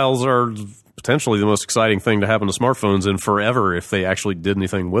 Live tiles are potentially the most exciting thing to happen to smartphones in forever if they actually did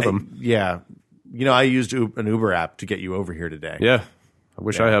anything with them. Yeah. I used an Uber app to get you over here today. Yeah. I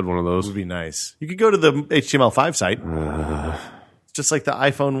wish I had one of those. It would be nice. You could go to the HTML5 site. It's just like the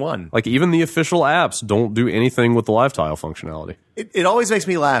iPhone 1. Like, even the official apps don't do anything with the live tile functionality. It always makes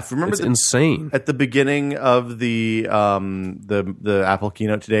me laugh. Remember, it's insane. At the beginning of the Apple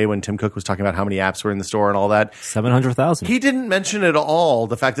keynote today, when Tim Cook was talking about how many apps were in the store and all that, 700,000. He didn't mention at all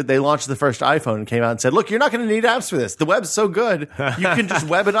the fact that they launched the first iPhone and came out and said, "Look, you're not going to need apps for this. The web's so good, you can just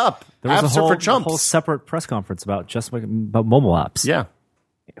web it up. There was apps are for chumps." A whole separate press conference about about mobile apps. Yeah,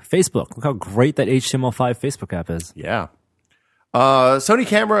 Facebook. Look how great that HTML5 Facebook app is. Yeah. Sony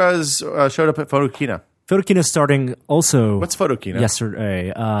cameras showed up at Photokina. Photokina is starting also. What's Photokina?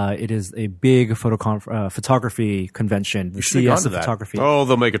 Yesterday. It is a big photography convention. The should have gone CS to of that. photography. Oh,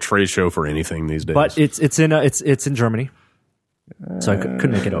 they'll make a trade show for anything these days. But it's in Germany, so I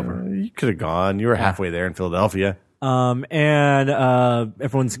couldn't make it over. You could have gone. You were halfway there in Philadelphia. And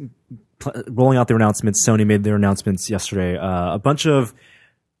everyone's rolling out their announcements. Sony made their announcements yesterday. A bunch of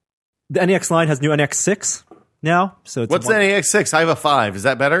the NEX line has new NX6 now. So it's What's the NEX6? I have a 5. Is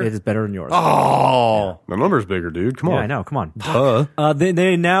that better? It is better than yours. Oh, the number's bigger, dude. Come on. Yeah, I know. Come on. Duh.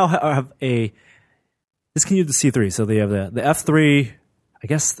 They now have a discontinued the C3. So they have the F3.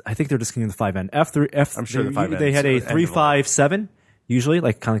 I think they're discontinuing the 5N. I'm sure the 5N. They had a 357 usually,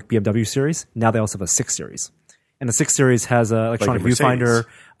 like kind of like BMW series. Now they also have a 6 series. And the 6 series has a electronic viewfinder,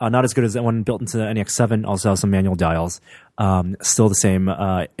 not as good as that one built into the NX7. Also has some manual dials. Still the same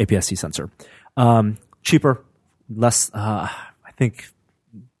APS-C sensor. Cheaper, less. I think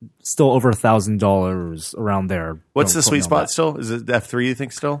still over $1,000 around there. What's the sweet spot still? Is it the F3? You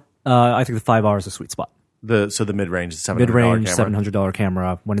think still? I think the 5R is a sweet spot. So the mid range is $700 Mid-range camera. $700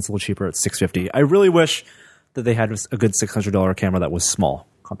 camera. When it's a little cheaper, it's $650. I really wish that they had a good $600 camera that was small.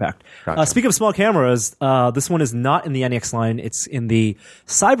 Compact. Gotcha. Speaking of small cameras, this one is not in the NX line. It's in the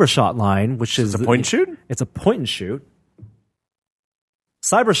CyberShot line, which is a point and shoot? It's a point and shoot.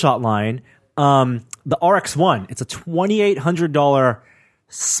 CyberShot line, the RX1. It's a $2,800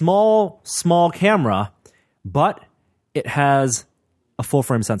 small camera, but it has a full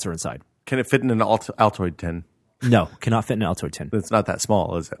frame sensor inside. Can it fit in an Altoid tin? No, cannot fit in an Altoid tin. It's not that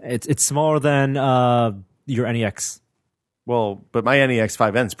small, is it? It's smaller than your NEX. Well, but my NEX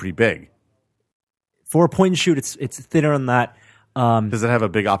 5N is pretty big. For a point and shoot, it's thinner than that. Does it have a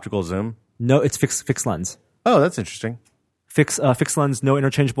big optical zoom? No, it's fixed lens. Oh, that's interesting. Fixed lens, no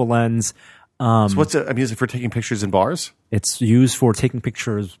interchangeable lens. So what's it? I'm using it for taking pictures in bars? It's used for taking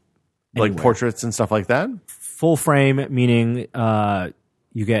pictures Like anywhere. portraits and stuff like that? Full frame, meaning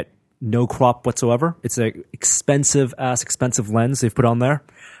you get no crop whatsoever. It's an expensive lens they've put on there.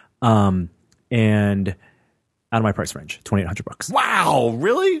 And out of my price range, $2,800. Wow,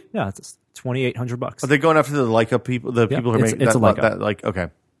 really? Yeah, it's $2,800. Are they going after the Leica people? The people who are making it's that, a Leica. that, like, okay.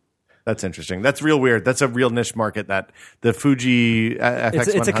 That's interesting. That's real weird. That's a real niche market. That the Fuji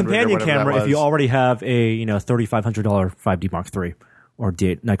FX100 It's a companion camera if you already have a $3,500 5D Mark III or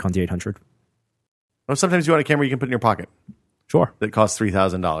Nikon D800. Well, sometimes you want a camera you can put in your pocket Sure. that costs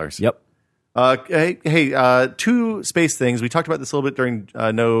 $3,000. Yep. Hey, 2 space things. We talked about this a little bit during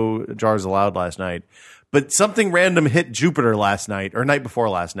No Jars Allowed last night. But something random hit Jupiter last night, or night before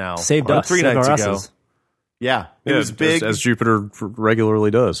last now. Saved or us. 3 Saved nights our ago. asses. Yeah. It was big. As Jupiter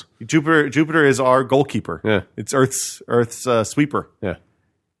regularly does. Jupiter is our goalkeeper. Yeah. It's Earth's sweeper. Yeah.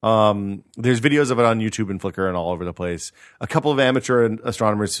 There's videos of it on YouTube and Flickr and all over the place. A couple of amateur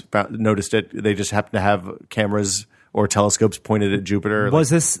astronomers noticed it. They just happened to have cameras or telescopes pointed at Jupiter. Was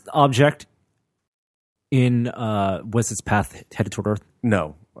this object was its path headed toward Earth?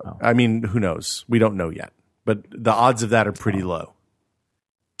 No. I mean, who knows? We don't know yet. But the odds of that are pretty low.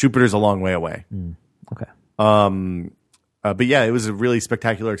 Jupiter's a long way away. Okay. But yeah, it was a really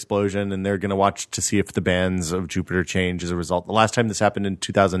spectacular explosion, and they're going to watch to see if the bands of Jupiter change as a result. The last time this happened in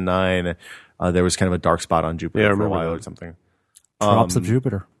 2009, there was kind of a dark spot on Jupiter for a while or something. Drops of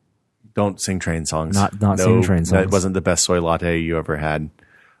Jupiter. Don't sing train songs. Not sing train songs. That wasn't the best soy latte you ever had.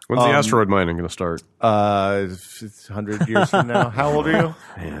 When's the asteroid mining going to start? 100 years from now. How old are you?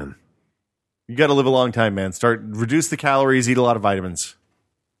 Man. You got to live a long time, man. Reduce the calories, eat a lot of vitamins.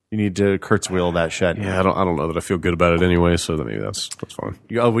 You need to Kurzweil that shit. Yeah, I don't know that I feel good about it anyway, so maybe that's fine.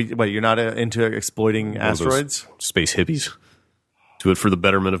 Wait, you're not into exploiting asteroids? Space hippies. Do it for the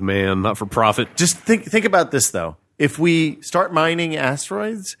betterment of man, not for profit. Just think about this, though. If we start mining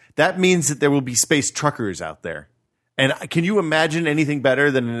asteroids, that means that there will be space truckers out there. And can you imagine anything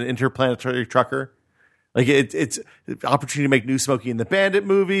better than an interplanetary trucker? Like it's an opportunity to make new Smokey and the Bandit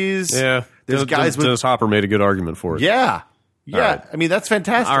movies. Yeah, there's guys with Dennis Hopper made a good argument for it. Yeah. Right. I mean, that's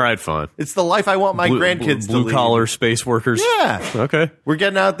fantastic. All right, fine. It's the life I want my grandkids to lead. Blue collar space workers. Yeah. Okay. We're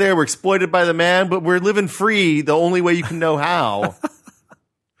getting out there. We're exploited by the man, but we're living free the only way you can know how.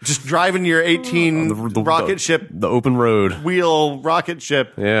 Just driving your 18 rocket ship. The open road. Wheel rocket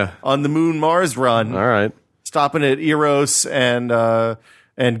ship. Yeah. On the Moon Mars run. All right. Stopping at Eros and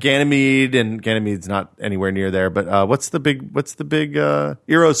Ganymede, and Ganymede's not anywhere near there, but what's the big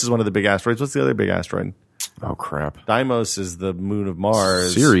Eros is one of the big asteroids. What's the other big asteroid? Oh crap! Deimos is the moon of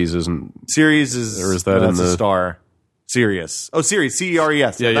Mars. Ceres isn't. Ceres is, or is that that's in the a star? Ceres. Oh, Ceres.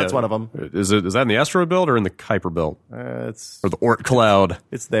 Ceres. Yeah, that's one of them. Is that in the asteroid belt or in the Kuiper belt? It's or the Oort cloud.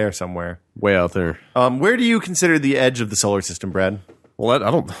 It's there somewhere, way out there. Where do you consider the edge of the solar system, Brad?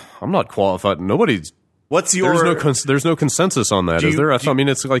 Well, I'm not qualified. Nobody's. What's your? There's no consensus on that. Is there? I mean,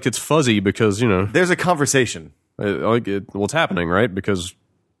 it's like it's fuzzy because there's a conversation. What's happening, right? Because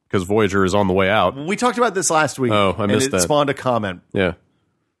Voyager is on the way out. We talked about this last week. Oh, I missed that. It spawned a comment. Yeah.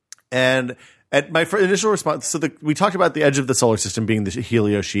 And at my initial response, we talked about the edge of the solar system being the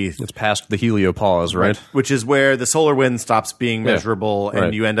helio sheath. It's past the heliopause, right? Which is where the solar wind stops being measurable, and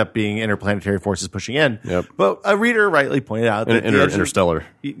right. you end up being interplanetary forces pushing in. Yep. But a reader rightly pointed out that interstellar.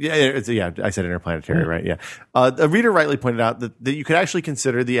 I said interplanetary, right? Yeah. A reader rightly pointed out that you could actually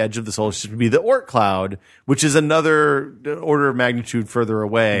consider the edge of the solar system to be the Oort cloud, which is another order of magnitude further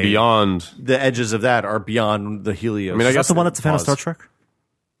away. Beyond the edges of that are beyond the helio. I mean, I guess the one that's a fan of Star Trek.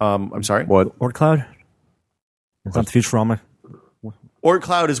 I'm sorry? What? Oort cloud? It's not the Futurama. Oort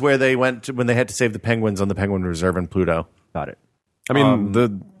cloud is where they went when they had to save the penguins on the Penguin Reserve in Pluto. Got it. I mean, the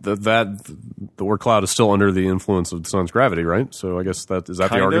Oort cloud is still under the influence of the sun's gravity, right? So I guess is that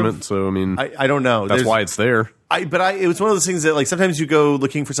the argument? So I mean, I don't know. That's why it's there. It was one of those things that, like, sometimes you go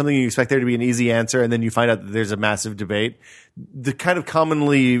looking for something and you expect there to be an easy answer, and then you find out that there's a massive debate. The kind of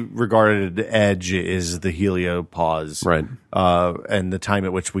commonly regarded edge is the heliopause, right? And the time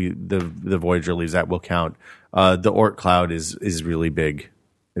at which the Voyager leaves that will count. The Oort cloud is really big.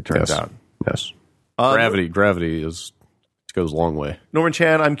 It turns out. Yes. Gravity goes a long way. Norman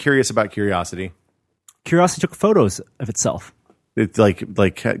Chan, I'm curious about Curiosity. Curiosity took photos of itself. It's like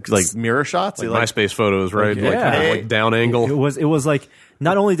mirror shots, like MySpace photos, right? Okay. Like down angle. It was like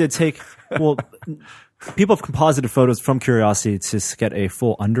not only did it take people have composited photos from Curiosity to get a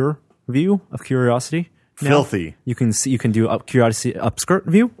full under view of Curiosity. Filthy. You can do Curiosity upskirt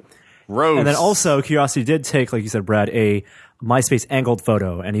view. Gross. And then also Curiosity did take, like you said, Brad, a MySpace angled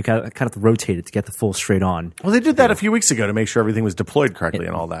photo, and you kind of rotate it to get the full straight on. Well, they did that a few weeks ago to make sure everything was deployed correctly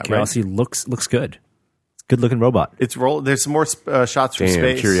and all that. Curiosity right? looks good. Good looking robot. There's some more shots from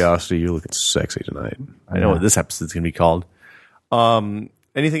space. Curiosity, you're looking sexy tonight. I know what this episode's going to be called.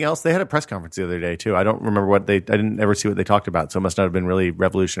 Anything else? They had a press conference the other day too. I don't remember I didn't ever see what they talked about, so it must not have been really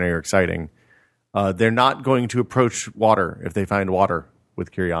revolutionary or exciting. They're not going to approach water if they find water with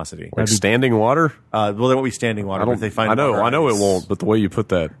Curiosity. Like standing water? Well, there won't be standing water. But if they find I know water, it won't, but the way you put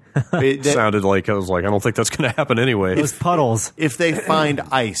that sounded like I was like, I don't think that's going to happen anyway. Those puddles. If they find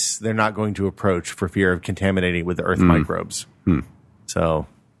ice, they're not going to approach for fear of contaminating with the earth microbes. So,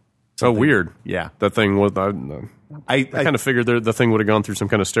 weird. Yeah, that thing was. I kind of figured the thing would have gone through some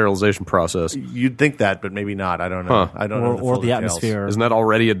kind of sterilization process. You'd think that, but maybe not. I don't know. I don't know. Or the atmosphere. Isn't that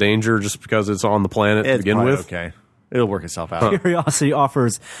already a danger just because it's on the planet to begin with? Okay. It'll work itself out. Curiosity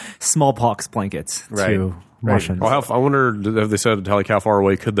offers smallpox blankets to Russians. Well, I wonder, have they said how far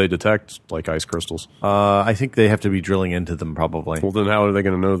away could they detect like ice crystals? I think they have to be drilling into them probably. Well, then how are they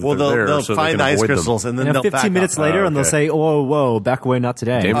going to know that they're there? They'll so find the ice crystals and then they'll 15 minutes later and they'll say, whoa, back away, not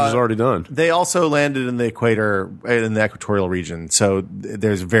today. Damage is already done. They also landed in the equator, in the equatorial region, so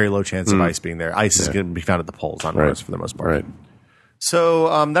there's a very low chance of ice being there. Ice is going to be found at the poles on Mars for the most part. Right.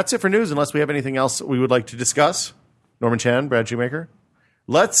 So that's it for news, unless we have anything else we would like to discuss. Norman Chan, Brad Shoemaker.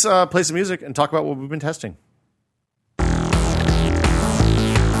 Let's play some music and talk about what we've been testing.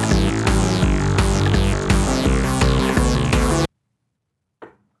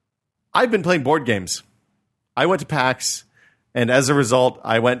 I've been playing board games. I went to PAX, and as a result,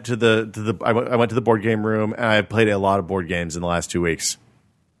 I went to the board game room, and I played a lot of board games in the last 2 weeks.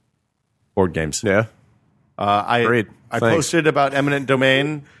 Board games. Yeah. Great. I posted about Eminent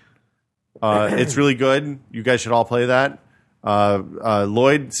Domain. It's really good. You guys should all play that.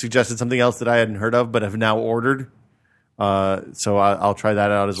 Lloyd suggested something else that I hadn't heard of, but have now ordered. So I'll try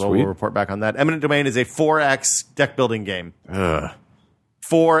that out as well. Sweet. We'll report back on that. Eminent Domain is a 4X deck building game.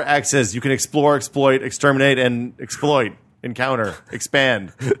 4 X's. You can explore, exploit, exterminate, and exploit. Encounter,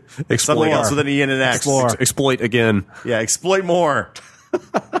 expand. Something else with an E and an X. Explore. Exploit again. Yeah, exploit more.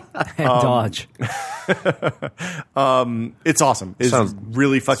 And dodge. It's awesome. It's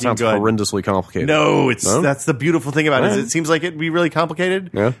really fucking Sounds good. horrendously complicated. No, that's the beautiful thing about it. Is Right. it seems like it'd be really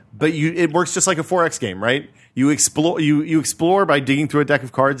complicated. Yeah. But it works just like a 4X game, right? You explore by digging through a deck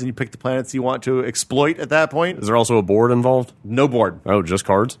of cards and you pick the planets you want to exploit at that point. Is there also a board involved? No board. Oh, just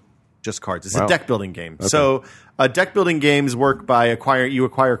cards? Just cards. It's Wow. a deck building game. So deck building games work by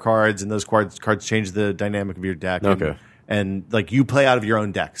acquire cards, and those cards change the dynamic of your deck. Okay. And like you play out of your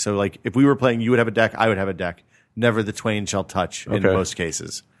own deck. So like if we were playing, you would have a deck, I would have a deck. Never the twain shall touch in Okay. most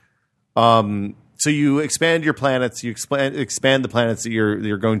cases. So you expand your planets, you expand the planets that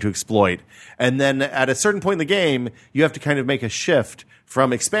you're going to exploit, and then at a certain point in the game, you have to kind of make a shift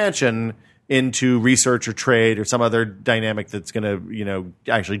from expansion into research or trade or some other dynamic that's going to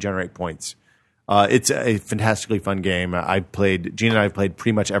actually generate points. It's a fantastically fun game. Gene and I have played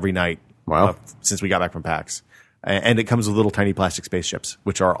pretty much every night. Wow. Since we got back from PAX, and it comes with little tiny plastic spaceships,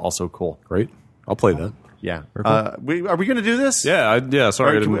 which are also cool. Great. I'll play that. Yeah. Are we going to do this? Yeah.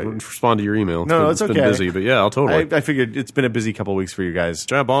 Sorry, I Can didn't we- respond to your email. No, it's been okay. busy, but yeah, I'll totally. I figured it's been a busy couple of weeks for you guys.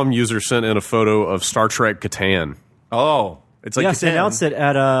 Giant Bomb user sent in a photo of Star Trek Catan. Oh, it's like Yes, they Catan. announced it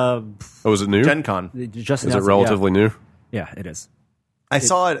at Oh, is it new? Gen Con. just Is it announced relatively new? Yeah, it is. I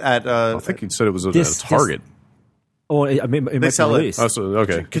saw it at I think you said it was at This- Target. Oh, I mean, it might be sell it. released. Oh, so,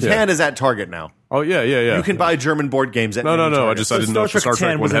 okay. Catan Yeah. is at Target now. Oh, yeah. You can buy German board games at No. many I Targets. just I didn't know if the Star Trek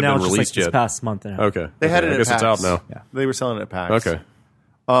Catan one was had been announced just, released this yet. past month and a half. Okay. They had it I at guess PAX. it's out now. Yeah. They were selling it at PAX. Okay.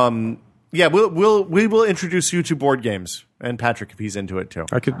 Yeah, we will introduce you to board games and Patrick if he's into it too.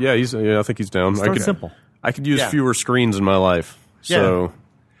 I could. Yeah, I think he's down. Start I could, simple. I could use Yeah. fewer screens in my life. So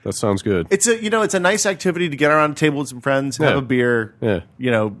that sounds good. It's a nice activity to get around a table with some friends, have Yeah. a beer,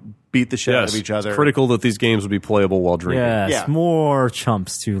 Yeah. beat the shit out Yes. of each other. It's critical that these games would be playable while drinking. Yes, Yeah. more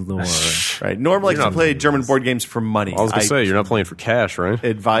chumps to lure. Right. Norm likes to not- play German board games for money. I was going to say, you're not playing for cash, right?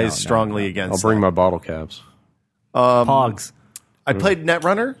 advise strongly against I'll bring that. my bottle caps. Pogs. I played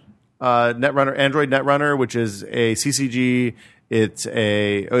Netrunner, Android Netrunner, which is a CCG. It's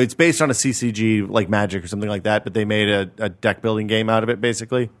based on a CCG like Magic or something like that, but they made a deck building game out of it.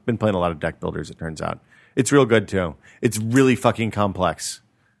 Basically, been playing a lot of deck builders. It turns out it's real good too. It's really fucking complex,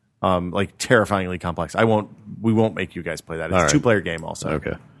 like terrifyingly complex. We won't make you guys play that. It's All a right. 2-player game also.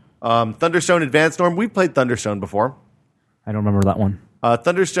 Okay. Thunderstone Advanced Norm. We've played Thunderstone before. I don't remember that one.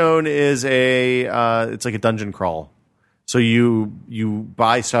 Thunderstone is it's like a dungeon crawl. So you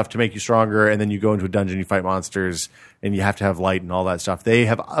buy stuff to make you stronger, and then you go into a dungeon, you fight monsters, and you have to have light and all that stuff. They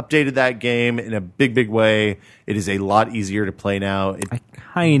have updated that game in a big, big way. It is a lot easier to play now. I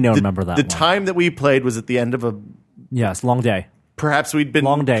kind of remember that The one. time that we played was at the end of a. Yes, long day. Perhaps we'd been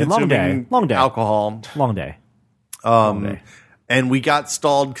Long day, long consuming day, long day. alcohol. Long day. Long day. And we got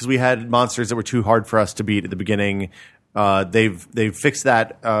stalled because we had monsters that were too hard for us to beat at the beginning. They've fixed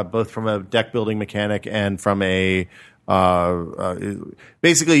that both from a deck building mechanic and from a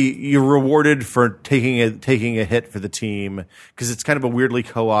basically you're rewarded for taking a hit for the team because it's kind of a weirdly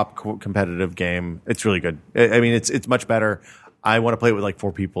co-op competitive game. It's really good. I mean, it's much better. I want to play it with like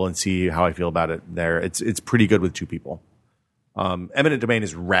 4 people and see how I feel about it. It's pretty good with 2 people. Eminent Domain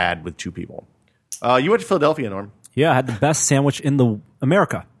is rad with 2 people. You went to Philadelphia, Norm. Yeah, I had the best sandwich in the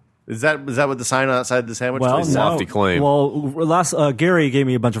America. Is that what the sign outside the sandwich Well, place is? no. Lofty claim. Well, Gary gave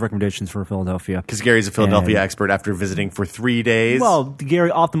me a bunch of recommendations for Philadelphia. Because Gary's a Philadelphia And- expert after visiting for 3 days. Well, Gary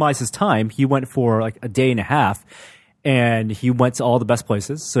optimized his time. He went for like a day and a half, and he went to all the best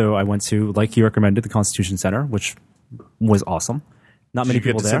places. So I went to, like he recommended, the Constitution Center, which was awesome. Not did many you get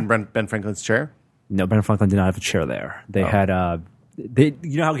people to sit there. in Ben Franklin's chair? No, Ben Franklin did not have a chair there. They had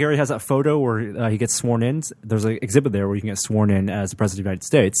you know how Gary has that photo where he gets sworn in? There's an exhibit there where you can get sworn in as the President of the United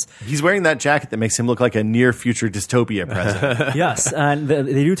States. He's wearing that jacket that makes him look like a near future dystopia president. Yes, and they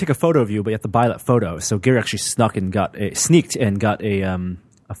do take a photo of you, but you have to buy that photo. So Gary actually sneaked and got a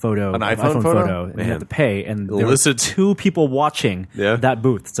photo, An iPhone photo? and you have to pay. And there were Illicit. 2 people watching Yeah. that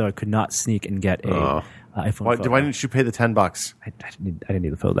booth, so I could not sneak and get a iPhone Why, photo. why didn't you pay the $10? I didn't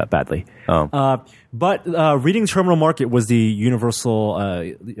need the photo that badly. Oh. But Reading Terminal Market was the universal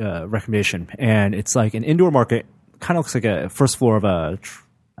recommendation, and it's like an indoor market. Kind of looks like a first floor of a.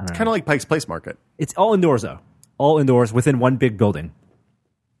 I don't know. Kind of like Pike's Place Market. It's all indoors though, all indoors within one big building,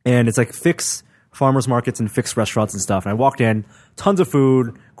 and it's like fixed farmers markets and fixed restaurants and stuff. And I walked in, tons of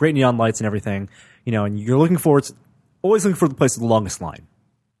food, great neon lights and everything, and you're always looking for the place with the longest line.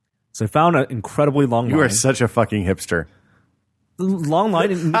 So I found an incredibly long line. You are such a fucking hipster. The long line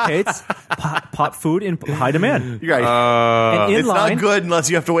indicates pot food in high demand. You're right. And it's not good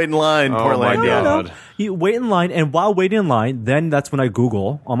unless you have to wait in line. Portland. No. You wait in line, and while waiting in line, then that's when I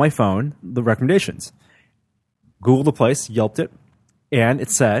Google on my phone the recommendations. Google the place, Yelped it, and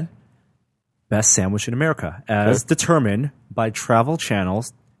it said, best sandwich in America, as determined by Travel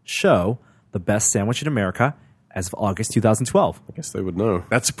Channel's show, The Best Sandwich in America, as of August 2012. I guess they would know.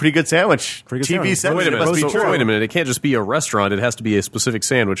 That's a pretty good sandwich. TV sandwich. Wait a minute. Must be true. Wait a minute. It can't just be a restaurant. It has to be a specific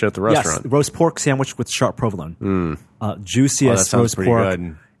sandwich at the restaurant. Yes, roast pork sandwich with sharp provolone. Juiciest roast pork.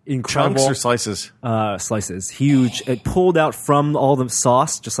 Good. Incredible. Chunks or slices? Slices. Huge. It pulled out from all the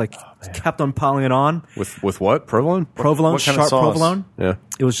sauce, just kept on piling it on. With what? Provolone? Provolone, what kind sharp of sauce? provolone. Yeah.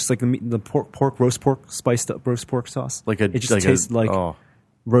 It was just like the roast pork, spiced up roast pork sauce. It just tasted like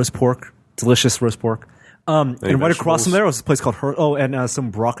roast pork, delicious roast pork. And right across from there was a place called and some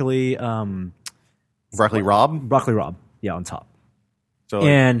broccoli. Broccoli Rob? Broccoli Rob, yeah, on top. So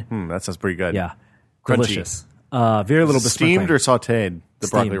that sounds pretty good. Yeah, Crunchy. delicious. Very little bit steamed or sautéed. The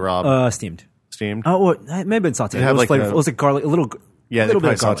broccoli Rob. Steamed. Steamed. Oh, well, it may have been sautéed. It was like garlic, a little. Yeah, little they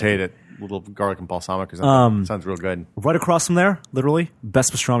bit probably of garlic. sautéed it. A little garlic and balsamic or something. Sounds real good. Right across from there, literally,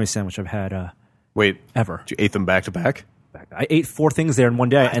 best pastrami sandwich I've had Wait, ever. You ate them back to back? I ate 4 things there in one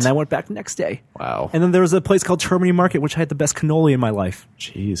day, and I went back the next day. Wow. And then there was a place called Termini Market, which had the best cannoli in my life.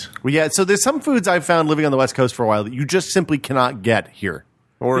 Jeez. Well, yeah, so there's some foods I've found living on the West Coast for a while that you just simply cannot get here.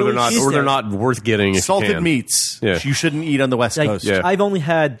 Or they're not worth getting. Salted meats you shouldn't eat on the West Coast. Yeah. I've only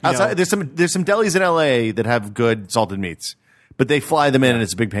had outside. There's some delis in LA that have good salted meats, but they fly them in and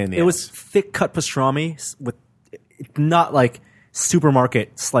it's a big pain in the ass. It was thick cut pastrami with not like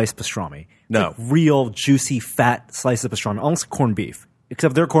supermarket sliced pastrami. No. Like real juicy fat slices of pastrami, almost like corned beef.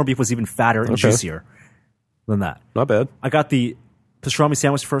 Except their corned beef was even fatter and juicier than that. Not bad. I got the pastrami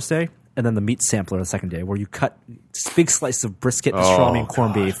sandwich the first day, and then the meat sampler the second day, where you cut big slices of brisket, pastrami, and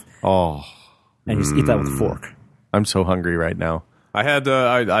corned beef. Oh, and you just eat that with a fork. I'm so hungry right now. I had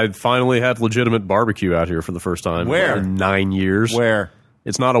I finally had legitimate barbecue out here for the first time. Where? In 9 years. Where?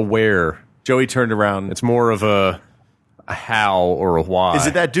 It's not a where. Joey turned around. It's more of a how or a why. Is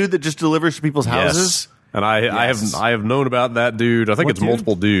it that dude that just delivers to people's houses? Yes. And I have known about that dude. I think What it's dude?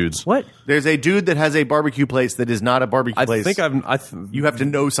 multiple dudes. What? There's a dude that has a barbecue place that is not a barbecue place. You have to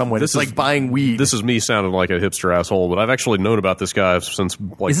know someone. It's like buying weed. This is me sounding like a hipster asshole, but I've actually known about this guy since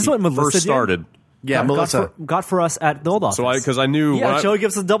Is this what Melissa first did? started. Yeah, Melissa got for us at the old office. So because I knew Joey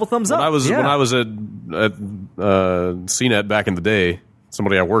gives us a double thumbs up. when I was at CNET back in the day,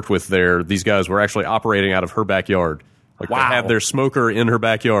 somebody I worked with there, these guys were actually operating out of her backyard. Like Wow. They had their smoker in her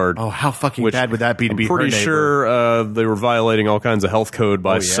backyard. Oh, how fucking bad would that be to be her pretty neighbor? sure they were violating all kinds of health code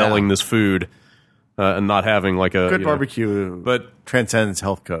by selling this food and not having like a Good barbecue, but transcends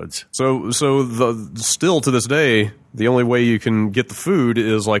health codes. So still to this day, the only way you can get the food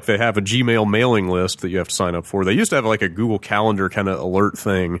is like they have a Gmail mailing list that you have to sign up for. They used to have like a Google Calendar kind of alert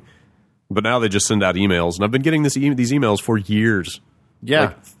thing, but now they just send out emails. And I've been getting these emails for years. Yeah.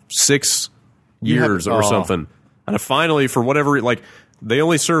 Like 6 years or something. And finally, for whatever, like, they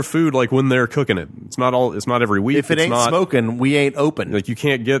only serve food like when they're cooking it. It's not every week. If it ain't smoking, we ain't open. Like you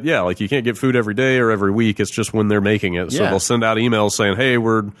can't get food every day or every week. It's just when they're making it. So they'll send out emails saying, "Hey,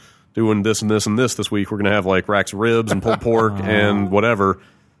 we're doing this and this and this week. We're going to have like racks of ribs and pulled pork and whatever.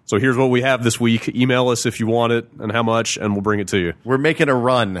 So here's what we have this week. Email us if you want it and how much, and we'll bring it to you." We're making a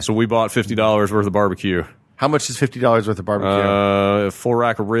run. So we bought $50 worth of barbecue. How much is $50 worth of barbecue? A full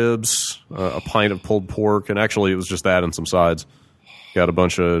rack of ribs, a pint of pulled pork, and actually it was just that and some sides. Got a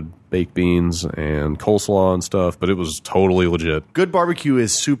bunch of baked beans and coleslaw and stuff, but it was totally legit. Good barbecue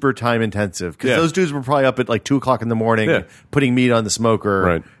is super time intensive because those dudes were probably up at like 2 o'clock in the morning putting meat on the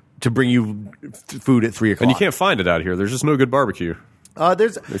smoker to bring you food at 3 o'clock. And you can't find it out here. There's just no good barbecue.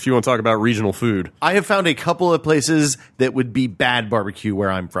 If you want to talk about regional food. I have found a couple of places that would be bad barbecue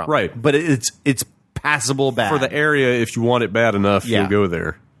where I'm from. Right. But it's passable bad. For the area, if you want it bad enough, you'll go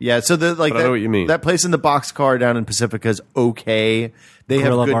there. Yeah, so I know what you mean. That place in the boxcar down in Pacifica is okay. They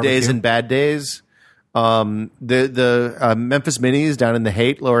Gorilla have good barbecue. days and bad days. The Memphis Minis down in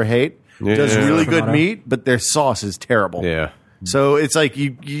the Lower Haight, does really good Toronto. meat, but their sauce is terrible. Yeah. So it's like you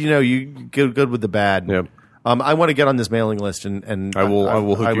get good with the bad. Yep. I want to get on this mailing list and I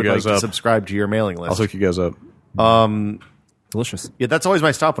will hook I you would guys like up. to subscribe to your mailing list. I'll hook you guys up. Delicious. Yeah, that's always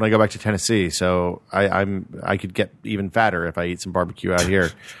my stop when I go back to Tennessee. So I could get even fatter if I eat some barbecue out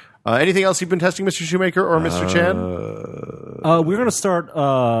here. Anything else you've been testing, Mr. Shoemaker or Mr. Chan? We're going to start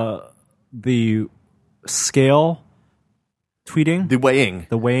the scale tweeting, The weighing.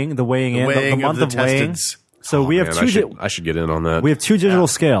 the weighing in, the month the of weighing. testeds. So we have Man, I should get in on that. we have two digital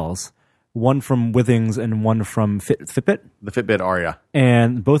scales, one from Withings and one from Fitbit, The Fitbit Aria.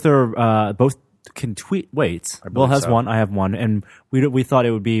 and both can tweet weights. Bill has so. one, I have one, and we thought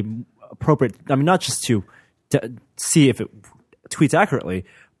it would be appropriate. I mean, not just to see if it tweets accurately,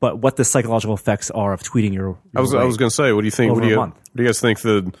 but what the psychological effects are of tweeting your I was going to say, what do you think? over a month. What do you guys think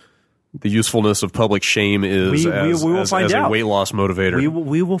the usefulness of public shame is We will find as a out. weight loss motivator?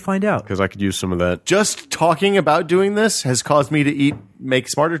 We will find out. Because I could use some of that. Just talking about doing this has caused me to make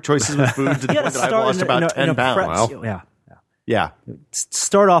smarter choices with food to the point that I've lost about 10 pounds. Yeah. Yeah.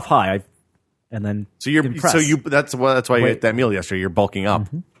 Start off high, and then impress. That's why you ate that meal yesterday. You're bulking up.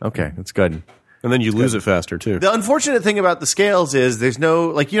 Mm-hmm. Okay, that's good. And then you lose it faster, too. The unfortunate thing about the scales is there's no,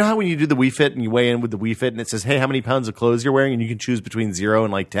 like, you know how when you do the Wii Fit and you weigh in with the Wii Fit and it says, hey, how many pounds of clothes you're wearing, and you can choose between 0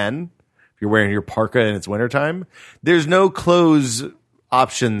 and like 10 if you're wearing your parka and it's wintertime. There's no clothes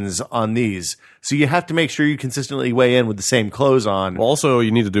options on these. So you have to make sure you consistently weigh in with the same clothes on. Well, also, you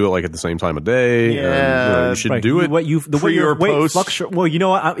need to do it like at the same time of day. Yeah, you should Right. do it. The way Pre your or weight post. fluctuates. Well, you know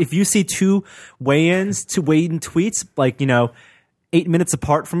what? If you see two weigh-ins, two weigh-in tweets, 8 minutes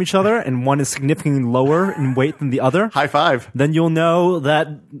apart from each other, and one is significantly lower in weight than the other, High five. then you'll know that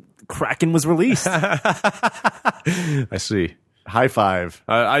Kraken was released. I see. High five.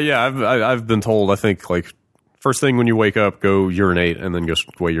 I've been told, I think, like, first thing when you wake up, go urinate and then go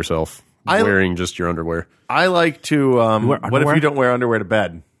weigh yourself. Wearing just your underwear. I like to. wear What if underwear? you don't wear underwear to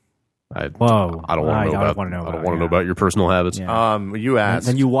bed? Whoa. I don't want to know about. I don't want to know about your personal habits. Yeah. You asked.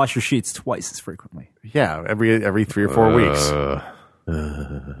 Then you wash your sheets twice as frequently. Yeah, every 3 or 4 weeks.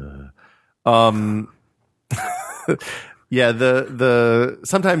 Yeah, the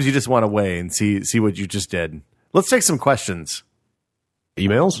sometimes you just want to weigh and see what you just did. Let's take some questions.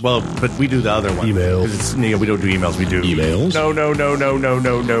 Emails? Well, but we do the other one. Emails. 'Cause we don't do emails. We do Emails?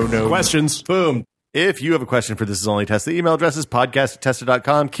 No. Questions. Boom. If you have a question for This Is Only Test, the email address is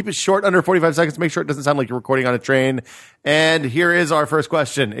podcast@tested.com. Keep it short, under 45 seconds. Make sure it doesn't sound like you're recording on a train. And here is our first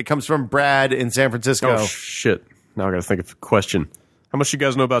question. It comes from Brad in San Francisco. Oh, shit. Now I got to think of a question. How much you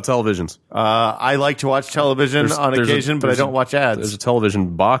guys know about televisions? I like to watch television on occasion, but I don't watch ads. There's a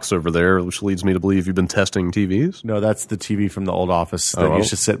television box over there, which leads me to believe you've been testing TVs. No, that's the TV from the old office that used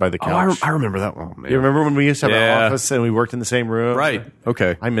to sit by the couch. I remember that one. Man. You remember when we used to have Yeah. an office and we worked in the same room? Right.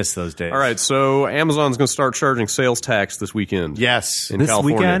 Okay. I miss those days. All right. So Amazon's going to start charging sales tax this weekend. Yes. In This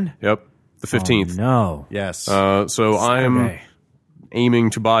California. weekend? Yep. The 15th. No. Yes. So I'm Saturday.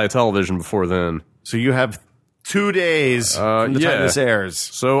 aiming to buy a television before then. So you have 2 days from the time yeah. this airs.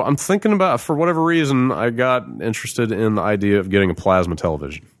 So I'm thinking about, for whatever reason, I got interested in the idea of getting a plasma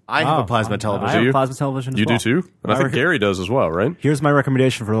television. I have a plasma I television. have you? a plasma television as You well. do too? And I think Gary does as well, right? Here's my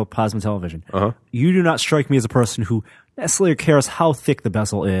recommendation for a plasma television. You do not strike me as a person who necessarily cares how thick the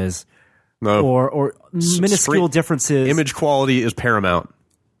bezel is No. or minuscule screen- differences. Image quality is paramount.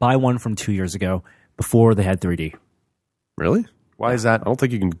 Buy one from 2 years ago before they had 3D. Really? Why is that? I don't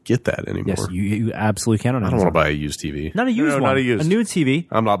think you can get that anymore. Yes, you absolutely can on I don't Amazon. want to buy a used TV. Not a used no, one. not a used. A new TV.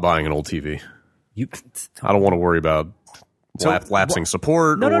 I'm not buying an old TV. You, I don't want to worry about lapsing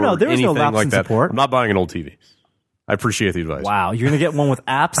support No, or there is no anything lapsing like that. support. I'm not buying an old TV. I appreciate the advice. wow, you're going to get one with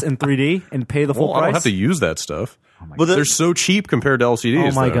apps in 3D and pay the full Well, I price? don't have to use that stuff. Well, They're so cheap compared to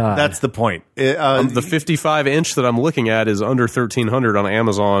LCDs. Oh my though. God. that's the point. The 55-inch that I'm looking at is under $1,300 on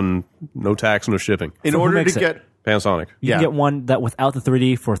Amazon. No tax, no shipping. In So who order to makes it? get, Panasonic. You yeah. can get one that without the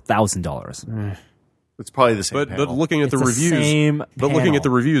 3D for $1,000. it's probably the same. But panel. looking at It's the the reviews, same looking panel. at the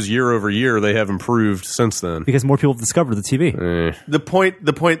reviews year over year, they have improved since then. Because more people have discovered the TV. the point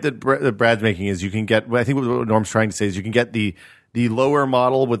that Brad's making is you can get. I think what Norm's trying to say is you can get the lower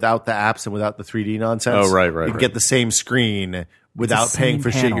model without the apps and without the 3D nonsense. Oh, right. You can right. get the same screen without the paying same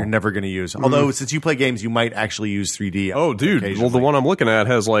for shit panel. you're never going to use. Although since you play games, you might actually use 3D. Oh, dude. Well, the occasionally. one I'm looking at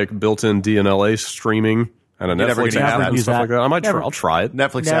has like built-in DNLA streaming and a You're never Netflix gonna app use and that. stuff like that. I might Never. try. I'll try it.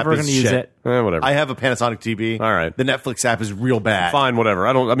 Netflix Never app is going to use shit. it. Whatever. I have a Panasonic TV. All right. The Netflix app is real bad. Fine, whatever.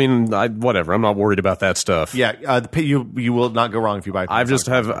 Whatever. I'm not worried about that stuff. Yeah, you will not go wrong if you buy.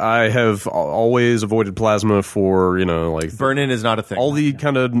 I have always avoided plasma for, like burn-in is not a thing. all the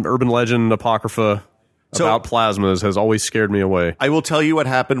kind of urban legend apocrypha about plasmas has always scared me away. I will tell you what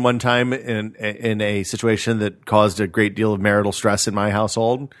happened one time in a situation that caused a great deal of marital stress in my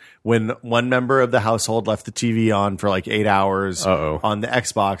household. When one member of the household left the TV on for like 8 hours on the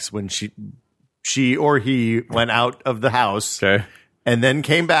Xbox when she or he went out of the house. Okay. And then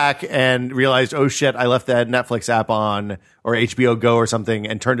came back and realized, oh shit, I left that Netflix app on or HBO Go or something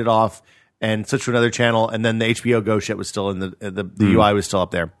and turned it off and switched to another channel. And then the HBO Go shit was still in the UI was still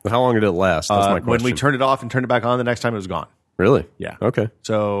up there. But how long did it last? That's my question. When we turned it off and turned it back on, the next time it was gone. Really? Yeah. Okay.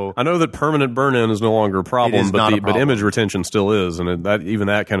 So I know that permanent burn-in is no longer a problem, but image retention still is, and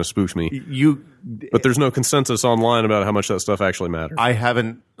that kind of spooks me. But there's no consensus online about how much that stuff actually matters. I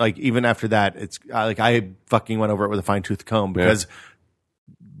haven't, like, even after that, it's like I fucking went over it with a fine-tooth comb because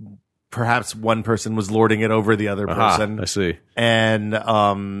perhaps one person was lording it over the other person. I see.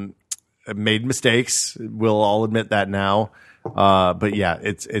 And made mistakes. We'll all admit that now. But yeah,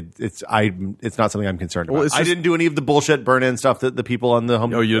 it's not something I'm concerned about. I didn't do any of the bullshit burn-in stuff that the people on the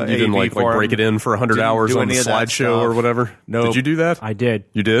home. Oh, you didn't like break it in for 100 hours on the slideshow or whatever? No. Did you do that? I did.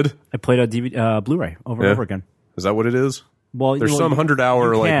 You did? I played a DVD, Blu-ray over and over again. Is that what it is? Well, there's some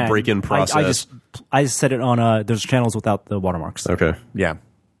 100-hour like break-in process. I just set it on. There's channels without the watermarks. Okay. Yeah.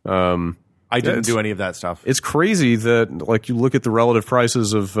 I didn't do any of that stuff. It's crazy that like you look at the relative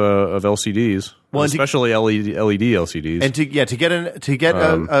prices of LCDs, especially LED LCDs, and to get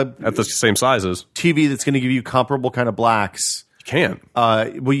at the same sizes TV that's going to give you comparable kind of blacks. You can't.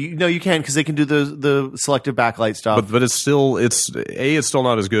 Well, you can because they can do the selective backlight stuff. But it's still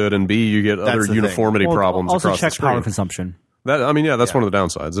not as good, and B, you get other uniformity problems also across check the screen. power consumption. That's one of the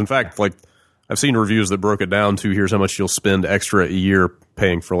downsides. In fact, like I've seen reviews that broke it down to here's how much you'll spend extra a year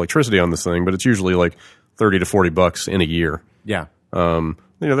paying for electricity on this thing, but it's usually like $30 to $40 in a year. Yeah.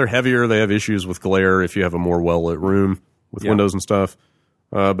 They're heavier. They have issues with glare if you have a more well lit room with windows and stuff.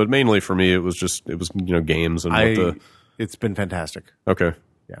 But mainly for me, it was games and it's been fantastic. Okay.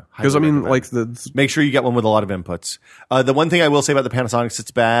 Yeah. Because make sure you get one with a lot of inputs. The one thing I will say about the Panasonics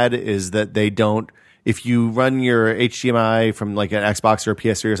that's bad is that they don't. If you run your HDMI from like an Xbox or a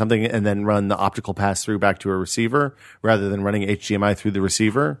PS3 or something and then run the optical pass-through back to a receiver rather than running HDMI through the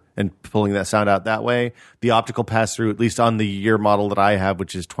receiver and pulling that sound out that way, the optical pass-through, at least on the year model that I have,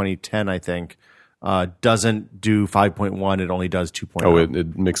 which is 2010, I think, doesn't do 5.1. It only does 2.0. Oh,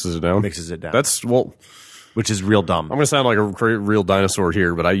 it mixes it down? Mixes it down. Which is real dumb. I'm going to sound like a real dinosaur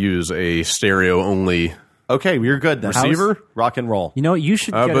here, but I use a stereo-only Okay, you're good then. receiver. Rock and roll. You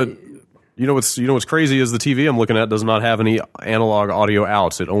should get You know what's crazy is the TV I'm looking at does not have any analog audio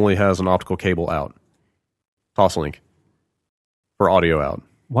outs. It only has an optical cable out. Toslink for audio out.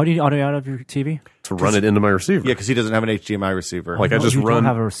 Why do you need audio out of your TV? To run it into my receiver. Yeah, because he doesn't have an HDMI receiver. Like I just you run. don't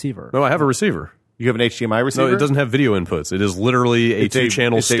have a receiver. No, I have a receiver. You have an HDMI receiver? No, it doesn't have video inputs. It is literally a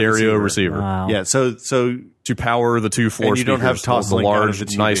two-channel stereo receiver. Wow. Yeah, so to power the two floor and you speakers, don't have the Toslink large, out of the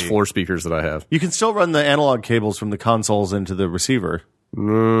TV. nice floor speakers that I have. You can still run the analog cables from the consoles into the receiver.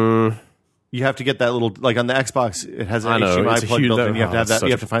 You have to get that little, like on the Xbox, it has an HDMI plug built in. You have to have that.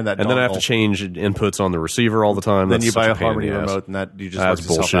 You have to find that. And then I have to change inputs on the receiver all the time. Then you buy a Harmony remote, and that you just that's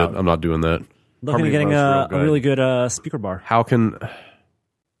bullshit. Out. I'm not doing that. Looking at getting a really good speaker bar. How can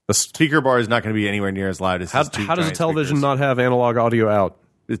the speaker bar is not going to be anywhere near as loud as how does a television not have analog audio out?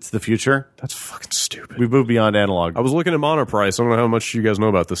 It's the future. That's fucking stupid. We've moved beyond analog. I was looking at Monoprice. I don't know how much you guys know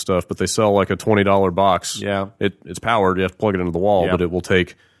about this stuff, but they sell like a $20 box. Yeah, it's powered. You have to plug it into the wall, but it will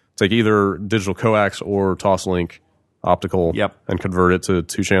take either digital coax or Toslink optical and convert it to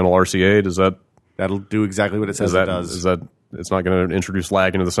 2-channel RCA. That'll do exactly what it says it does. Is that it's not going to introduce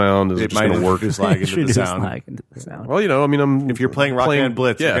lag into the sound? Is it just going to work? Introduce lag into the sound. Well, if you're playing Rock Band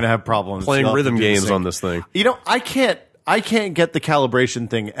Blitz, you're going to have problems playing rhythm games on this thing. I can't get the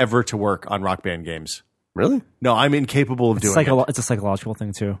calibration thing ever to work on Rock Band games. Really? No, I'm incapable of doing it. It's a psychological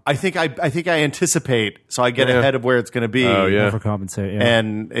thing too. I think I anticipate, so I get ahead of where it's going to be. Oh yeah, overcompensate. Yeah.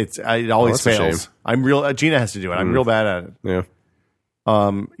 And it always fails. I'm real. Gina has to do it. I'm real bad at it.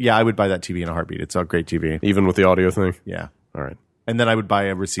 Yeah. Yeah, I would buy that TV in a heartbeat. It's a great TV, even with the audio thing. Yeah. All right. And then I would buy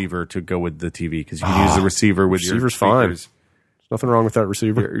a receiver to go with the TV because you can use the receiver with your speakers. Fine. There's nothing wrong with that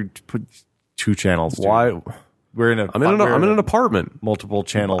receiver. Put 2 channels. Dude. Why? I'm in an apartment. Multiple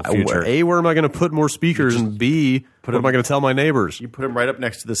channel future. A, where am I going to put more speakers? And B, what am I going to tell my neighbors? You put them right up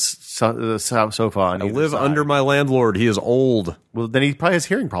next to the sofa. I live under my landlord. He is old. Well, then he probably has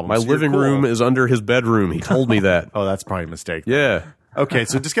hearing problems. My living room is under his bedroom. He told me that. Oh, that's probably a mistake. Yeah. Okay,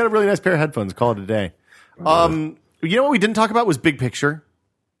 so just get a really nice pair of headphones. Call it a day. You know what we didn't talk about was Big Picture,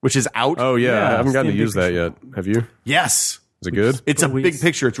 which is out. Oh, yeah. I haven't gotten to use that yet. Have you? Yes. Is it good? It's a big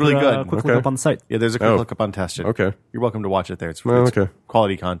picture. It's really good. Quick look up on the site. Yeah, there's a quick look up on Tested. Okay. You're welcome to watch it there. It's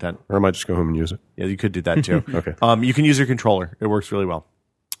quality content. Or I might just go home and use it. Yeah, you could do that too. Okay. You can use your controller. It works really well.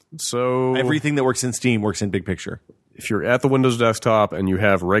 So everything that works in Steam works in Big Picture. If you're at the Windows desktop and you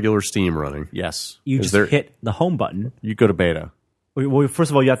have regular Steam running, yes, you just hit the home button. You go to beta. Well,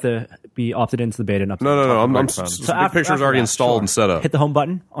 first of all, you have to be opted into the beta. And No. Big Picture's already installed and set up. Hit the home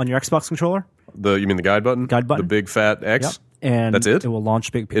button on your Xbox controller. You mean the guide button? Guide button. The big fat X? Yep. And that's it? It will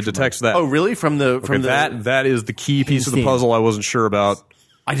launch Big Picture. It detects that. Oh, really? That is the key piece of the puzzle I wasn't sure about.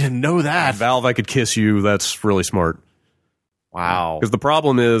 I didn't know that. Valve, I could kiss you. That's really smart. Wow. Because the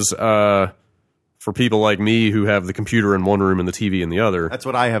problem is, for people like me who have the computer in one room and the TV in the other, That's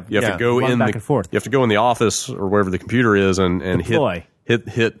what I have. you have to go Run in back and forth. You have to go in the office or wherever the computer is and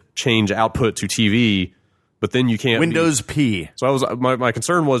hit change output to TV. But then you can't Windows P. So my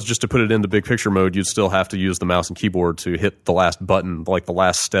concern was just to put it into big picture mode. You'd still have to use the mouse and keyboard to hit the last button, like the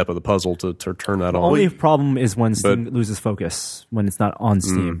last step of the puzzle to turn that on. Only problem is when Steam loses focus when it's not on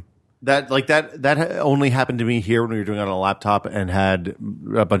Steam. That only happened to me here when we were doing it on a laptop and had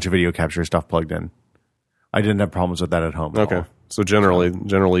a bunch of video capture stuff plugged in. I didn't have problems with that at home. Okay. So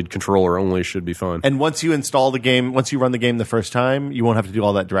generally controller only should be fine. And once you install the game, once you run the game the first time, you won't have to do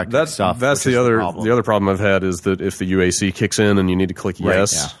all that direct stuff. That's the other problem I've had is that if the UAC kicks in and you need to click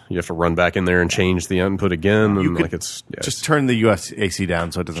yes, you have to run back in there and change the input again. And just turn the UAC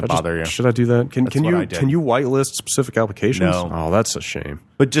down so it doesn't bother you. Should I do that? Can you whitelist specific applications? No. Oh, that's a shame.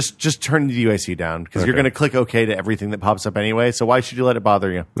 But just turn the UAC down because you're going to click OK to everything that pops up anyway. So why should you let it bother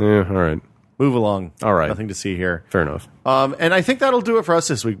you? Yeah, all right. Move along. All right. Nothing to see here. Fair enough. And I think that'll do it for us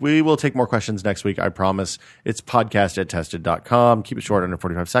this week. We will take more questions next week, I promise. It's podcast@tested.com. Keep it short, under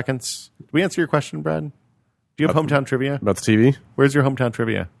 45 seconds. Did we answer your question, Brad? Do you have hometown trivia? About the TV? Where's your hometown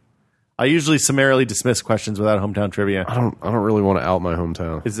trivia? I usually summarily dismiss questions without hometown trivia. I don't really want to out my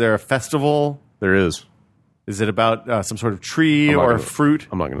hometown. Is there a festival? There is. Is it about some sort of tree or fruit?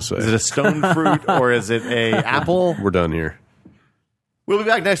 I'm not going to say. Is it a stone fruit or is it a apple? We're done here. We'll be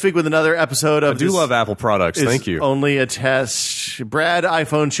back next week with another episode of I do love Apple products. Thank you. Only a test. Brad,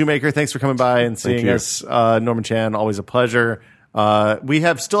 iPhone Shoemaker, thanks for coming by and seeing us. Norman Chan, always a pleasure. We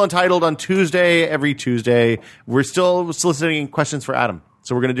have Still Untitled on Tuesday, every Tuesday. We're still soliciting questions for Adam.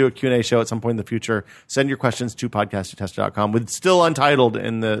 So we're going to do a Q&A show at some point in the future. Send your questions to podcast@tested.com with Still Untitled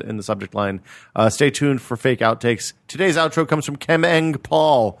in the subject line. Stay tuned for fake outtakes. Today's outro comes from Eng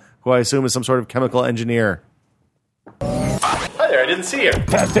Paul, who I assume is some sort of chemical engineer. Hi there, I didn't see you.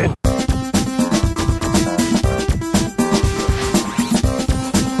 Tested.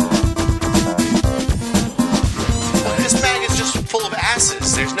 This bag is just full of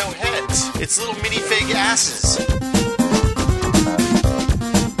asses. There's no heads. It's little minifig asses.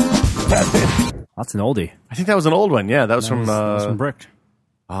 Tested. That's an oldie. I think that was an old one. Yeah, that was from Bricked.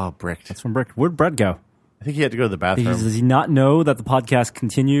 Oh, Bricked. That's from Bricked. Where'd Brett go? I think he had to go to the bathroom. Does he not know that the podcast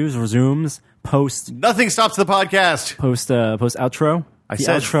continues, resumes, post Nothing stops the podcast. outro? The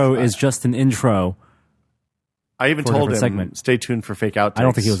said- outro is just an intro. I even For a told him, different segment. stay tuned for fake outtakes. I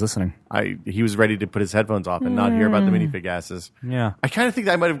don't think he was listening. He was ready to put his headphones off and not hear about the minifig asses. Yeah. I kind of think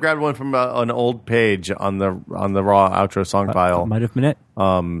that I might have grabbed one from an old page on the raw outro song file Might have been it.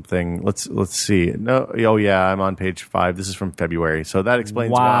 thing. Let's see. No, oh yeah, I'm on page 5. This is from February, so that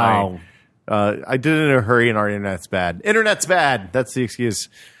explains Wow. why. I did it in a hurry and our internet's bad. Internet's bad. That's the excuse.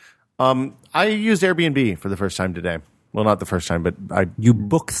 I used Airbnb for the first time today. Well, not the first time, but You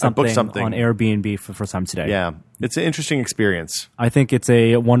booked something, something on Airbnb for the first time today. Yeah, it's an interesting experience. I think it's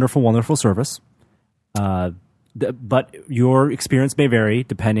a wonderful, wonderful service. But your experience may vary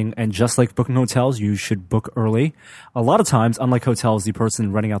depending, and just like booking hotels, you should book early. A lot of times, unlike hotels, the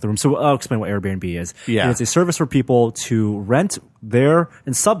person renting out the room. So I'll explain what Airbnb is. Yeah. It's a service for people to rent their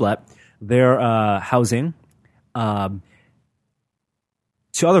and sublet their housing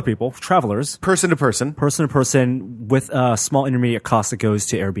to other people, travelers, Person to person. with a small intermediate cost that goes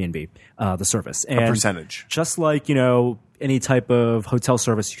to Airbnb, the service. And percentage. Just like, any type of hotel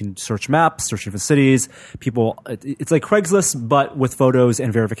service, you can search maps, search different cities. It's like Craigslist, but with photos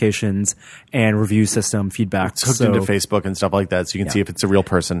and verifications and review system feedback. It's hooked into Facebook and stuff like that, so you can see if it's a real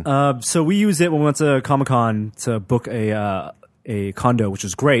person. So we use it when we went to Comic-Con to book a condo, which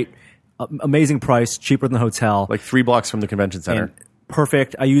was great. Amazing price, cheaper than the hotel. Like 3 blocks from the convention center. And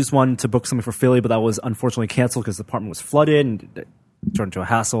perfect. I used one to book something for Philly, but that was unfortunately canceled because the apartment was flooded and it turned into a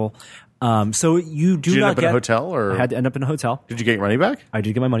hassle. So you do Did you not end up in get a hotel, or I had to end up in a hotel. did you get your money back? I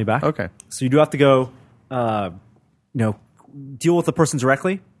did get my money back. Okay. So you do have to go, deal with the person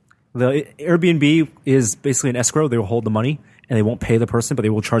directly. The Airbnb is basically an escrow. They will hold the money and they won't pay the person, but they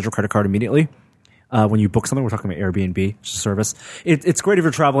will charge your credit card immediately. When you book something, we're talking about Airbnb service. It's great if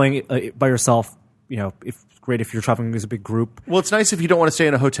you're traveling by yourself. It's great if you're traveling as a big group. Well, it's nice if you don't want to stay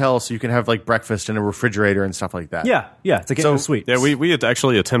in a hotel, so you can have like breakfast in a refrigerator and stuff like that. Yeah. It's like getting a suite. Yeah, we had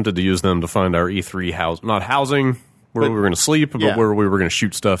actually attempted to use them to find our E3 house, not housing where we were going to sleep, but where we were going to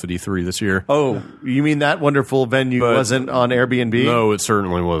shoot stuff at E3 this year. Oh, you mean that wonderful venue wasn't on Airbnb? No, it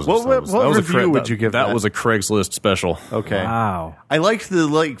certainly wasn't. What review would you give that? That was a Craigslist special. Okay. Wow. I liked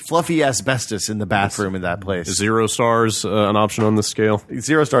the fluffy asbestos in the bathroom in that place. 0 stars an option on this scale?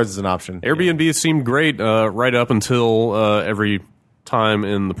 0 stars is an option. Airbnb seemed great right up until every time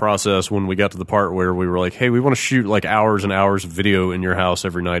in the process when we got to the part where we were like, hey, we want to shoot like hours and hours of video in your house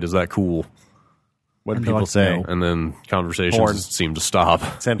every night. Is that cool? What do And people like, say? no. And then conversations Porn. seem to stop.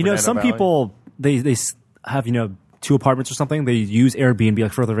 San You know, Fernando some Valley? people they have 2 apartments or something. They use Airbnb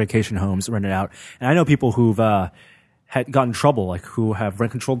like for their vacation homes, rent it out. And I know people who've had gotten in trouble, like who have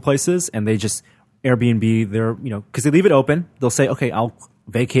rent controlled places, and they just Airbnb their because they leave it open. They'll say, okay, I'll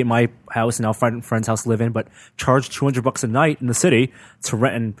vacate my house and I'll find a friend's house to live in, but charge $200 a night in the city to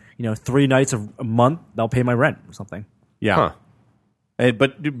rent, and 3 nights a month they'll pay my rent or something. Yeah. Huh.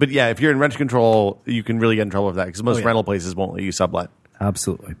 But yeah, if you're in rent control, you can really get in trouble with that because most yeah. rental places won't let you sublet.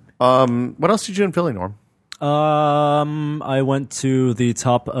 Absolutely. What else did you do in Philly, Norm? I went to the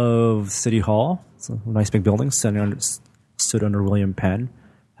top of City Hall. It's a nice big building. Stood under William Penn.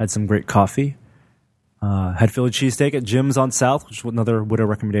 Had some great coffee. Had Philly cheesesteak at Jim's on South, which was another Widow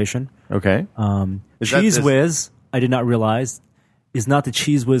recommendation. Okay. Cheese Whiz, I did not realize, is not the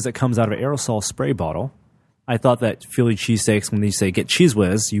Cheese Whiz that comes out of an aerosol spray bottle. I thought that Philly cheesesteaks, when they say get Cheese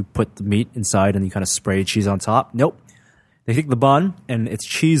Whiz, you put the meat inside and you kind of spray cheese on top. Nope. They take the bun, and it's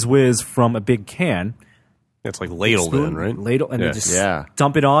Cheese Whiz from a big can. It's like ladled in, right? Ladle, and Yeah. they just Yeah.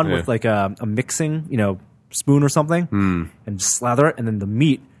 dump it on Yeah. with like a mixing, spoon or something, and slather it, and then the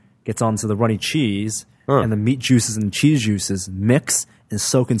meat gets onto the runny cheese, and the meat juices and cheese juices mix and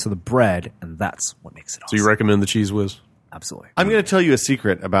soak into the bread, and that's what makes it awesome. So you recommend the Cheese Whiz? Absolutely. I'm going to tell you a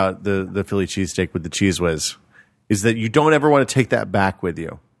secret about the Philly cheesesteak with the Cheese Whiz, is that you don't ever want to take that back with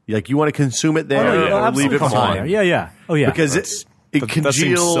you. Like you want to consume it there yeah. or leave Absolutely it comes on behind. there. Yeah. Oh, yeah. Because it that seems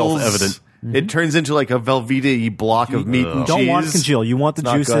congeals. self-evident. It turns into like a Velveeta block of meat and you don't cheese. want to congeal. You want the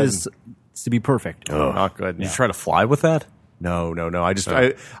Not juices to be perfect. Not good. Did you try to fly with that? No.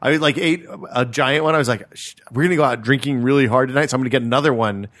 I like ate a giant one. I was like, we're gonna go out drinking really hard tonight, so I'm gonna get another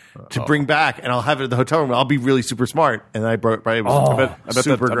one to bring back, and I'll have it at the hotel room. I'll be really super smart. And I brought. It was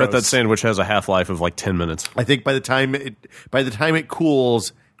I bet that sandwich has a half-life of like 10 minutes. I think by the time it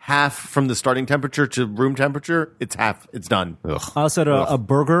cools half from the starting temperature to room temperature, it's done. Ugh. I also had a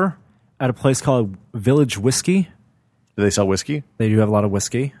burger at a place called Village Whiskey. Do they sell whiskey? They do have a lot of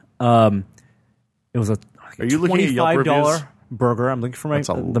whiskey. It was a Are you looking at Yelp $25 reviews? burger. I'm looking for That's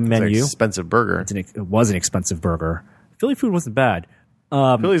the It's an menu. expensive burger. It was an expensive burger. Philly food wasn't bad.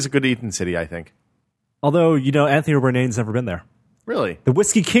 Philly's a good eating city, I think. Although, Anthony Bourdain's never been there. Really? The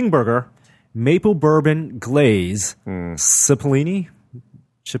Whiskey King Burger, maple bourbon glaze, Cipollini,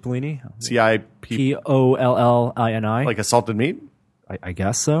 CIP, Pollini, like a salted meat? I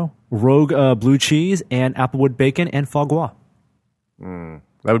guess so. Rogue blue cheese and applewood bacon and foie gras. That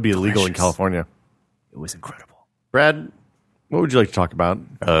would be illegal in Delicious. California. It was incredible. Brad, what would you like to talk about?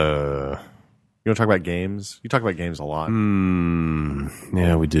 Uh, You want to talk about games? You talk about games a lot.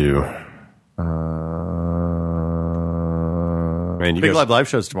 yeah, we do. Man, you Big guys, live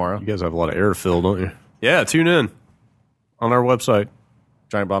shows tomorrow. you guys have a lot of air to fill, don't you? Yeah, tune in on our website.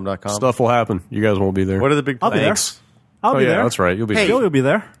 GiantBomb.com. Stuff will happen. You guys won't be there. What are the big I'll be there. thanks? I'll Oh be yeah, there. that's right. You'll be Phil will be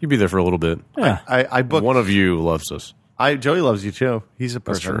there. you'll be there for a little bit. Yeah. I booked. One of you loves us. Joey loves you too. He's a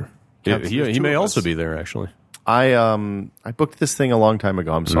That's person. true. Counts- He there's two may of also us. be there actually. I booked this thing a long time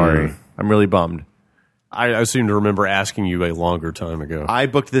ago. I'm sorry. I'm really bummed. I seem to remember asking you a longer time ago. I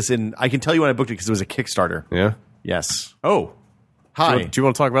booked this in. I can tell you when I booked it because it was a Kickstarter. Yeah. Yes. Oh, Hi. do you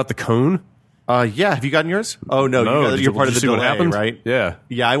want to talk about the cone? Yeah. Have you gotten yours? Oh no. No. You're part of did the you see what delay, happened? right? Yeah.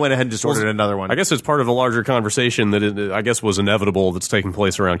 Yeah. I went ahead and just ordered another one. I guess it's part of a larger conversation that I guess was inevitable that's taking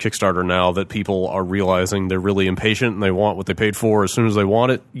place around Kickstarter now, that people are realizing they're really impatient and they want what they paid for as soon as they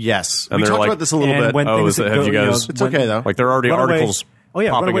want it. Yes. And We they're talked like- about this a little And bit. when Oh, things have you guys- It's okay, though. Like there are already Runaway- articles runaway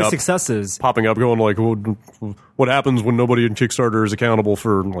popping up, successes. popping up going like, what happens when nobody in Kickstarter is accountable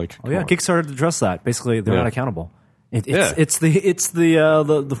for like... Oh yeah, Kickstarter addressed that. Basically, they're Yeah. not accountable. Yeah. It's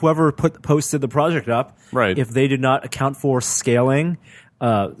the whoever posted the project up. Right. If they did not account for scaling,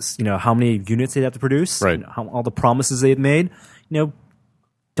 how many units they'd have to produce, Right. all the promises they had made,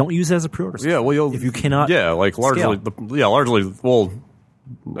 don't use it as a pre-order. Yeah, well, if you cannot, yeah, like largely, scale. largely. Well,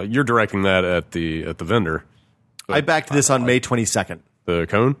 you're directing that at the vendor, I backed this on May 22nd. the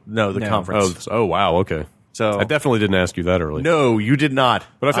cone. No, the No. conference. Oh, wow, okay. So I definitely didn't ask you that early. no, you did not.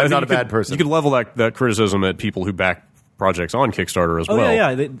 but I I'm think not a you could- bad person. You could level that criticism at people who back projects on Kickstarter as Oh well.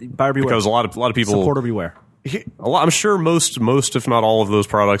 yeah. Buyer beware. Because a lot of people, Supporter beware. I'm sure most if not all of those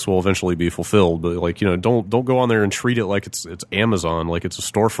products will eventually be fulfilled. But like don't go on there and treat it like it's Amazon, like it's a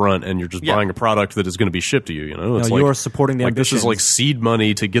storefront, and you're just Yeah. buying a product that is going to be shipped to you. It's No, like you're supporting the like this is ambitions. like seed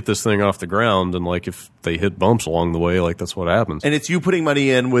money to get this thing off the ground, and like if they hit bumps along the way, like that's what happens. And it's you putting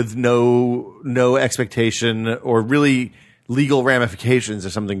money in with no expectation or really legal ramifications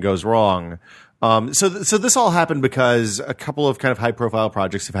if something goes wrong. So this all happened because a couple of kind of high profile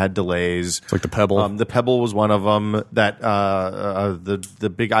projects have had delays. It's like the Pebble. The Pebble was one of them. That the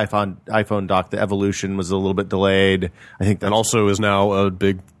big iPhone dock, the Evolution, was a little bit delayed. I think that and also is now a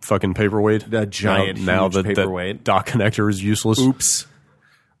big fucking paperweight. A giant now huge that paperweight. dock connector is useless. Oops.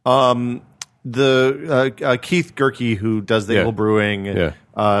 The Keith Gerke, who does the Ale Brewing,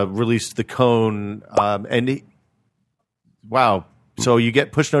 released the Cone, and wow. So you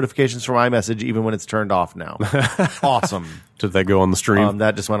get push notifications from iMessage even when it's turned off now. Awesome. Did that go on the stream?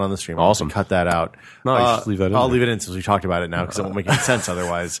 That just went on the stream. Awesome. Cut that out. No, you just leave that in. I'll leave it in since we talked about it now because it won't make any sense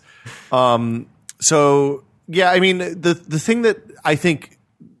otherwise. So yeah, I mean the thing that I think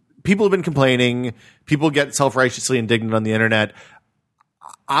people have been complaining, people get self-righteously indignant on the internet.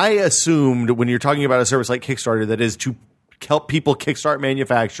 I assumed when you're talking about a service like Kickstarter that is to help people kickstart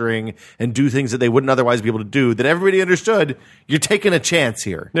manufacturing and do things that they wouldn't otherwise be able to do, that everybody understood you're taking a chance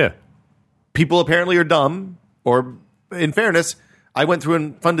here. Yeah. People apparently are dumb, or in fairness, I went through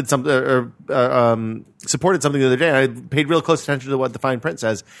and funded something or supported something the other day, and I paid real close attention to what the fine print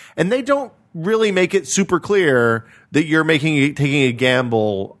says, and they don't really make it super clear that you're taking a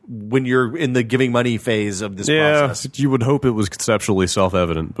gamble when you're in the giving money phase of this process. You would hope it was conceptually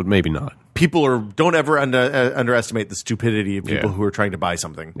self-evident, but maybe not. People don't ever underestimate the stupidity of people who are trying to buy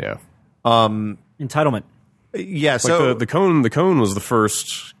something. Yeah. Entitlement. Yeah. So like the cone was the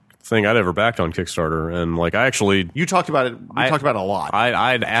first thing I'd ever backed on Kickstarter, and like you talked about it. We talked about it a lot.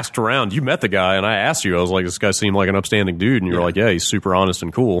 I'd asked around. You met the guy, and I asked you. I was like, "This guy seemed like an upstanding dude," and you were like, "Yeah, he's super honest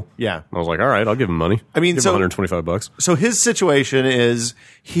and cool." Yeah. And I was like, "All right, I'll give him money." I mean, give him $125. So his situation is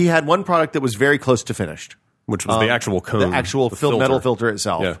he had one product that was very close to finished, which was the actual cone, the actual metal filter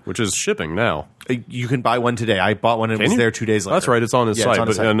itself. Yeah, which is shipping now. You can buy one today. I bought one and it was there 2 days later. That's right. It's on his site.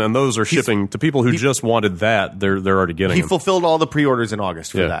 And those are shipping to people who just wanted that. They're already getting He them. fulfilled all the pre-orders in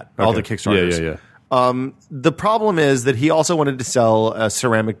August for that. Okay. All the Kickstarters. Yeah. The problem is that he also wanted to sell a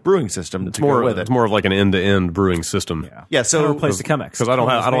ceramic brewing system to go with it. It's more of like an end-to-end brewing system. Yeah. So replace the Chemex because I don't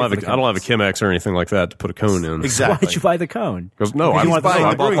have a Chemex or anything like that to put a cone in. Exactly. Why did you buy the cone? Because I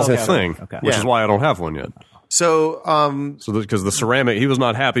bought the whole thing, which is why I don't have one yet. So, because the ceramic, he was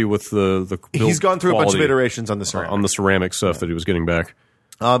not happy with the he's gone through a bunch of iterations on the ceramic stuff that he was getting back.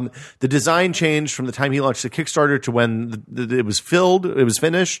 The design changed from the time he launched the Kickstarter to when it was filled, it was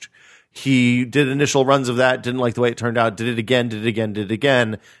finished. He did initial runs of that, didn't like the way it turned out, did it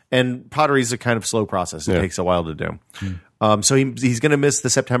again. And pottery is a kind of slow process. It takes a while to do. So he's going to miss the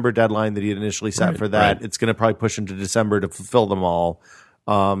September deadline that he had initially set for that. Right. It's going to probably push him to December to fulfill them all.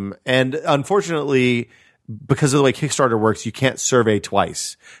 And unfortunately, because of the way Kickstarter works, you can't survey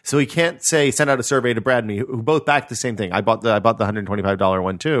twice. So he can't send out a survey to Brad and me, who both backed the same thing. I bought the $125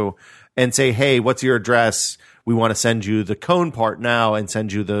 one too, and say, hey, what's your address? We want to send you the cone part now and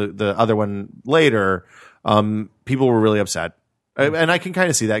send you the other one later. People were really upset. And I can kind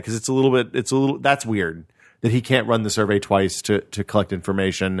of see that because it's a little, that's weird that he can't run the survey twice to collect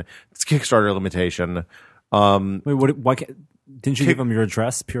information. It's a Kickstarter limitation. Wait, why can't? Didn't you give them your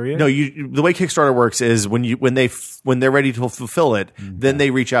address? Period. No, the way Kickstarter works is when they're ready to fulfill it, then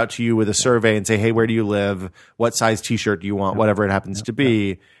they reach out to you with a survey and say, "Hey, where do you live? What size T-shirt do you want? Whatever it happens to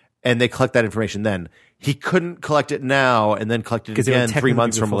be," and they collect that information. Then he couldn't collect it now and then collect it again 3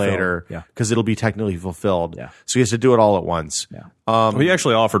 months from later because it'll be technically fulfilled. Yeah. So he has to do it all at once. Yeah. He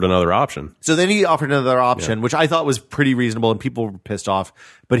actually offered another option. So then he offered another option, which I thought was pretty reasonable, and people were pissed off.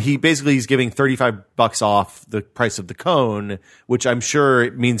 But he's giving $35 off the price of the cone, which I'm sure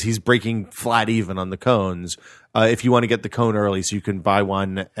it means he's breaking flat even on the cones. If you want to get the cone early, so you can buy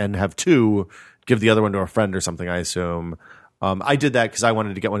one and have two, give the other one to a friend or something, I assume. I did that because I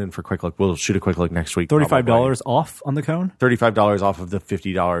wanted to get one in for Quick Look. We'll shoot a Quick Look next week. $35 off on the cone? $35 off of the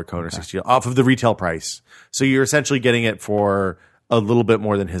 $50 cone or $60 off of the retail price. So you're essentially getting it for a little bit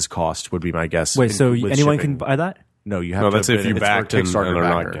more than his cost would be my guess. Wait, so anyone can buy that? No, you have to. No, that's if you backed and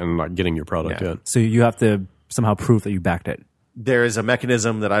are not getting your product yet. So you have to somehow prove that you backed it. There is a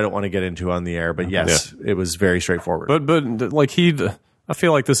mechanism that I don't want to get into on the air, but yes, it was very straightforward. But like I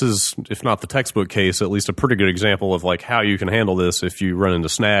feel like this is, if not the textbook case, at least a pretty good example of like how you can handle this if you run into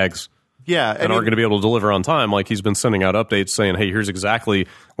snags. Yeah, and aren't going to be able to deliver on time. Like he's been sending out updates saying, "Hey, here's exactly,"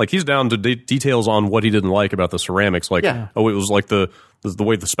 like he's down to details on what he didn't like about the ceramics. Like, oh, it was like the the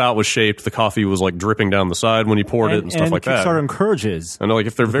way the spout was shaped, the coffee was like dripping down the side when you poured it and stuff like that. Kickstarter encourages. And like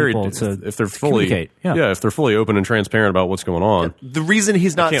if they're if they're fully if they're fully open and transparent about what's going on. The reason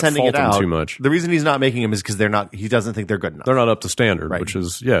he's not sending it out too much. The reason he's not making them is because he doesn't think they're good enough. They're not up to standard, which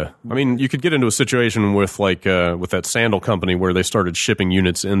is I mean, you could get into a situation with like with that sandal company where they started shipping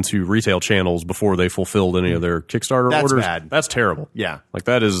units into retail channels before they fulfilled any of their Kickstarter That's orders. bad. That's terrible. Yeah. Like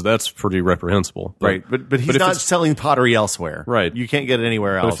that's pretty reprehensible. Right. But he's not selling pottery elsewhere. Right. You can't get it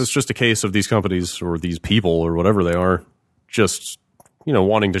anywhere else. But if it's just a case of these companies or these people or whatever they are just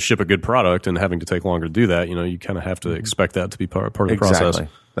wanting to ship a good product and having to take longer to do that, you kind of have to expect that to be part of the process.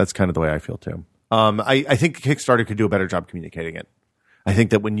 That's kind of the way I feel too. I think Kickstarter could do a better job communicating it. I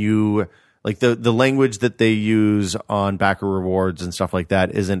think that when you like the language that they use on backer rewards and stuff like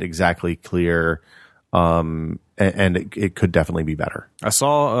that isn't exactly clear. And it could definitely be better. I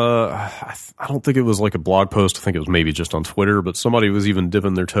saw, I don't think it was like a blog post. I think it was maybe just on Twitter, but somebody was even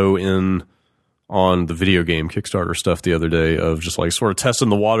dipping their toe in on the video game Kickstarter stuff the other day of just like sort of testing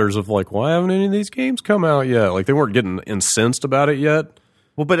the waters of like, why haven't any of these games come out yet? Like they weren't getting incensed about it yet.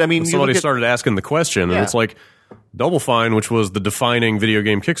 Well, but I mean, somebody started asking the question and it's like Double Fine, which was the defining video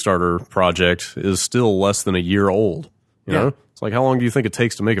game Kickstarter project, is still less than a year old. You know? It's like, how long do you think it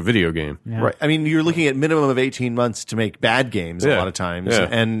takes to make a video game? Yeah. Right. I mean, you're looking at minimum of 18 months to make bad games a lot of times. Yeah.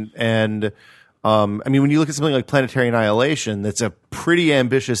 And I mean, when you look at something like Planetary Annihilation, that's a pretty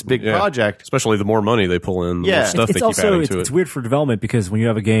ambitious big project. Especially the more money they pull in, the more stuff they keep adding to it. It's weird for development because when you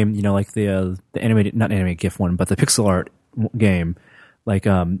have a game, like the animated, not animated GIF one, but the pixel art game, like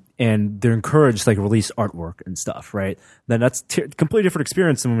and they're encouraged to like release artwork and stuff, right? Then that's completely different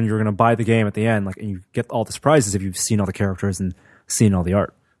experience than when you're going to buy the game at the end, like, and you get all the surprises if you've seen all the characters and seen all the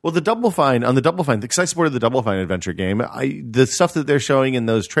art. Well, the Double Fine, because I supported the Double Fine adventure game, the stuff that they're showing in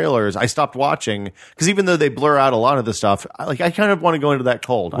those trailers, I stopped watching because even though they blur out a lot of the stuff, I kind of want to go into that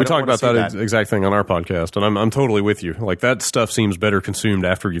cold. We talked about that exact thing on our podcast, and I'm totally with you. Like that stuff seems better consumed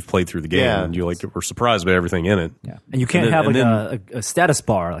after you've played through the game, and you were surprised by everything in it. Yeah, and you can't have a status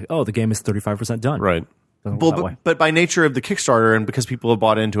bar like, oh, the game is 35% done. Right. But by nature of the Kickstarter and because people have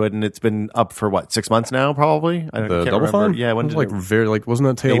bought into it and it's been up for 6 months now, probably. I can't Double Fine? Yeah, when it was wasn't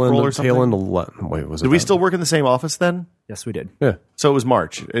that tail April end or something? Wait, was it? Did we still work in the same office then? Yes, we did. Yeah. So it was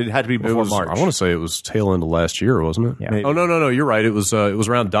March. It had to be before March. I want to say it was tail end of last year, wasn't it? Yeah. Maybe. Oh no, you're right. It was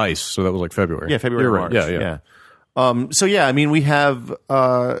around DICE, so that was like February. Yeah, February or March. Yeah. So yeah, I mean, we have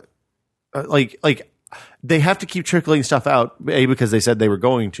like they have to keep trickling stuff out. A, because they said they were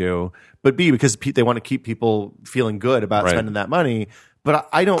going to, but B, because they want to keep people feeling good about spending that money. But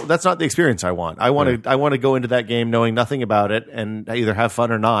I don't. That's not the experience I want. I want to go into that game knowing nothing about it and either have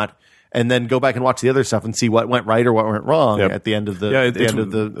fun or not, and then go back and watch the other stuff and see what went right or what went wrong at the end of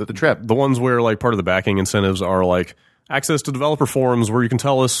the trip. The ones where like part of the backing incentives are like access to developer forums where you can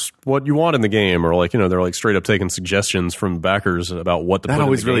tell us what you want in the game, or like they're like straight up taking suggestions from backers about what to put in the game. That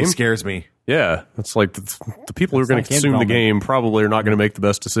always really scares me. Yeah, it's like the people who are going to consume the game probably are not going to make the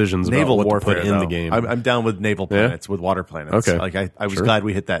best decisions about what to put in the game. I'm down with naval planets, with water planets. Okay, like I was glad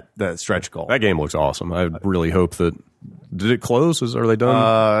we hit that stretch goal. That game looks awesome. I really hope that. Did it close? Are they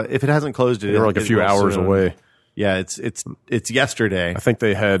done? If it hasn't closed, they're like a few hours away. Yeah, it's yesterday. I think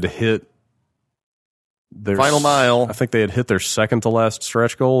they had hit their final mile. I think they had hit their second to last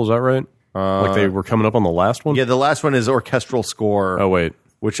stretch goal. Is that right? Like they were coming up on the last one. Yeah, the last one is orchestral score. Oh wait,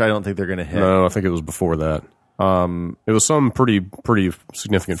 which I don't think they're going to hit. No, I think it was before that. It was some pretty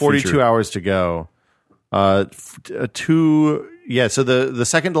significant. 42 feature. hours to go. Yeah, so the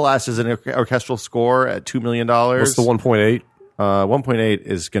second to last is an orchestral score at $2 million. What's the 1.8? 1.8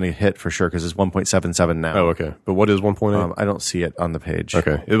 is going to hit for sure because it's 1.77 now. Oh, okay. But what is 1.8? I don't see it on the page.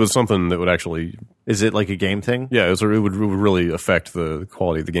 Okay, it was something that would actually. Is it like a game thing? Yeah, it would really affect the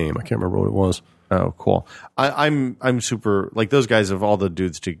quality of the game. I can't remember what it was. Oh, cool. I'm super like those guys of all the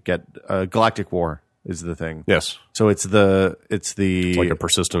dudes to get Galactic War is the thing. Yes. So it's like a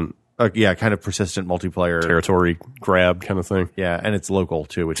persistent. Kind of persistent multiplayer territory grab kind of thing. Yeah, and it's local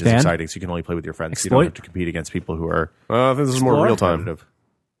too, which is exciting. So you can only play with your friends. So you don't have to compete against people who are. This is more real time.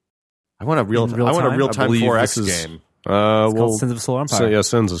 I want a real time 4X game. It's called Sins of the Solar Empire. So, yeah,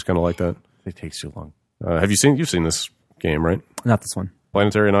 Sins is kind of like that. It takes too long. You've seen this game, right? Not this one.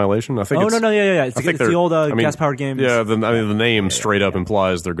 Planetary Annihilation. I think. Oh no, yeah. It's the old gas powered game. Yeah, the name straight up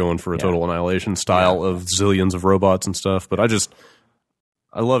implies they're going for a total annihilation style of zillions of robots and stuff. But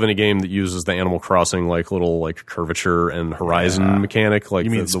I love any game that uses the Animal Crossing like little like curvature and horizon mechanic. Like you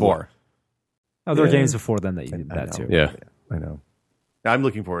mean Spore? Oh, there were games before then that you did that too. Yeah, I know. I'm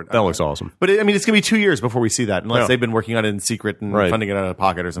looking forward. That looks awesome. But it's going to be 2 years before we see that, unless they've been working on it in secret and funding it out of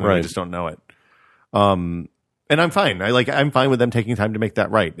pocket or something. We just don't know it. And I'm fine. I'm fine with them taking time to make that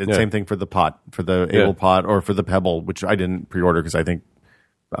right. It's Same thing for the Able Pot, or for the Pebble, which I didn't pre-order because I think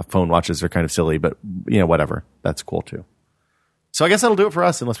phone watches are kind of silly. But whatever. That's cool too. So I guess that'll do it for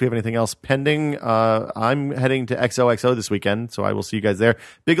us, unless we have anything else pending. I'm heading to XOXO this weekend, so I will see you guys there.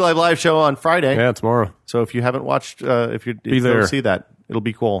 Big live show on Friday. Yeah, tomorrow. So if you haven't watched, if you don't see that, it'll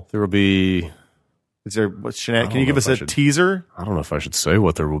be cool. There will be. Is there Can you give us a teaser? I don't know if I should say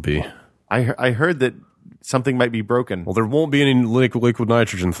what there will be. I heard that something might be broken. Well, there won't be any liquid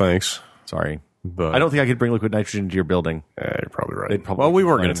nitrogen, thanks. Sorry, but I don't think I could bring liquid nitrogen into your building. Yeah, you're probably right. We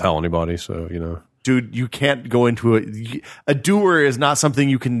weren't going to tell anybody, so Dude, you can't go into a doer is not something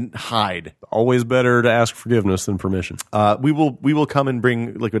you can hide. Always better to ask forgiveness than permission. We will come and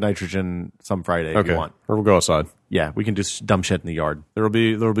bring liquid nitrogen some Friday if you want. Or we'll go outside. Yeah, we can just dump shit in the yard. There will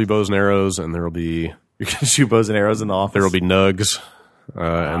be bows and arrows, and there will be you can shoot bows and arrows in the office. There will be nugs,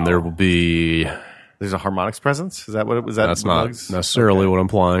 and there will be. There's a harmonics presence. Is that what it was? That's not necessarily what I'm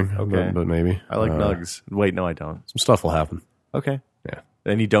implying. Okay, but maybe I like nugs. Wait, no, I don't. Some stuff will happen. Okay. Yeah.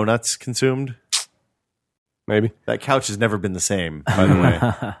 Any donuts consumed? Maybe. That couch has never been the same, by the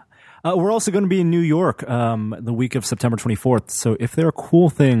way. We're also going to be in New York the week of September 24th. So if there are cool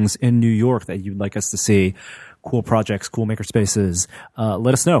things in New York that you'd like us to see, cool projects, cool makerspaces,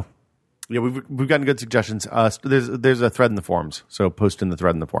 let us know. Yeah, we've gotten good suggestions. There's a thread in the forums, so post in the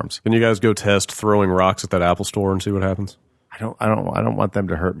thread in the forums. Can you guys go test throwing rocks at that Apple store and see what happens? I don't want them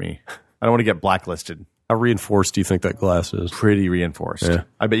to hurt me. I don't want to get blacklisted. How reinforced do you think that glass is? Pretty reinforced. Yeah.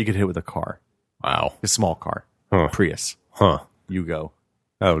 I bet you could hit it with a car. Wow. A small car. Prius. You go.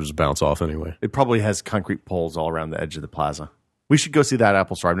 That would just bounce off anyway. It probably has concrete poles all around the edge of the plaza. We should go see that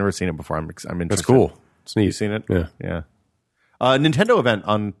Apple store. I've never seen it before. I'm interested. That's cool. It's neat. You seen it? Yeah. Nintendo event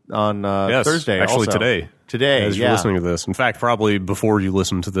on yes, Thursday. Actually, also. Today, as you're listening to this. In fact, probably before you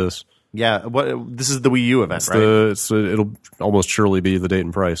listen to this. Yeah. This is the Wii U event, right? It'll almost surely be the date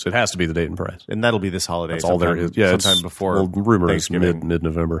and price. It has to be the date and price, and that'll be this holiday. That's all there is. Yeah, sometime before. Rumor is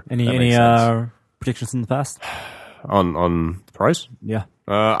mid-November. Any predictions in the past on the price? Yeah.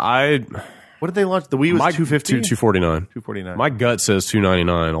 What did they launch? The Wii was $250? $249. $249. My gut says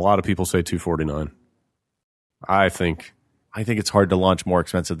 $299. A lot of people say $249. I think it's hard to launch more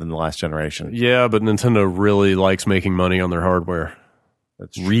expensive than the last generation. Yeah, but Nintendo really likes making money on their hardware.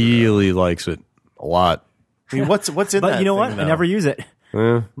 That's really likes it a lot. I mean, what's in that? But you know what? I never use it.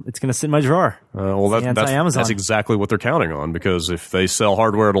 It's going to sit in my drawer. That's exactly what they're counting on, because if they sell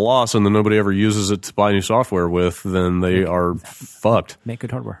hardware at a loss and then nobody ever uses it to buy new software with, then they are fucked. Make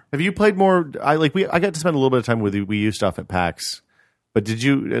good hardware. Have you played more? I got to spend a little bit of time with the Wii U stuff at PAX, but did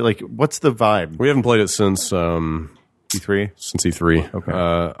you what's the vibe? We haven't played it since E3. Since E3. Okay.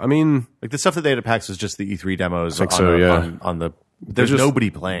 I mean, the stuff that they had at PAX was just the E3 demos. On the. There's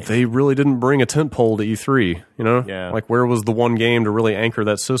nobody playing. They really didn't bring a tentpole to E3, Yeah. Where was the one game to really anchor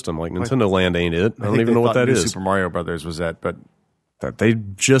that system? Nintendo Land ain't it. I don't even know what that is. Super Mario Brothers was that, but they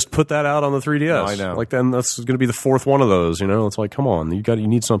just put that out on the 3DS. No, I know. Then that's going to be the fourth one of those. It's come on, you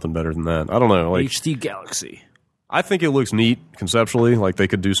need something better than that. I don't know. HD Galaxy. I think it looks neat conceptually. They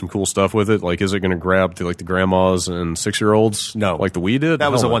could do some cool stuff with it. Is it going to grab the grandmas and 6-year-olds? No, like the Wii did.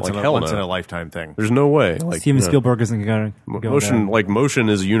 That was a once in a lifetime thing. There's no way. Steven Spielberg isn't going to go motion. there. Motion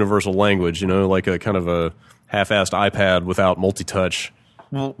is a universal language. Like a kind of a half-assed iPad without multi-touch.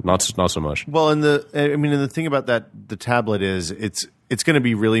 Well, not so much. Well, and the thing about that, the tablet is it's going to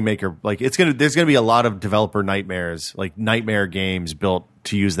be really there's going to be a lot of developer nightmares, nightmare games built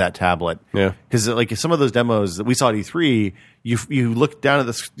to use that tablet. Yeah. Because some of those demos that we saw at E3, you look down at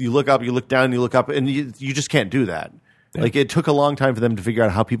this, you look up, you look down, you look up, and you just can't do that. Yeah. It took a long time for them to figure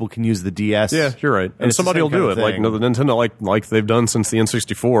out how people can use the DS. Yeah, you're right. And somebody will do it. The Nintendo, like they've done since the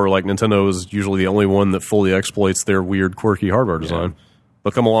N64. Nintendo is usually the only one that fully exploits their weird, quirky hardware design. Yeah.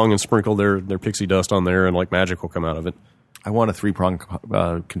 They'll come along and sprinkle their pixie dust on there, and magic will come out of it. I want a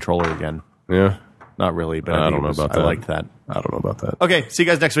 3-prong controller again. Yeah. Not really, but I don't know about that. I like that. I don't know about that. Okay, see you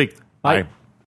guys next week. Bye. Bye.